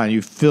Carolina,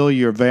 you fill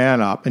your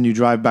van up, and you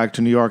drive back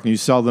to New York and you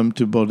sell them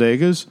to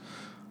bodegas.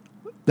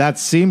 That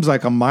seems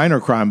like a minor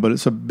crime, but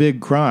it's a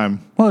big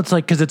crime. Well, it's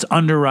like because it's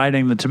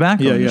underwriting the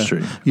tobacco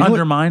industry.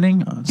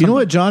 Undermining. You know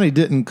what Johnny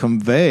didn't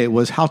convey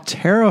was how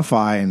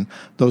terrifying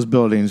those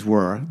buildings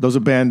were, those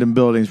abandoned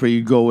buildings where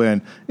you go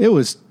in. It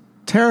was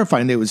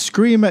terrifying. They would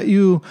scream at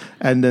you,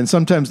 and then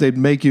sometimes they'd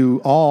make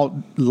you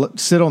all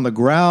sit on the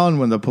ground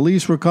when the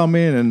police were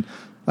coming, and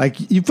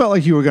you felt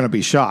like you were going to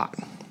be shot.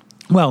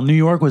 Well, New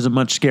York was a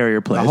much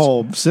scarier place. The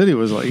whole city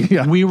was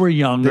like, we were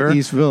younger. The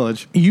East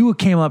Village. You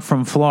came up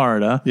from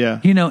Florida. Yeah.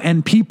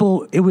 And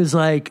people, it was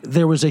like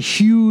there was a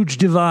huge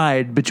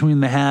divide between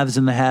the haves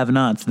and the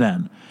have-nots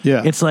then.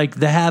 Yeah. It's like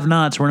the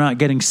have-nots were not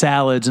getting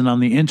salads and on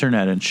the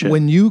internet and shit.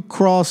 When you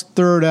crossed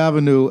 3rd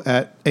Avenue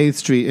at 8th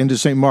Street into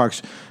St.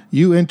 Mark's,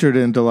 you entered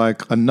into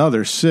like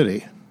another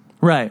city.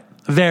 Right.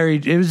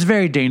 It was a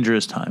very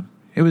dangerous time.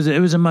 It was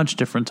a much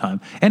different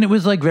time. And it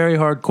was like very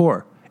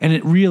hardcore. And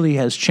it really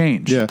has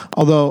changed. Yeah.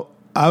 Although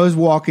I was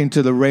walking to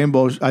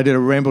I did a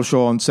rainbow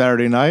show on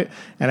Saturday night,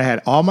 and I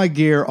had all my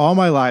gear, all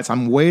my lights.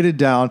 I'm weighted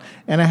down,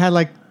 and I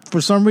had for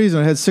some reason,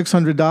 I had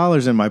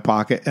 $600 in my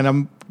pocket. And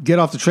I'm get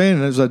off the train,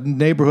 and there's a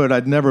neighborhood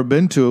I'd never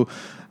been to,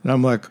 and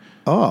I'm like,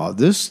 oh,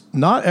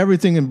 not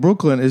everything in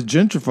Brooklyn is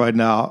gentrified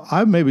now.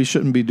 I maybe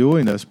shouldn't be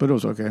doing this, but it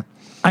was okay.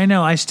 I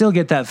know. I still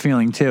get that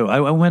feeling too. I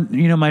went,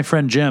 my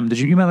friend Jim.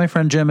 You met my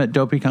friend Jim at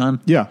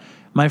DopeyCon? Yeah.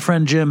 My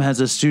friend Jim has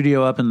a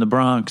studio up in the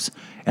Bronx,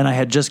 and I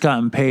had just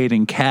gotten paid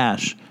in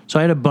cash. So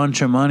I had a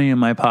bunch of money in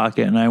my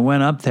pocket, and I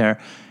went up there,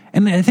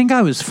 and I think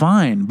I was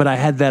fine, but I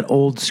had that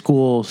old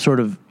school sort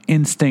of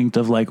instinct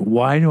of like,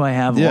 why do I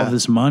have all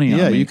this money on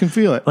me? Yeah, you can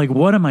feel it. Like,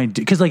 what am I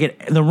doing? Because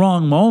at the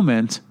wrong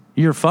moment,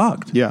 you're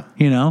fucked. Yeah.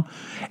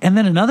 And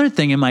then another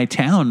thing in my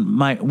town,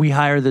 we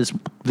hire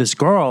this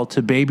girl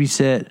to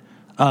babysit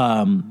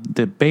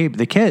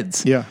the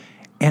kids. Yeah.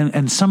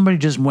 And somebody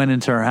just went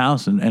into her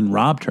house and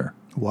robbed her.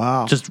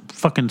 Wow. Just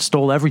fucking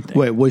stole everything.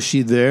 Wait, was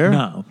she there?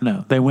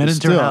 No. They went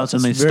into her house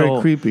and they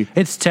stole. Very creepy.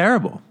 It's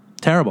terrible.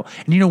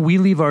 And we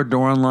leave our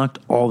door unlocked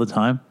all the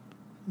time.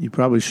 You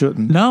probably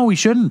shouldn't. No, we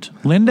shouldn't.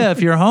 Linda,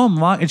 if you're home,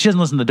 lock. She doesn't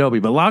listen to Dopey,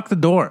 but lock the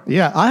door.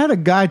 Yeah, I had a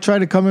guy try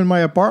to come in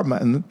my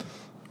apartment, and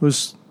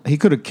he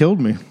could have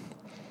killed me.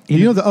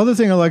 The other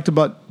thing I liked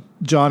about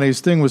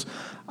Johnny's thing was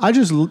I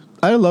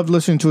loved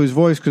listening to his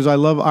voice because I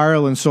love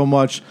Ireland so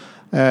much.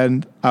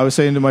 And I was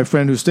saying to my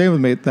friend who's staying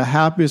with me, the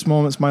happiest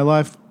moments of my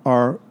life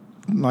are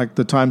like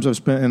the times I've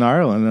spent in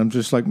Ireland. And I'm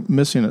just like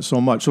missing it so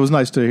much. So it was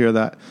nice to hear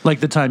that. Like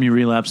the time you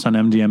relapsed on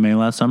MDMA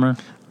last summer?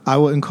 I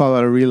wouldn't call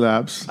that a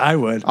relapse. I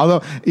would.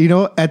 Although,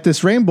 at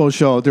this rainbow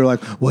show, they're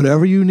like,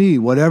 whatever you need.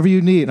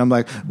 And I'm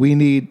like, we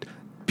need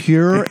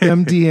pure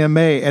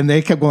MDMA. And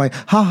they kept going,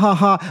 ha, ha,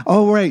 ha.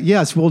 Oh, right.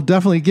 Yes, we'll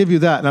definitely give you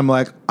that. And I'm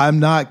like, I'm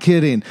not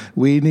kidding.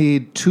 We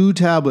need 2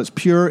 tablets,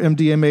 pure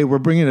MDMA. We're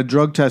bringing a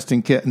drug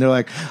testing kit. And they're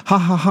like, ha,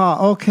 ha,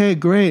 ha. Okay,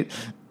 great.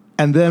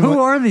 And then who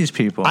are these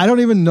people? I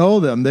don't even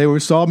know them. They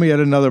saw me at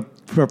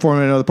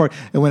performing at another party.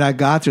 And when I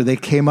got there, they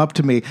came up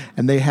to me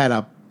and they had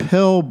a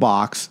pill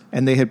box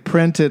and they had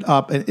printed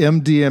up an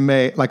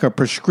MDMA, like a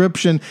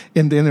prescription,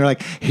 and then they're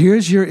like,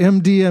 here's your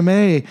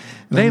MDMA.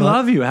 And they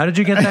love you. How did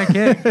you get that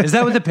kit? Is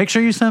that what the picture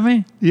you sent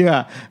me?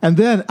 Yeah. And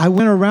then I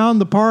went around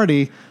the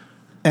party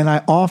and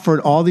I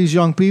offered all these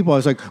young people, I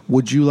was like,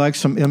 would you like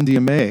some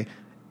MDMA?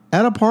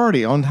 At a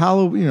party on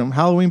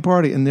Halloween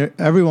party. And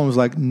everyone was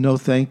like, no,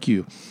 thank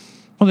you.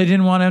 Well, they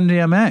didn't want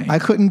MDMA. I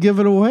couldn't give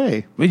it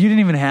away. But you didn't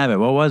even have it.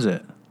 What was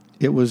it?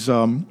 It was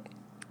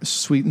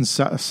sweet and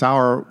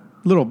sour,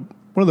 one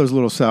of those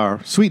little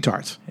sour sweet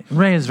tarts.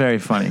 Ray is very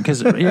funny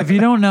because if you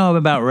don't know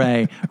about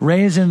Ray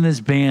is in this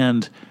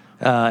band.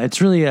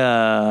 It's really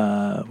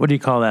what do you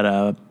call that?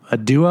 A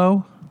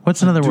duo?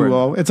 What's another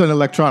word? It's an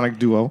electronic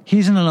duo.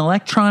 He's in an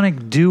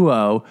electronic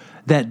duo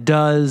that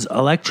does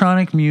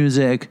electronic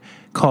music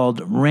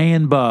called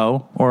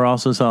Rainbow, or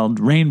also called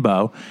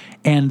Rainbow,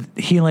 and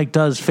he like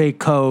does fake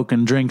coke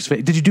and drinks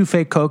fake. Did you do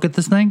fake coke at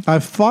this thing? I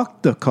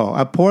fucked the coke.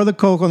 I pour the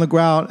coke on the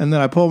ground, and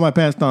then I pull my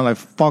pants down and I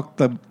fucked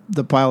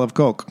the pile of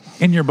coke.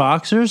 In your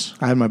boxers?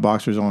 I had my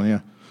boxers on, yeah.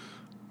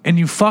 And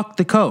you fucked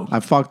the coke? I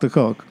fucked the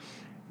coke.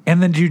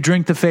 And then do you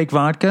drink the fake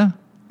vodka?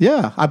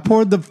 Yeah, I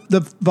poured the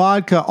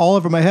vodka all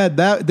over my head.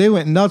 They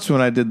went nuts when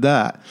I did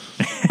that.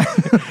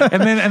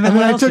 and then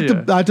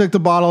I took the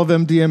bottle of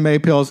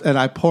MDMA pills and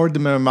I poured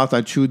them in my mouth. I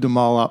chewed them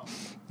all up.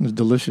 It was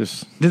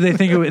delicious. Did they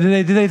think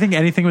did they think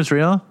anything was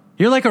real?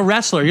 You're like a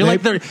wrestler. You're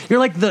like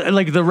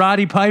the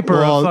Roddy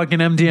Piper of fucking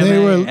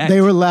MDMA.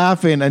 They were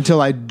laughing until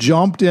I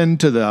jumped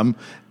into them,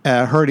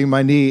 hurting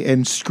my knee,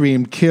 and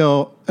screamed,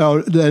 "Kill!"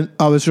 Oh, then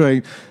I was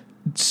saying,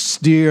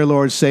 "Dear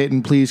Lord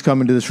Satan, please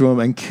come into this room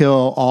and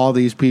kill all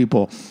these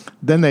people."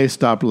 Then they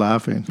stopped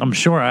laughing. I'm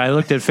sure. I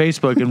looked at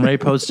Facebook and Ray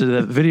posted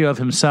a video of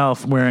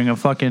himself wearing a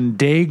fucking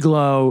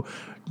Dayglow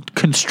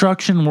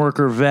construction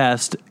worker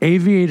vest,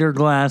 aviator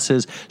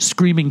glasses,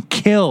 screaming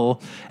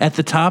 "kill" at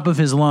the top of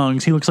his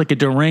lungs. He looks like a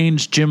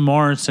deranged Jim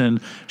Morrison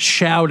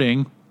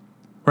shouting,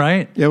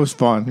 right? It was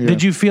fun. Yeah.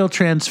 Did you feel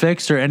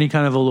transfixed or any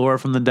kind of allure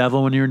from the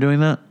devil when you were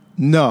doing that?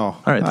 No.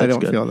 All right, I don't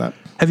good. feel that.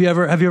 Have you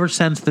ever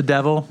sensed the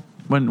devil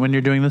when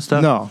you're doing this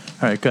stuff? No. All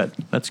right, good.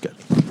 That's good.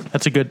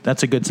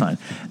 That's a good sign.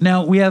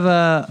 Now we have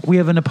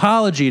an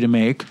apology to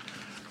make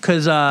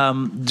because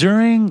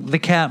during the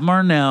Cat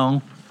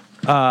Marnell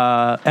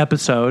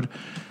episode,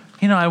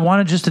 I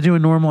wanted just to do a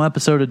normal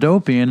episode of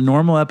Dopey, and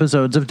normal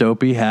episodes of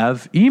Dopey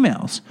have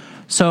emails.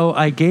 So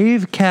I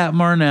gave Cat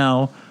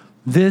Marnell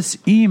this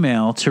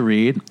email to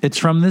read. It's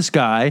from this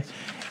guy.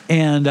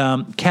 And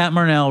Cat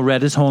Marnell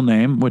read his whole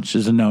name, which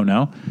is a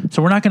no-no.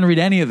 So we're not going to read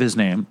any of his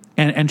name.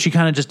 And she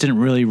kind of just didn't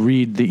really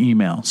read the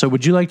email. So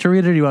would you like to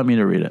read it, or do you want me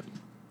to read it?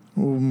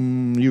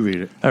 You read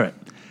it. All right.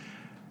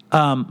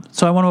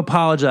 So I want to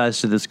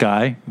apologize to this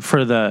guy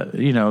for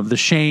the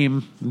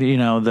shame,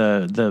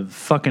 the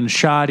fucking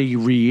shoddy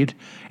read,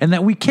 and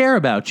that we care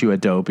about you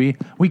at Dopey.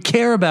 We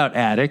care about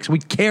addicts. We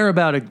care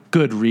about a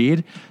good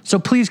read. So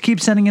please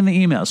keep sending in the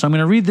email. So I'm going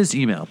to read this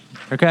email,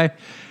 okay?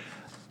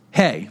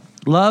 Hey.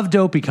 Love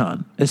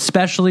DopeyCon,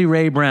 especially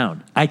Ray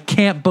Brown. I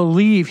can't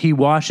believe he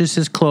washes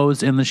his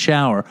clothes in the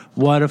shower.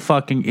 What a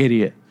fucking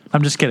idiot.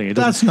 I'm just kidding.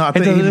 That's not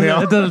the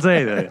email. It doesn't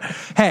say anything.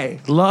 Hey,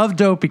 love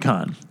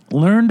DopeyCon.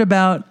 Learned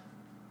about...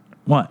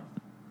 What?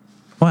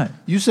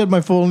 You said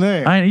my full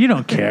name. You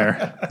don't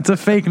care. It's a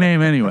fake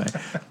name anyway.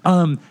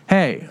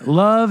 Hey,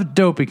 love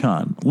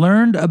DopeyCon.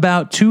 Learned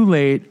about Too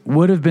Late.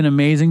 Would have been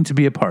amazing to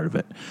be a part of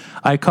it.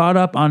 I caught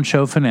up on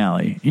show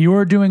finale.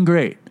 You're doing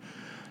great.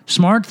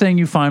 Smart thing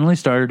you finally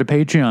started a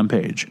Patreon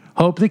page.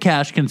 Hope the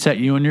cash can set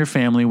you and your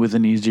family with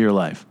an easier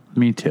life.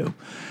 Me too.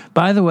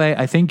 By the way,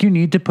 I think you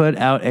need to put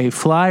out a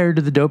flyer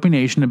to the Dopey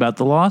Nation about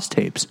the lost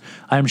tapes.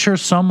 I'm sure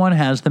someone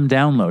has them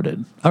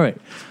downloaded. All right.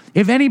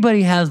 If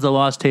anybody has the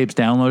lost tapes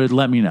downloaded,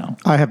 let me know.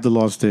 I have the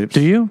lost tapes.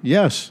 Do you?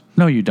 Yes.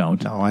 No, you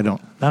don't. No, I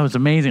don't. That was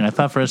amazing. I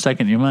thought for a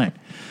second you might.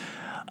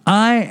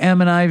 I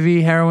am an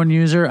IV heroin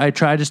user. I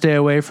try to stay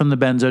away from the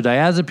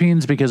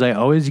benzodiazepines because I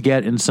always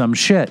get in some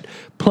shit.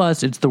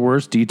 Plus, it's the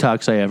worst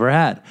detox I ever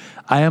had.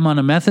 I am on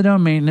a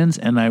methadone maintenance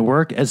and I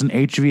work as an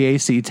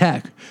HVAC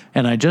tech.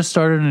 And I just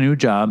started a new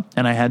job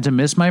and I had to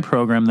miss my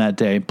program that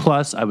day.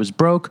 Plus, I was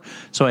broke,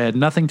 so I had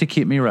nothing to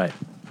keep me right.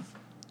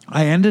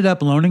 I ended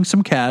up loaning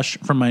some cash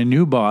from my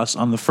new boss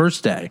on the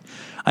first day.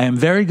 I am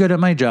very good at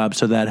my job,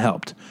 so that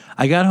helped.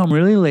 I got home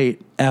really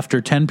late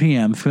after 10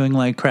 p.m. feeling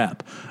like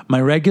crap.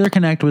 My regular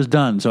connect was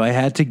done, so I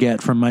had to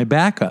get from my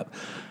backup.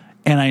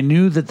 And I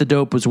knew that the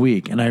dope was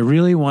weak, and I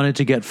really wanted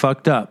to get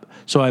fucked up,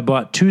 so I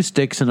bought 2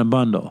 sticks in a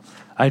bundle.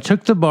 I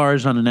took the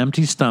bars on an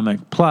empty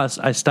stomach, plus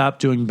I stopped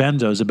doing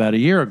benzos about a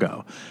year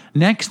ago.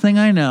 Next thing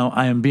I know,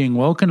 I am being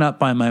woken up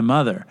by my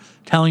mother,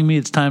 telling me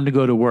it's time to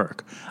go to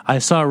work. I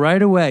saw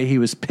right away he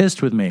was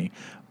pissed with me,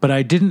 but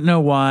I didn't know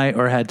why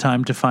or had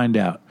time to find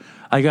out.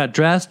 I got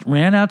dressed,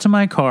 ran out to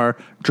my car,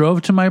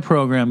 drove to my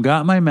program,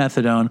 got my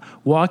methadone.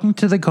 Walking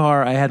to the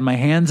car, I had my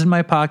hands in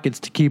my pockets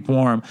to keep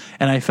warm,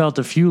 and I felt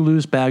a few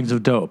loose bags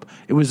of dope.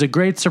 It was a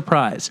great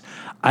surprise.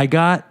 I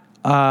can't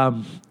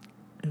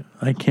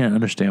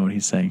understand what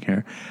he's saying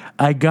here.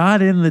 Did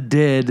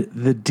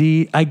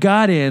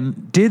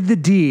the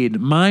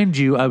deed. Mind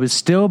you, I was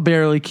still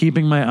barely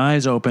keeping my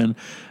eyes open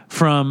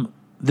from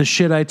the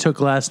shit I took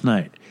last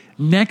night.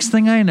 Next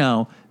thing I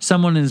know,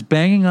 someone is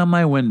banging on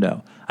my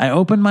window. I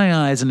open my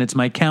eyes and it's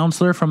my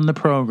counselor from the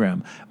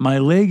program. My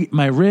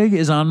rig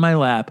is on my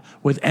lap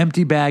with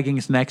empty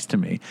baggings next to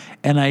me,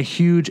 and I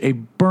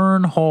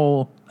burned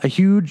a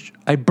huge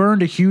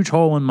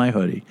hole in my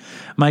hoodie.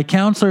 My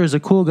counselor is a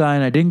cool guy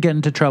and I didn't get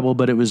into trouble,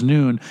 but it was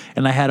noon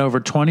and I had over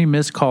 20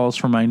 missed calls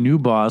from my new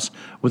boss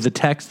with a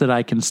text that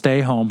I can stay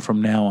home from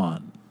now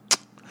on.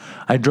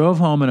 I drove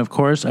home and of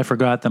course I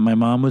forgot that my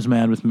mom was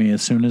mad with me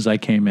as soon as I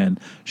came in.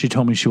 She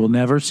told me she will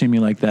never see me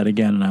like that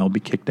again and I will be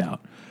kicked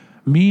out.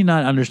 Me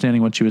not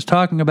understanding what she was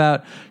talking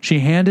about, she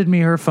handed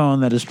me her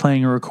phone that is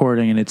playing a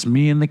recording, and it's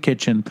me in the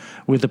kitchen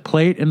with a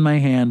plate in my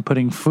hand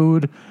putting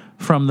food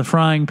from the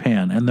frying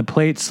pan, and the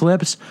plate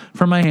slips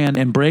from my hand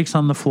and breaks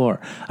on the floor.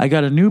 I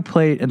got a new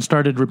plate and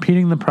started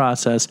repeating the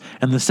process,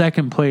 and the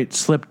second plate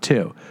slipped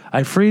too.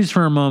 I freeze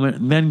for a moment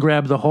and then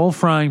grab the whole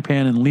frying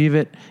pan and leave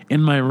it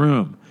in my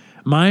room.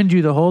 Mind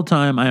you, the whole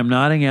time I am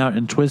nodding out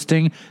and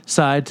twisting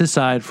side to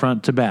side,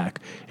 front to back.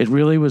 It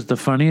really was the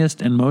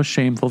funniest and most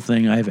shameful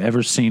thing I have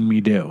ever seen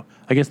me do.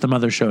 I guess the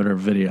mother showed her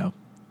video.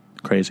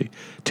 Crazy.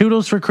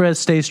 Toodles for Chris.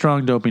 Stay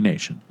strong, Dopey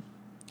Nation.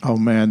 Oh,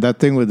 man, that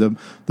thing with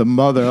the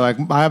mother. Like,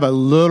 I have a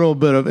little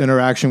bit of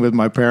interaction with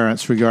my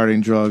parents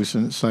regarding drugs,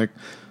 and it's like,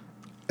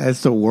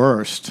 it's the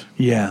worst.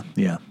 Yeah.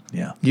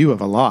 You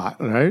have a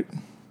lot, right?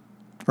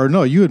 Or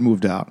no, you had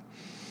moved out.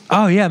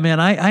 Oh, yeah, man,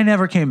 I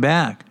never came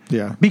back.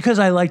 Yeah. Because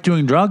I like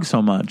doing drugs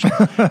so much.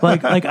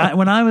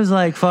 when I was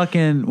like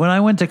when I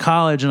went to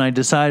college and I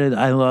decided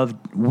I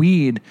loved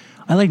weed,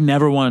 I like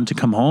never wanted to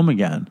come home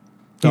again.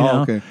 You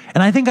know? Okay.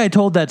 And I think I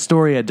told that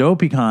story at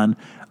DopeyCon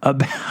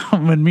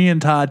about when me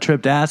and Todd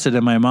tripped acid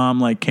and my mom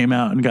like came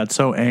out and got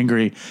so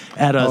angry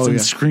at us and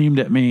screamed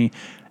at me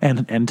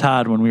and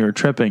Todd when we were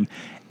tripping.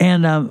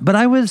 And but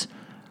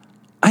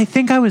I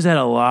think I was at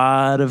a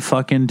lot of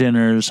fucking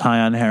dinners high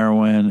on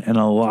heroin and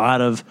a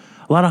lot of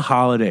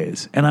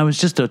holidays, and I was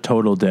just a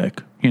total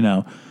dick, you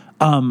know.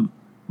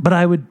 But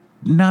I would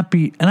not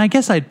be, and I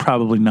guess I'd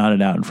probably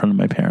nodded out in front of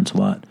my parents a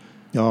lot.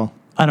 Oh,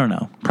 I don't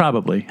know.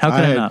 Probably. How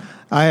could I not?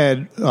 I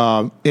had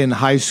in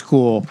high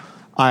school,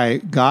 I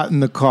got in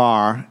the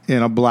car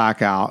in a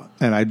blackout,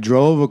 and I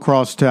drove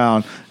across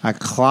town. I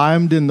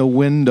climbed in the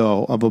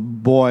window of a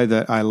boy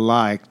that I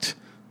liked,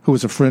 who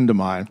was a friend of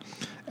mine,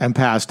 and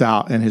passed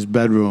out in his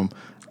bedroom.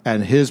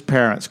 And his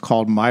parents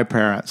called my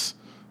parents,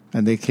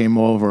 and they came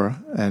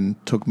over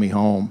and took me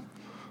home.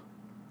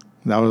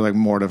 That was like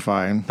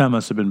mortifying. That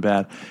must have been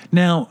bad.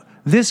 Now,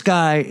 this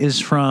guy is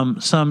from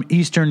some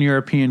Eastern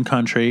European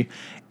country,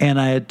 and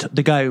I had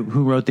the guy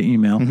who wrote the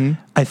email,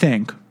 I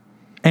think.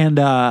 And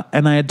I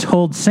had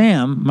told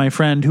Sam, my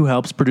friend who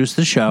helps produce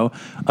the show,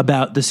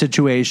 about the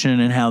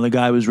situation and how the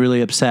guy was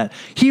really upset.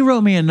 He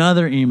wrote me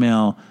another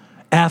email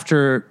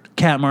after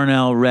Kat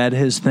Marnell read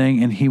his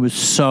thing, and he was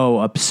so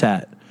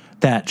upset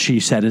that she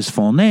said his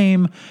full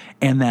name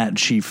and that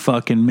she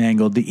fucking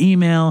mangled the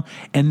email.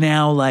 And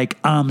now, like,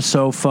 I'm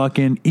so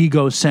fucking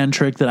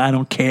egocentric that I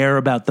don't care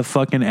about the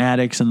fucking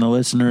addicts and the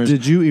listeners.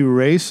 Did you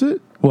erase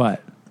it?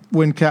 What?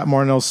 When Kat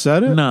Marnell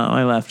said it? No,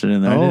 I left it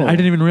in there. Oh. I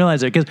didn't even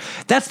realize it. Because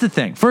that's the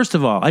thing. First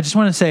of all, I just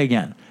want to say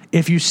again,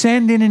 if you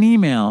send in an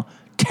email,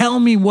 tell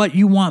me what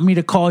you want me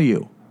to call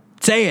you.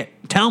 Say it.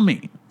 Tell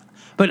me.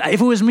 But if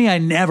it was me, I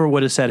never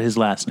would have said his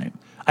last name.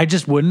 I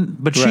just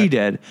wouldn't, but she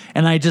did,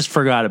 and I just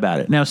forgot about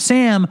it. Now,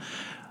 Sam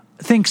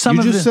thinks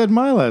You just said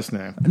my last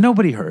name.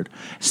 Nobody heard.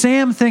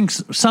 Sam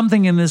thinks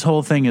something in this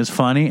whole thing is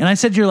funny, and I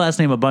said your last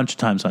name a bunch of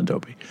times on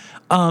Dopey.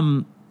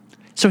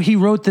 So he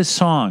wrote this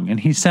song, and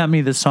he sent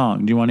me this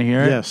song. Do you want to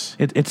hear it? Yes.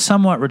 It's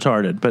somewhat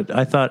retarded, but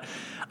I thought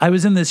I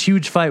was in this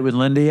huge fight with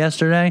Linda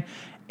yesterday,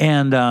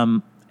 and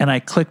I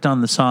clicked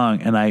on the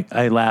song, and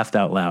I laughed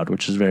out loud,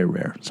 which is very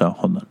rare. So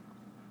hold on.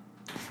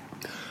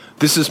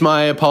 This is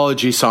my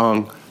apology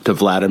song to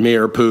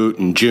Vladimir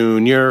Putin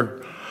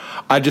Jr.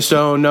 I just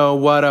don't know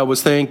what I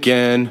was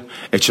thinking.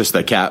 It's just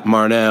that Kat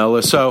Marnell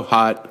is so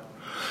hot.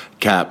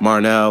 Kat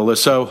Marnell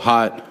is so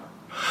hot.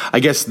 I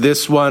guess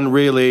this one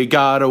really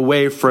got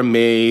away from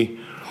me,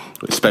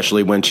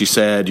 especially when she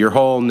said your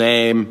whole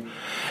name,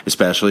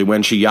 especially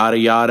when she yada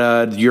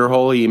yada your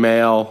whole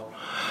email.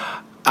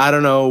 I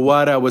don't know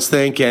what I was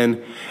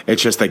thinking.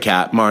 It's just that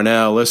Kat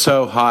Marnell is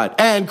so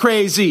hot and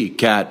crazy.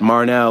 Kat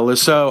Marnell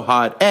is so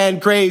hot and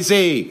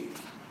crazy.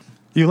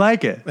 You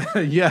like it?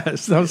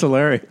 Yes, that was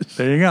hilarious.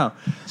 There you go.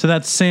 So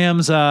that's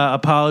Sam's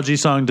apology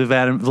song to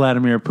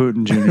Vladimir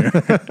Putin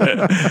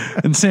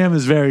Jr. And Sam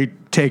is very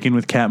taken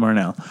with Kat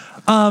Marnell.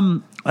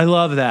 I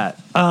love that.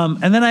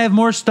 And then I have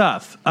more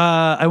stuff.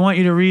 I want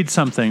you to read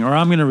something, or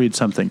I'm going to read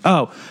something.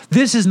 Oh,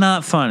 this is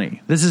not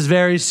funny. This is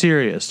very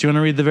serious. Do you want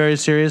to read the very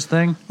serious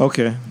thing?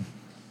 Okay.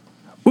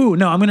 Ooh,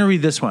 no, I'm going to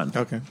read this one.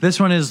 Okay. This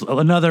one is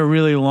another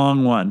really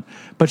long one,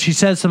 but she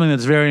says something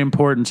that's very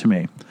important to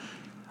me.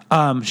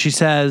 She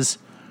says,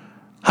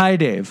 "Hi,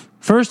 Dave.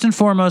 First and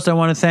foremost, I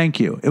want to thank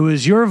you. It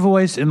was your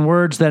voice and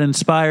words that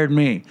inspired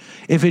me.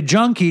 If a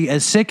junkie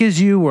as sick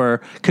as you were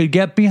could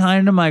get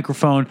behind a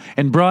microphone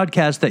and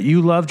broadcast that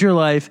you loved your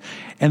life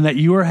and that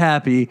you were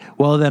happy,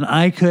 well, then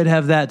I could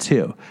have that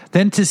too.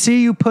 Then to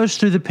see you push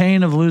through the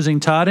pain of losing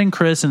Todd and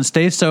Chris and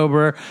stay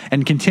sober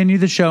and continue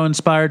the show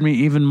inspired me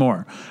even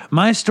more.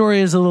 My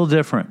story is a little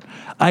different.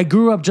 I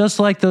grew up just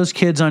like those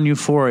kids on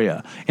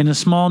Euphoria in a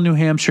small New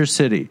Hampshire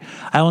city.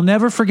 I will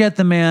never forget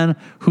the man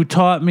who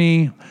taught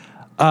my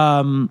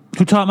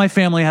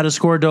family how to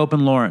score dope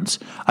in Lawrence.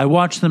 I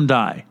watched them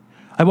die.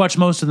 I watched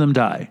most of them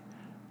die.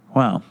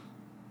 Wow.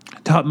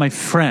 Taught my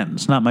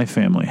friends, not my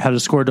family, how to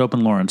score dope in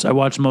Lawrence. I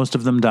watched most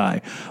of them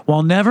die.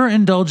 While never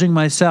indulging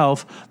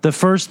myself, the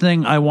first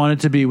thing I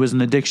wanted to be was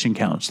an addiction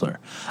counselor.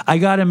 I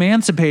got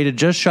emancipated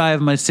just shy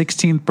of my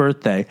 16th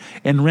birthday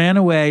and ran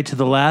away to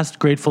the last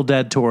Grateful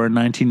Dead tour in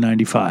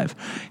 1995.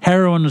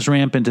 Heroin was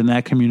rampant in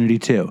that community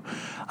too.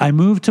 I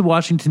moved to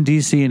Washington,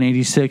 D.C. in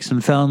 86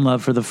 and fell in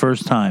love for the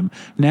first time,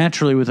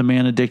 naturally with a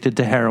man addicted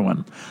to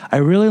heroin. I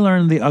really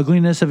learned the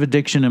ugliness of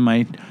addiction in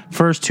my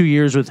first 2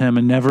 years with him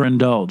and never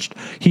indulged.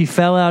 He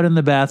fell out in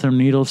the bathroom,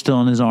 needle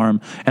still in his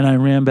arm, and I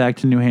ran back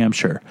to New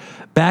Hampshire.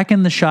 Back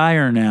in the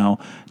Shire now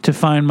to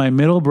find my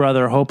middle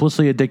brother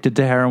hopelessly addicted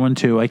to heroin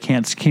too. I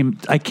can't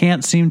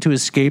seem to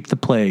escape the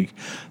plague.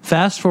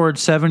 Fast forward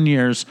 7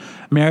 years,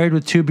 married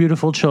with 2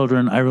 beautiful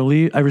children, I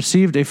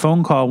received a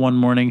phone call one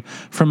morning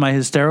from my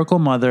hysterical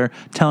mother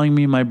telling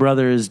me my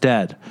brother is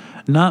dead.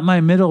 Not my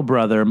middle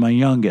brother, my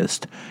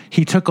youngest.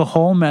 He took a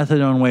whole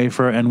methadone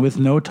wafer, and with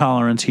no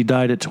tolerance, he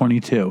died at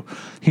 22.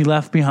 He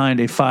left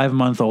behind a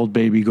 5-month-old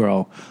baby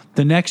girl.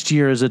 The next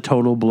year is a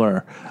total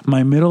blur.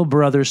 My middle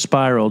brother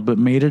spiraled, but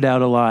made it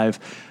out alive.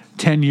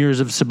 10 years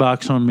of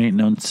Suboxone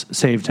maintenance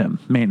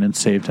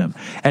saved him.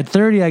 At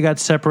 30, I got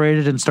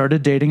separated and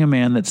started dating a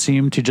man that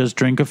seemed to just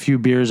drink a few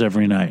beers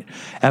every night.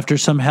 After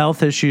some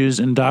health issues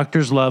and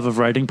doctor's love of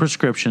writing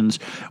prescriptions,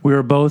 we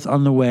were both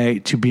on the way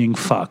to being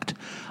fucked.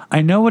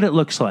 I know what it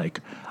looks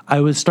like. I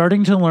was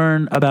starting to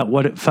learn about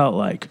what it felt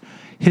like.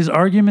 His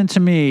argument to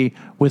me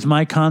with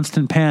my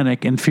constant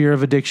panic and fear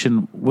of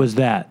addiction was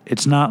that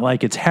it's not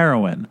like it's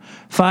heroin.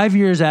 5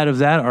 years out of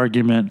that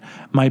argument,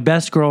 my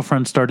best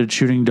girlfriend started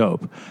shooting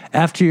dope.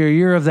 After a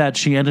year of that,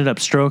 she ended up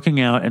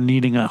stroking out and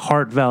needing a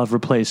heart valve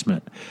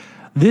replacement.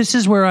 This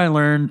is where I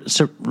learned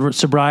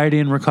sobriety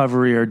and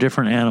recovery are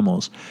different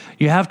animals.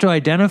 You have to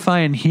identify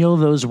and heal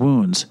those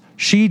wounds.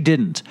 She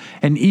didn't.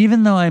 And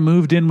even though I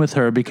moved in with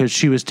her because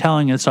she was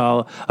telling us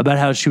all about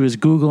how she was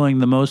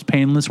Googling the most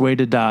painless way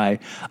to die,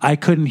 I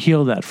couldn't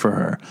heal that for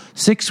her.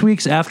 6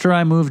 weeks after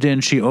I moved in,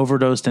 she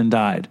overdosed and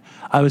died.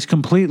 I was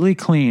completely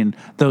clean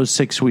those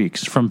 6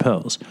 weeks from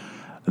pills.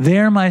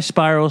 There my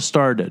spiral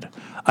started.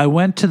 I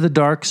went to the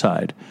dark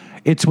side.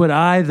 It's what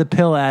I, the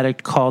pill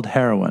addict, called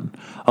heroin,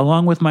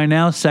 along with my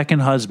now second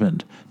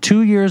husband.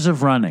 2 years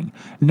of running.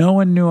 No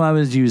one knew I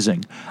was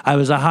using. I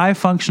was a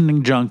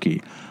high-functioning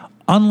junkie.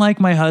 Unlike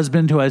my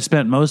husband, who I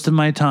spent most of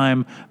my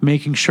time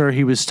making sure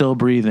he was still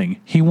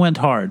breathing. He went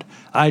hard.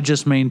 I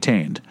just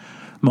maintained.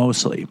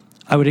 Mostly.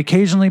 I would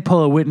occasionally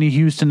pull a Whitney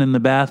Houston in the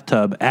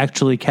bathtub,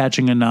 actually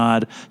catching a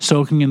nod,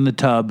 soaking in the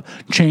tub,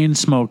 chain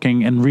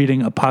smoking, and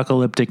reading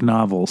apocalyptic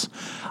novels.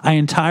 I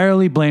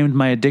entirely blamed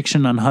my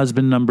addiction on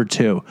husband number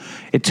 2.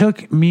 It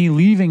took me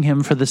leaving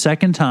him for the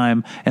second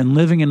time and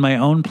living in my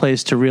own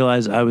place to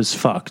realize I was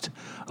fucked.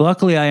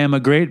 Luckily, I am a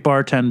great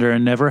bartender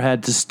and never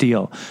had to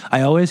steal. I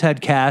always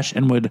had cash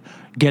and would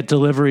get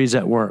deliveries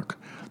at work.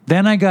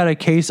 Then I got a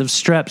case of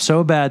strep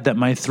so bad that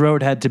my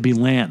throat had to be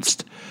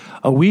lanced.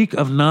 A week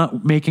of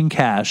not making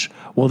cash.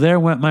 Well, there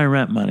went my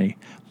rent money.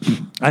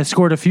 I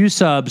scored a few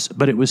subs,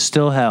 but it was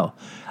still hell.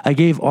 I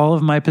gave all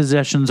of my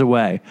possessions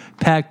away,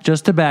 packed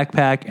just a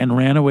backpack, and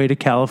ran away to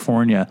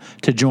California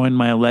to join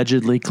my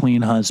allegedly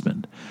clean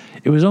husband.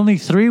 It was only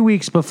 3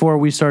 weeks before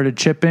we started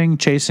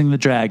chasing the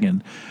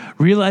dragon.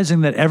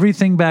 Realizing that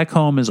everything back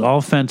home is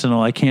all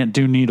fentanyl, I can't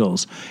do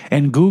needles,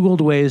 and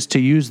Googled ways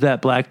to use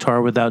that black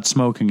tar without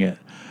smoking it.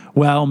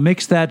 Well,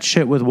 mix that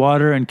shit with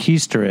water and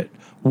keister it.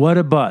 What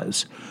a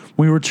buzz.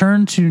 We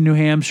returned to New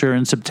Hampshire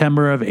in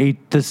September of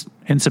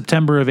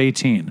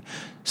 18.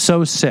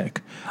 So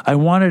sick. I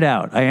wanted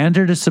out. I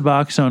entered a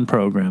Suboxone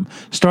program,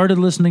 started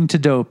listening to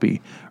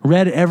Dopey,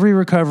 read every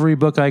recovery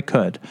book I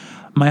could.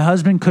 My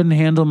husband couldn't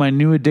handle my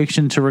new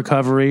addiction to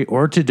recovery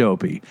or to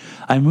Dopey.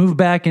 I moved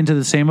back into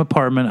the same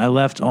apartment I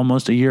left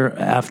almost a year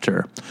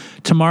after.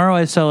 Tomorrow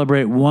I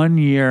celebrate 1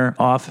 year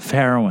off of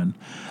heroin.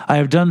 I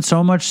have done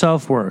so much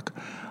self-work.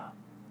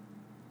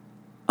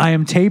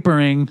 I've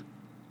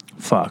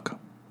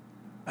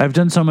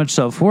done so much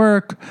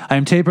self-work.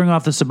 I'm tapering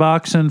off the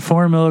Suboxone,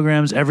 4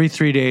 milligrams every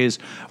 3 days.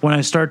 When I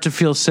start to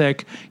feel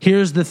sick,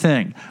 here's the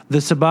thing. The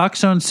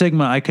Suboxone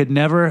Sigma, I could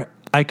never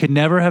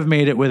have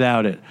made it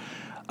without it.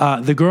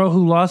 The girl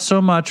who lost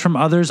so much from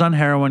others on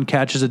heroin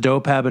catches a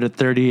dope habit at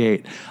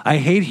 38. I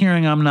hate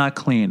hearing I'm not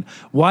clean.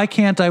 Why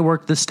can't I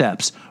work the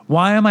steps?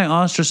 Why am I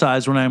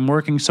ostracized when I'm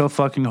working so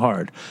fucking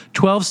hard?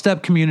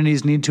 12-step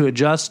communities need to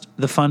adjust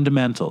the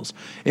fundamentals.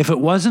 If it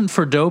wasn't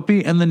for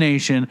Dopey and the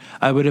nation,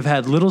 I would have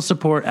had little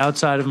support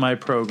outside of my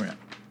program.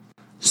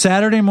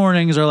 Saturday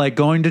mornings are like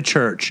going to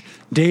church,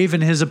 Dave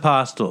and his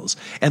apostles,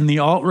 and the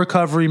alt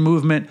recovery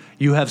movement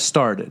you have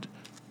started.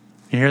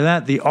 You hear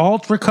that? The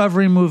alt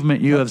recovery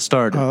movement you have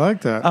started. I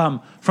like that.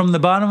 From the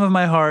bottom of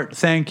my heart,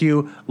 thank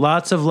you.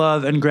 Lots of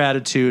love and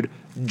gratitude,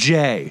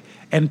 Jay.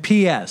 And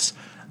P.S.,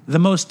 the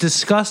most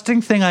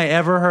disgusting thing I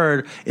ever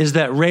heard is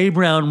that Ray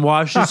Brown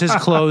washes his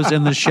clothes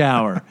in the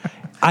shower.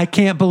 I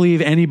can't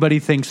believe anybody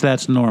thinks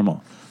that's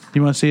normal.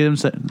 You want to see him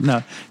say? No,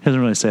 he doesn't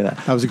really say that.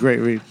 That was a great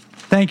read.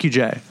 Thank you,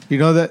 Jay. You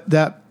know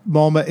that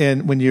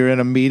moment when you're in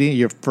a meeting,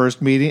 your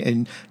first meeting,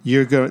 and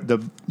you're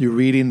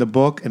reading the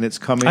book, and it's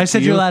coming. I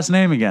said your last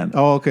name again.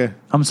 Oh, okay.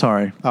 I'm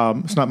sorry.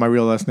 It's not my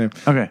real last name.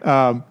 Okay.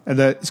 And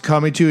that it's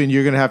coming to you, and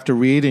you're going to have to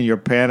read, and you're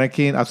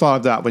panicking. I thought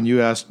of that when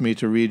you asked me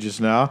to read just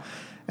now,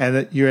 and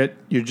that you're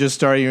just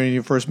starting in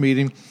your first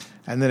meeting,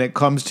 and then it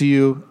comes to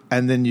you,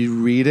 and then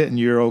you read it, and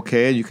you're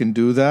okay, and you can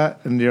do that,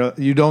 and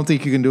you don't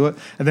think you can do it,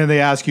 and then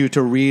they ask you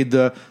to read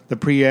the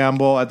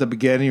preamble at the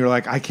beginning, you're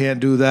like, I can't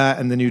do that,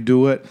 and then you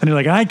do it. And you're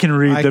like, I can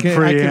read the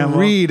preamble. I can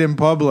read in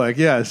public,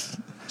 yes.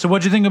 So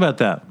what'd you think about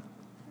that?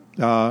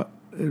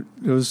 It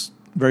was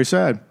very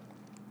sad.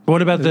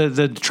 What about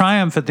the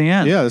triumph at the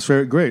end? Yeah, that's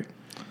very great.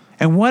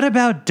 And what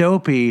about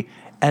Dopey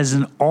as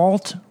an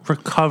alt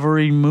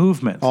recovery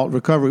movement? Alt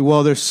recovery.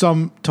 Well, there's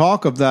some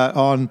talk of that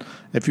on,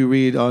 if you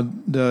read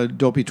on the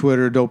Dopey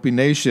Twitter, Dopey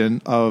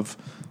Nation, of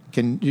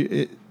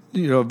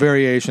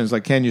variations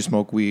like, can you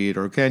smoke weed,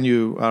 or can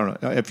you, I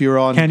don't know, if you're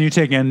on, can you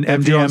take an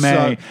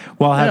MDMA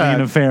while having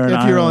an affair in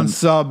If you're on Ireland?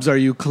 subs, are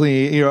you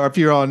clean? If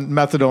you're on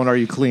methadone, are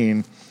you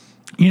clean?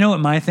 You know what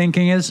my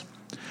thinking is?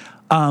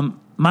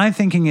 My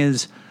thinking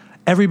is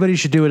everybody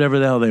should do whatever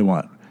the hell they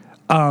want.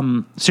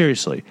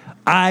 Seriously.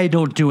 I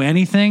don't do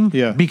anything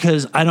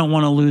because I don't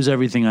want to lose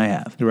everything I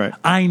have. Right.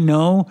 I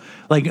know,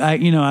 like,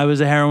 I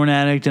was a heroin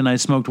addict and I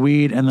smoked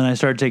weed and then I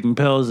started taking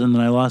pills and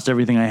then I lost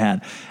everything I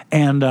had.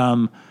 And,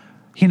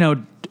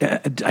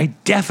 I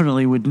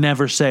definitely would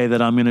never say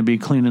that I'm going to be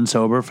clean and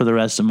sober for the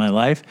rest of my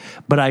life,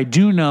 but I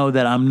do know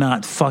that I'm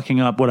not fucking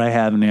up what I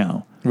have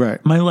now.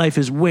 Right. My life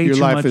is way too much.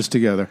 Your life is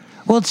together.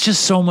 Well, it's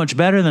just so much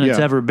better than it's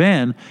ever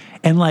been.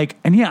 And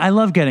I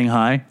love getting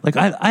high. Like,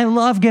 I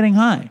love getting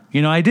high.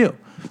 I do.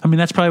 I mean,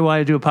 that's probably why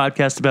I do a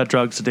podcast about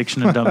drugs,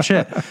 addiction, and dumb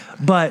shit.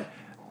 But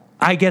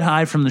I get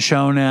high from the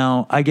show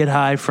now. I get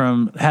high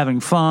from having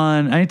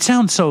fun. And it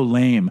sounds so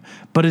lame,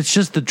 but it's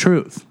just the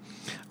truth.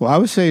 Well, I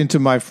was saying to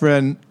my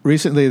friend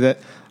recently that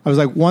I was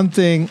like, one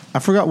thing, I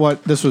forgot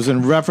what this was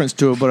in reference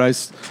to, but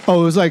it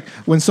was like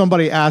when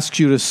somebody asks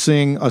you to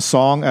sing a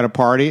song at a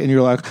party and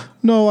you're like,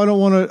 no, I don't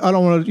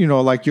want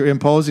to, like you're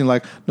imposing,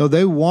 like, no,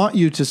 they want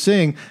you to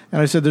sing.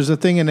 And I said, there's a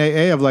thing in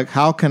AA of like,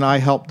 how can I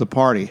help the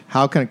party?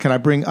 How can I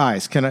bring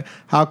ice?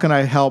 How can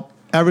I help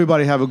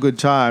everybody have a good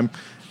time?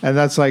 And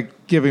that's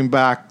like giving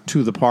back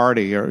to the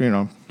party,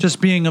 or,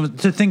 just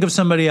to think of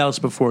somebody else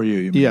before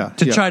you.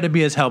 To try to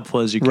be as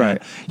helpful as you can.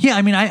 Right. Yeah.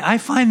 I mean, I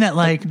find that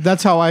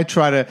that's how I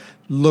try to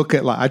look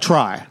at life. I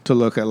try to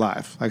look at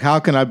life. Like, how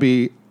can I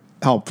be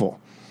helpful?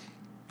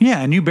 Yeah.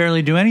 And you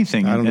barely do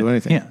anything. I don't do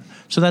anything. Yeah.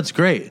 So that's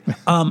great.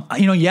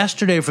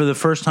 Yesterday for the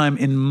first time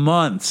in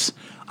months,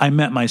 I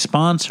met my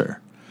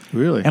sponsor.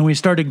 Really? And we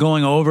started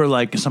going over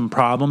like some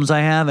problems I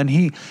have. And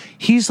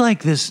he's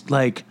like this,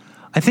 like,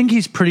 I think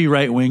he's pretty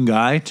right-wing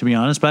guy, to be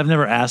honest, but I've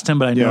never asked him,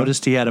 but I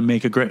noticed he had a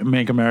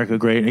Make America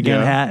Great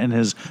Again hat in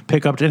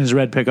his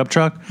red pickup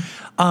truck.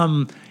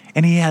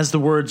 And he has the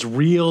words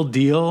 "real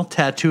deal"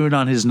 tattooed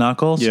on his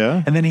knuckles.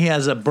 Yeah. And then he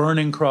has a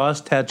burning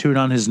cross tattooed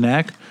on his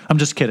neck. I'm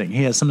just kidding.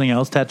 He has something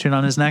else tattooed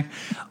on his neck.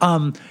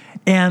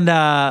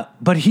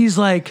 But he's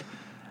like,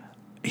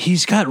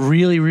 he's got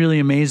really, really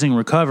amazing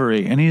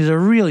recovery, and he's a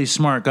really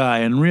smart guy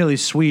and really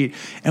sweet.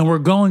 And we're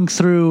going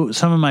through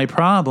some of my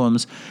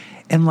problems.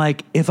 And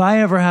like, if I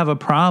ever have a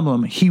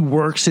problem, he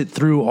works it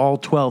through all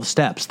 12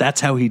 steps.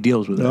 That's how he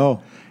deals with it.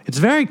 Oh. It's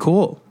very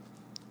cool.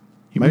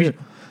 Maybe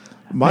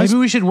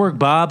we should work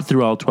Bob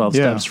through all 12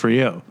 steps for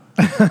you.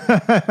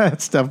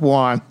 That's step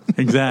one.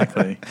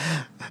 Exactly.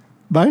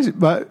 My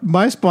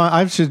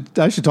I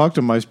should talk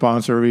to my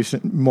sponsor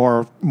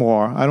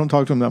more. I don't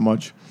talk to him that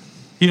much.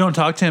 You don't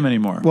talk to him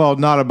anymore? Well,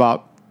 not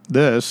about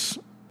this.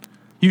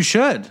 You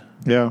should.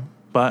 Yeah.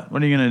 But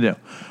what are you going to do?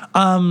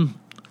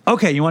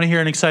 Okay, you want to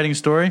hear an exciting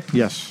story?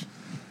 Yes.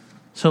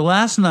 So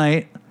last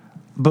night,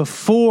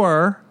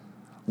 before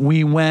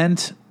we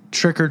went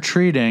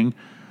trick-or-treating,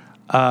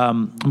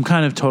 I'm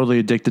kind of totally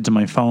addicted to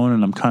my phone,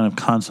 and I'm kind of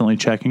constantly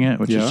checking it,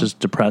 which is just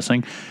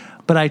depressing.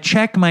 But I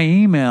checked my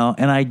email,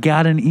 and I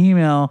got an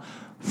email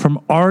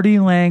from Artie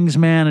Lang's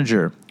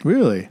manager.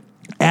 Really?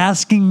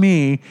 Asking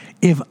me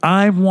if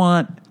I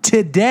want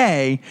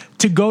today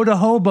to go to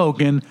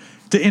Hoboken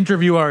to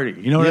interview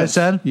Artie. You know what I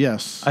said?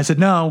 Yes. I said,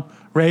 no,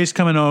 Ray's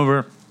coming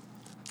over.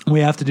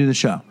 We have to do the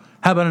show.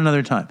 How about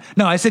another time?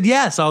 No, I said,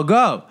 yes, I'll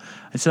go.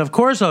 I said, of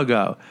course I'll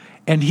go.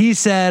 And he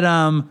said,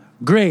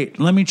 great,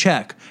 let me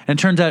check. And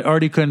it turns out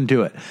Artie couldn't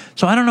do it.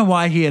 So I don't know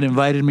why he had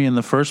invited me in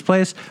the first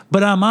place,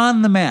 but I'm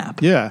on the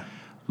map. Yeah.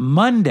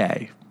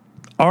 Monday,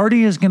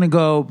 Artie is going to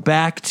go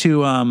back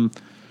to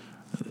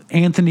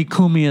Anthony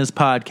Cumia's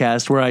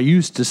podcast where I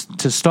used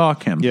to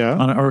stalk him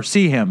or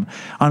see him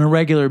on a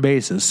regular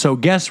basis. So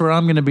guess where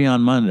I'm going to be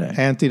on Monday?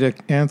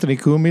 Anthony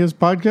Cumia's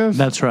podcast?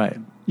 That's right.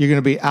 You're going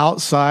to be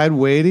outside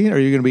waiting, or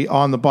you're going to be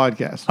on the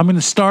podcast? I'm going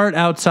to start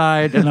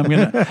outside, and I'm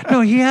going to... No,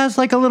 he has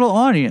like a little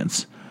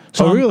audience.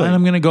 So really?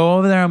 I'm going to go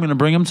over there. I'm going to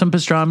bring him some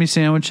pastrami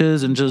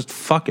sandwiches and just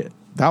fuck it.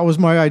 That was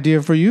my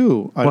idea for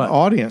you, an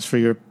audience for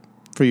your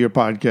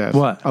podcast.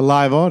 What? A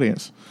live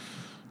audience.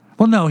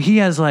 Well, no, he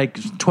has like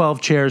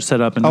 12 chairs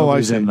set up and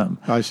nobody's in them.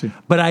 I see.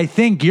 But I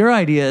think your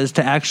idea is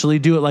to actually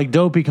do it like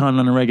DopeyCon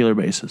on a regular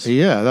basis.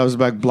 Yeah, that was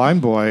back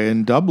Blind Boy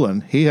in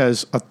Dublin. He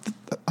has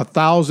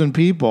 1,000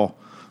 people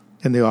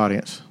in the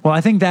audience. Well,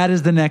 I think that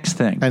is the next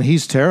thing. And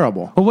he's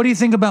terrible. Well, what do you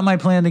think about my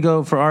plan to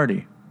go for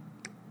Artie?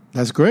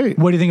 That's great.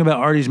 What do you think about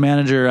Artie's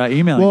manager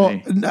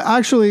emailing me?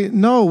 Actually,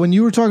 no. When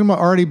you were talking about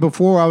Artie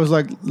before, I was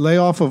like, lay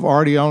off of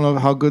Artie. I don't know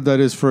how good that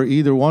is for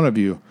either one of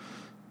you.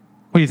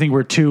 What do you think?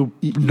 We're two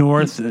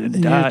north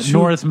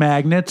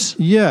magnets?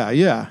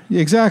 Yeah,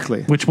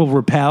 exactly. Which will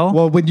repel?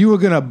 Well, when you were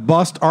going to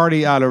bust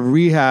Artie out of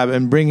rehab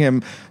and bring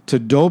him to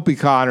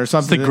DopeyCon or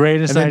something, the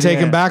greatest and then idea. take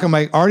him back, I'm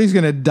like, Artie's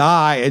going to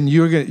die, and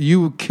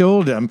you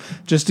killed him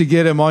just to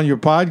get him on your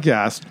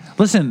podcast.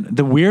 Listen,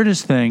 the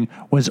weirdest thing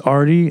was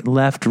Artie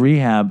left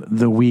rehab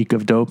the week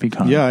of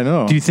DopeyCon. Yeah, I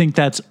know. Do you think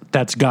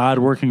that's God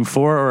working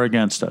for or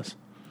against us?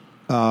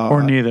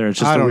 Or neither? It's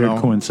just a weird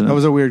coincidence. That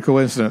was a weird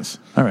coincidence.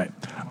 All right.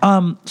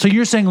 So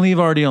you're saying leave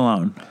Artie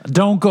alone.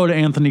 Don't go to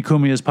Anthony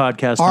Cumia's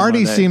podcast.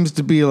 Artie seems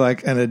to be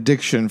like an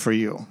addiction for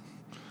you.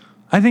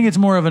 I think it's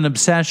more of an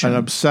obsession.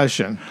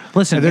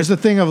 Listen, and there's a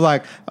thing of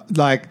like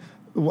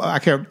I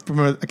can't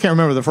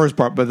remember the first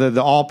part, but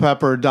the all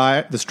pepper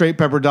diet, the straight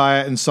pepper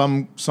diet, and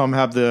some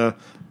have the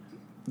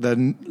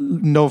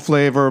no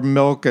flavor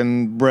milk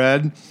and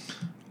bread.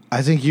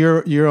 I think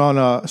you're on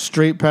a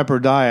straight pepper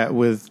diet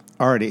with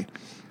Artie.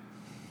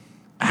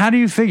 How do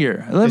you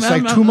figure? It's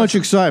like too much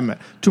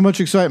excitement. Too much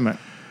excitement.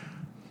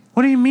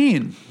 What do you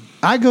mean?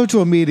 I go to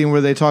a meeting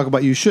where they talk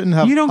about you shouldn't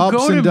have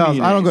ups and downs.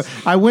 Meetings. I don't go.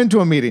 I went to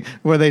a meeting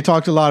where they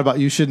talked a lot about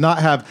you should not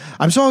have.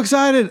 I'm so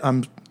excited.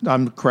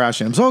 I'm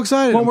crashing. I'm so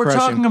excited. What we're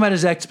talking about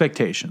is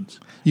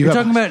expectations. You're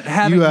talking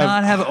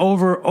about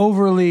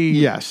overly.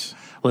 Yes.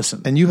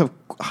 Listen, and you have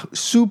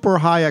super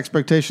high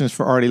expectations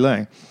for Artie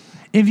Lang.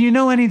 If you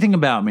know anything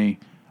about me,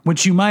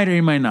 which you might or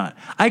you might not,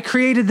 I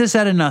created this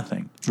out of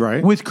nothing.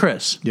 Right. With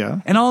Chris. Yeah.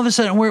 And all of a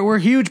sudden, we're a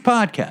huge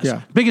podcast.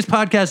 Yeah. Biggest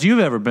podcast you've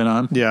ever been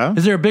on. Yeah.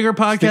 Is there a bigger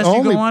podcast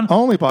you go on?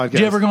 Only podcast.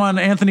 Did you ever go on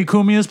Anthony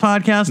Cumia's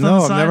podcast? No,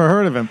 I've never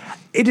heard of him.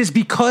 It is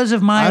because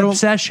of my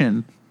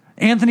obsession.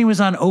 Anthony was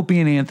on Opie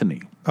and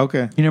Anthony.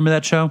 Okay. You remember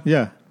that show?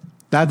 Yeah.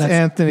 That's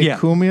Anthony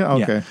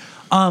Cumia? Okay.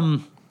 Yeah.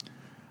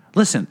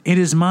 Listen, it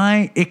is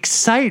my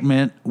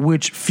excitement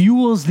which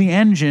fuels the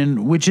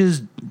engine, which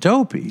is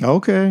Dopey.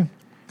 Okay.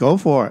 Go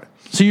for it.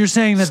 So you're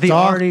saying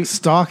that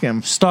stalk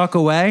him. Stalk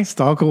away?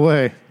 Stalk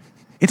away.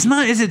 It's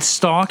not, is it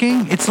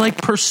stalking? It's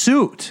like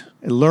pursuit.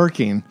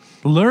 Lurking.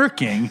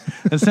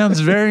 That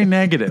sounds very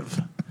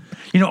negative.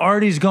 You know,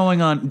 Artie's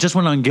just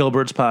went on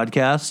Gilbert's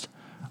podcast.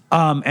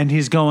 And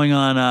he's going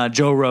on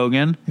Joe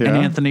Rogan and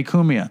Anthony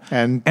Cumia.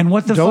 And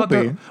what the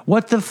Dopey.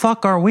 What the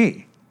fuck are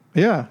we?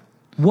 Yeah.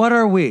 What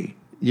are we?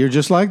 You're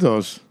just like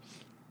those.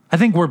 I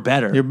think we're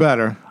better. You're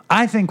better.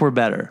 I think we're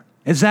better.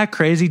 Is that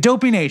crazy?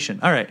 Dopey Nation.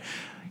 All right.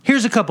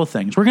 Here's a couple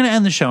things. We're going to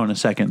end the show in a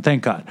second,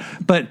 thank God.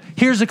 But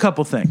here's a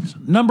couple things.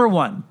 Number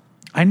one,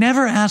 I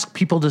never ask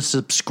people to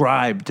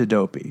subscribe to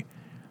Dopey.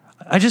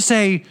 I just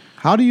say...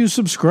 How do you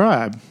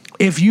subscribe?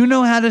 If you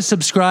know how to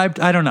subscribe,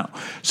 I don't know.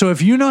 So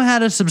if you know how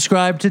to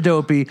subscribe to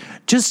Dopey,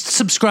 just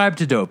subscribe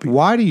to Dopey.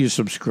 Why do you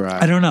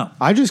subscribe? I don't know.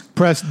 I just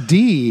press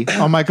D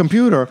on my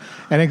computer,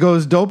 and it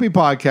goes Dopey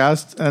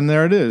Podcast, and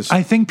there it is.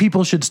 I think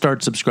people should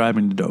start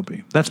subscribing to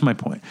Dopey. That's my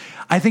point.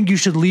 I think you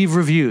should leave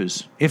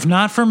reviews. If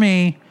not for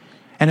me,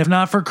 and if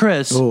not for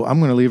Chris... Oh, I'm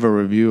going to leave a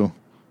review.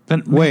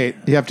 Then wait,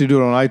 you have to do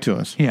it on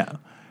iTunes. Yeah.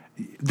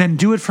 Then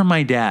do it for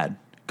my dad,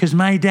 because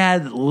my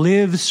dad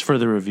lives for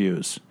the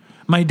reviews.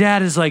 My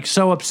dad is like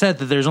so upset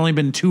that there's only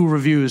been 2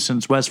 reviews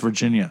since West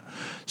Virginia.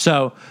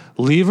 So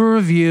leave a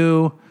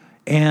review.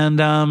 And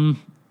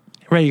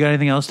Ray, you got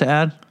anything else to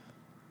add?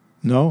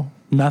 No,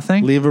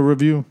 nothing. Leave a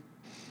review.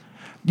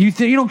 You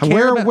don't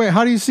care? Wait,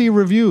 how do you see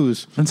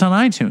reviews? It's on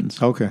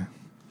iTunes. Okay.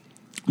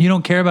 You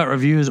don't care about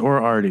reviews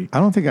or Artie. I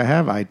don't think I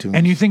have iTunes.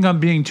 And you think I'm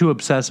being too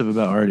obsessive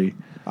about Artie?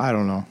 I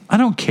don't know. I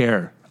don't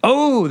care.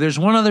 Oh, there's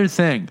one other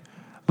thing.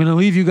 I'm going to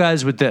leave you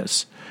guys with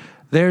this.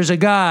 There's a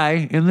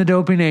guy in the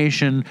Dopey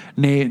Nation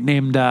named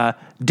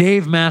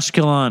Dave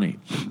Masculani.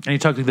 And he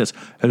talked like this.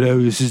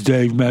 Hello, this is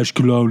Dave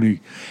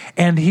Masculani.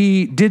 And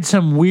he did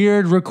some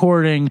weird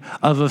recording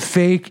of a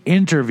fake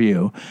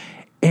interview.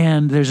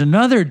 And there's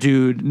another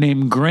dude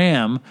named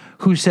Graham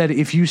who said,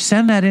 if you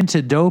send that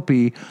into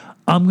Dopey,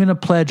 I'm going to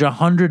pledge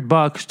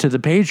 $100 to the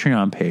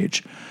Patreon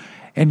page.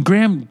 And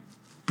Graham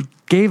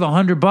gave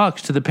 $100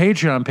 to the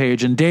Patreon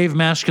page, and Dave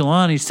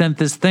Masculani sent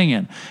this thing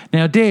in.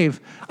 Now, Dave,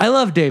 I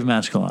love Dave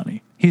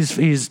Masculani.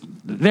 He's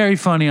very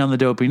funny on the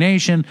Dopey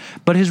Nation,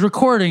 but his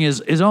recording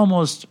is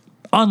almost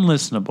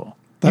unlistenable.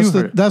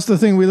 That's the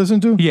thing we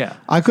listen to? Yeah.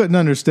 I couldn't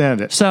understand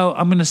it. So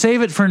I'm going to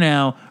save it for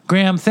now.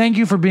 Graham, thank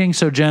you for being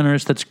so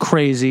generous. That's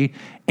crazy.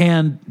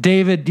 And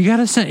David,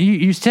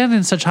 you send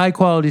in such high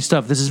quality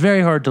stuff. This is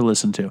very hard to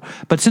listen to.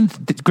 But since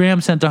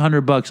Graham sent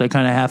 $100, I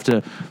kind of have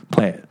to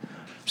play it.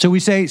 So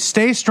we say,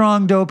 stay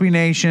strong, Dopey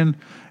Nation,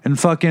 and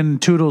fucking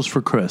toodles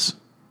for Chris. Do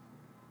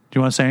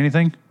you want to say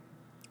anything?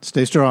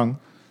 Stay strong.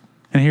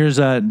 And here's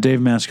Dave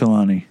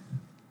Masculani.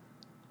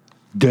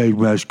 Dave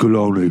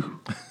Masculani.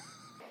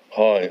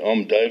 Hi,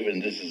 I'm Dave,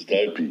 and this is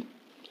Dopey.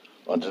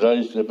 On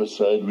today's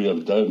episode, we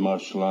have Dave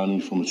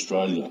Masculani from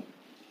Australia.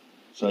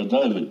 So,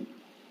 David,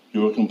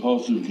 you're a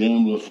compulsive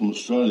gambler from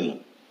Australia.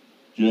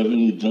 Do you have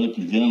any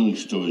Dopey gambling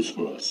stories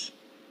for us?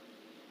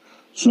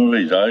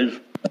 Sorry,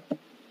 Dave.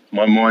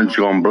 My mind's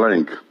gone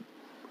blank.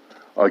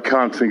 I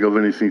can't think of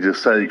anything to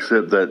say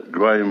except that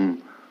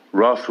Graham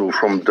Russell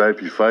from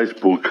Dopey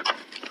Facebook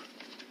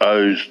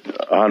owes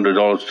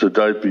 $100 to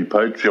Dopey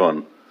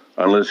Patreon,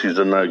 unless he's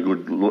a no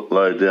good,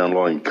 low down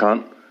lying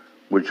cunt,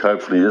 which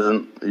hopefully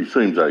isn't. He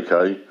seems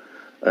okay.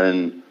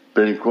 And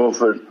Ben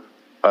Crawford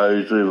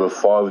owes either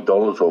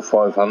 $5 or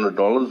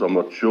 $500. I'm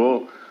not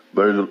sure,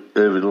 but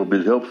every little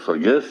bit helps, I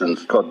guess. And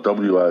Scott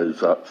W owes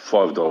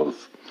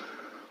 $5.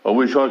 I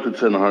wish I could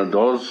send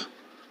 $100.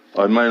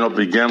 I may not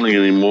be gambling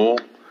anymore,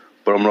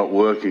 but I'm not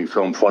working,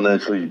 so I'm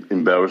financially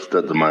embarrassed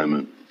at the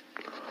moment.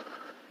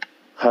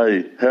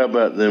 Hey, how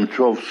about them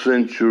 12th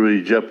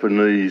century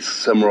Japanese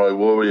samurai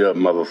warrior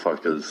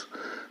motherfuckers?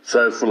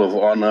 So full of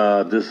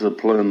honour,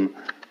 discipline,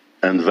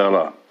 and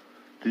valour.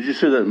 Did you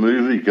see that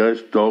movie,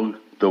 Ghost Dog,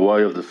 The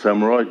Way of the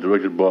Samurai,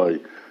 directed by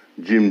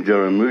Jim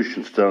Jarmusch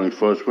and starring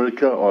Forrest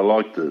Whitaker? I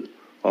liked it.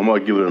 I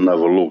might give it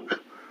another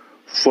look.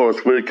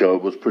 Forrest Whitaker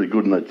was pretty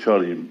good in that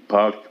Charlie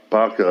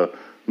Parker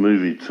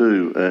movie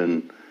too,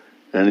 and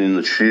in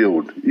The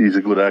Shield. He's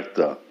a good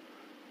actor.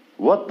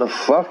 What the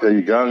fuck are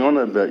you going on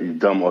about, you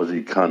dumb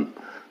Aussie cunt?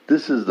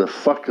 This is the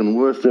fucking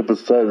worst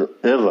episode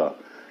ever.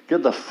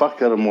 Get the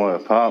fuck out of my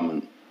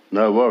apartment.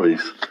 No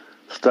worries.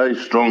 Stay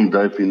strong,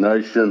 Dopey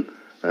Nation,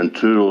 and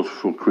toodles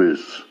for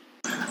Chris.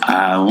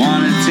 I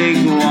want to take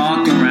a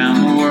walk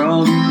around the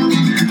world.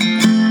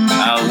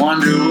 I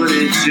wonder would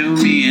it do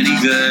me any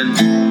good?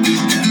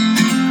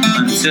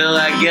 Until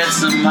I get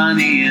some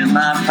money in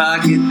my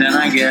pocket, then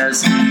I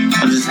guess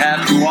I'll just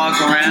have to walk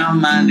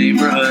around my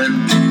neighborhood.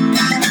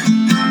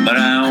 But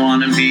I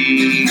want to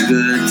be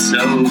good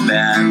so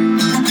bad.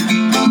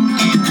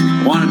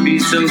 I want to be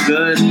so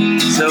good,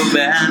 so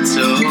bad,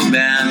 so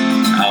bad.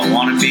 I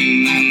want to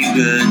be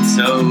good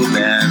so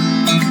bad.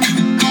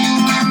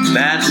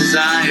 Bad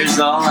desire's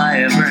all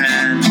I ever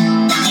had.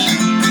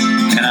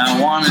 And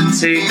I want to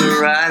take a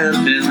ride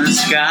up in the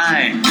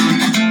sky.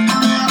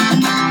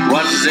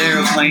 Watch this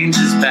aeroplane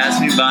just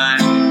pass me by.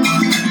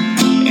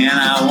 And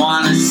I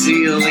want to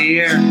see a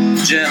Lear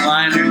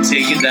jetliner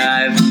take a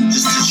dive,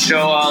 just to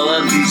show all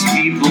of these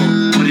people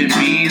what it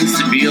means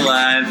to be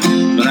alive.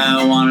 But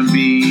I want to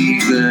be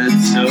good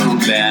so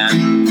bad.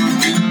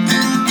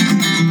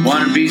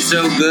 Want to be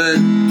so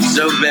good,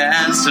 so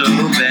bad, so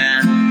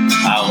bad.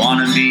 I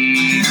want to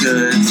be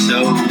good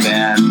so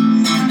bad.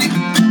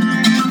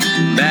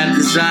 Bad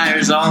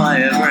desire's all I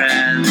ever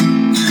had.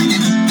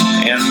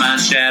 And my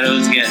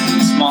shadow's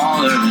getting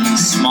smaller and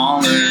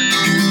smaller.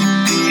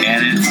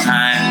 And it's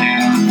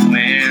time to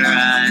where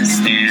I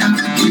stand.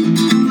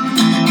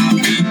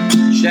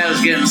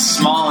 Shadow's getting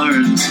smaller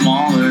and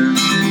smaller.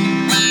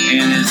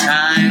 And it's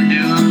time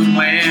to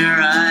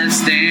where I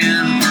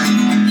stand.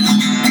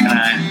 And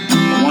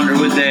I wonder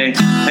would they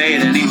pay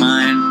it any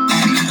mind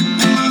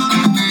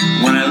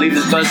when I leave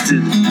this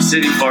busted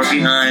city far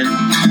behind.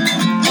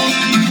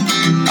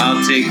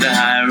 I'll take the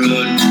high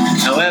road,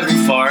 however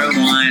far it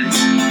winds,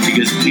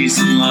 because peace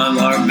and love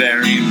are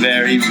very,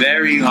 very,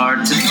 very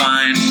hard to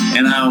find.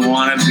 And I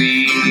want to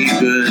be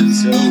good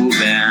so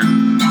bad.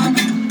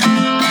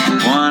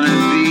 Want to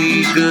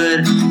be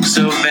good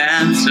so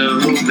bad, so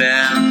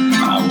bad.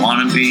 I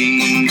want to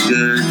be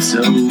good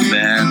so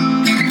bad.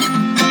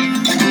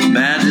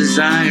 Bad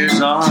desire's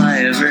all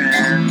I ever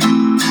had.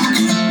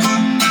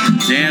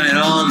 Damn it,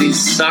 all these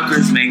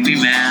suckers make me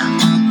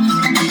mad.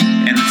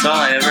 And it's all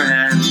I ever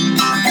had.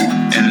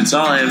 And it's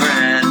all I ever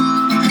had.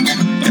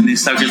 And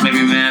these suckers make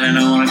me mad, and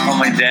I want to call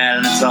my dad,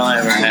 and it's all I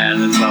ever had,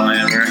 and it's all I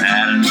ever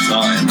had, and it's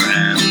all I ever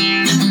had.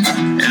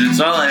 And it's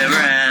all I ever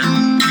had.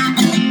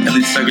 And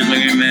these suckers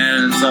make me mad,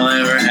 and it's all I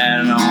ever had,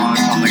 and I want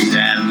to call my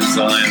dad, and it's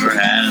all I ever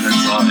had, and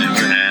it's all I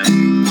ever had.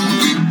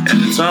 And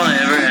it's all I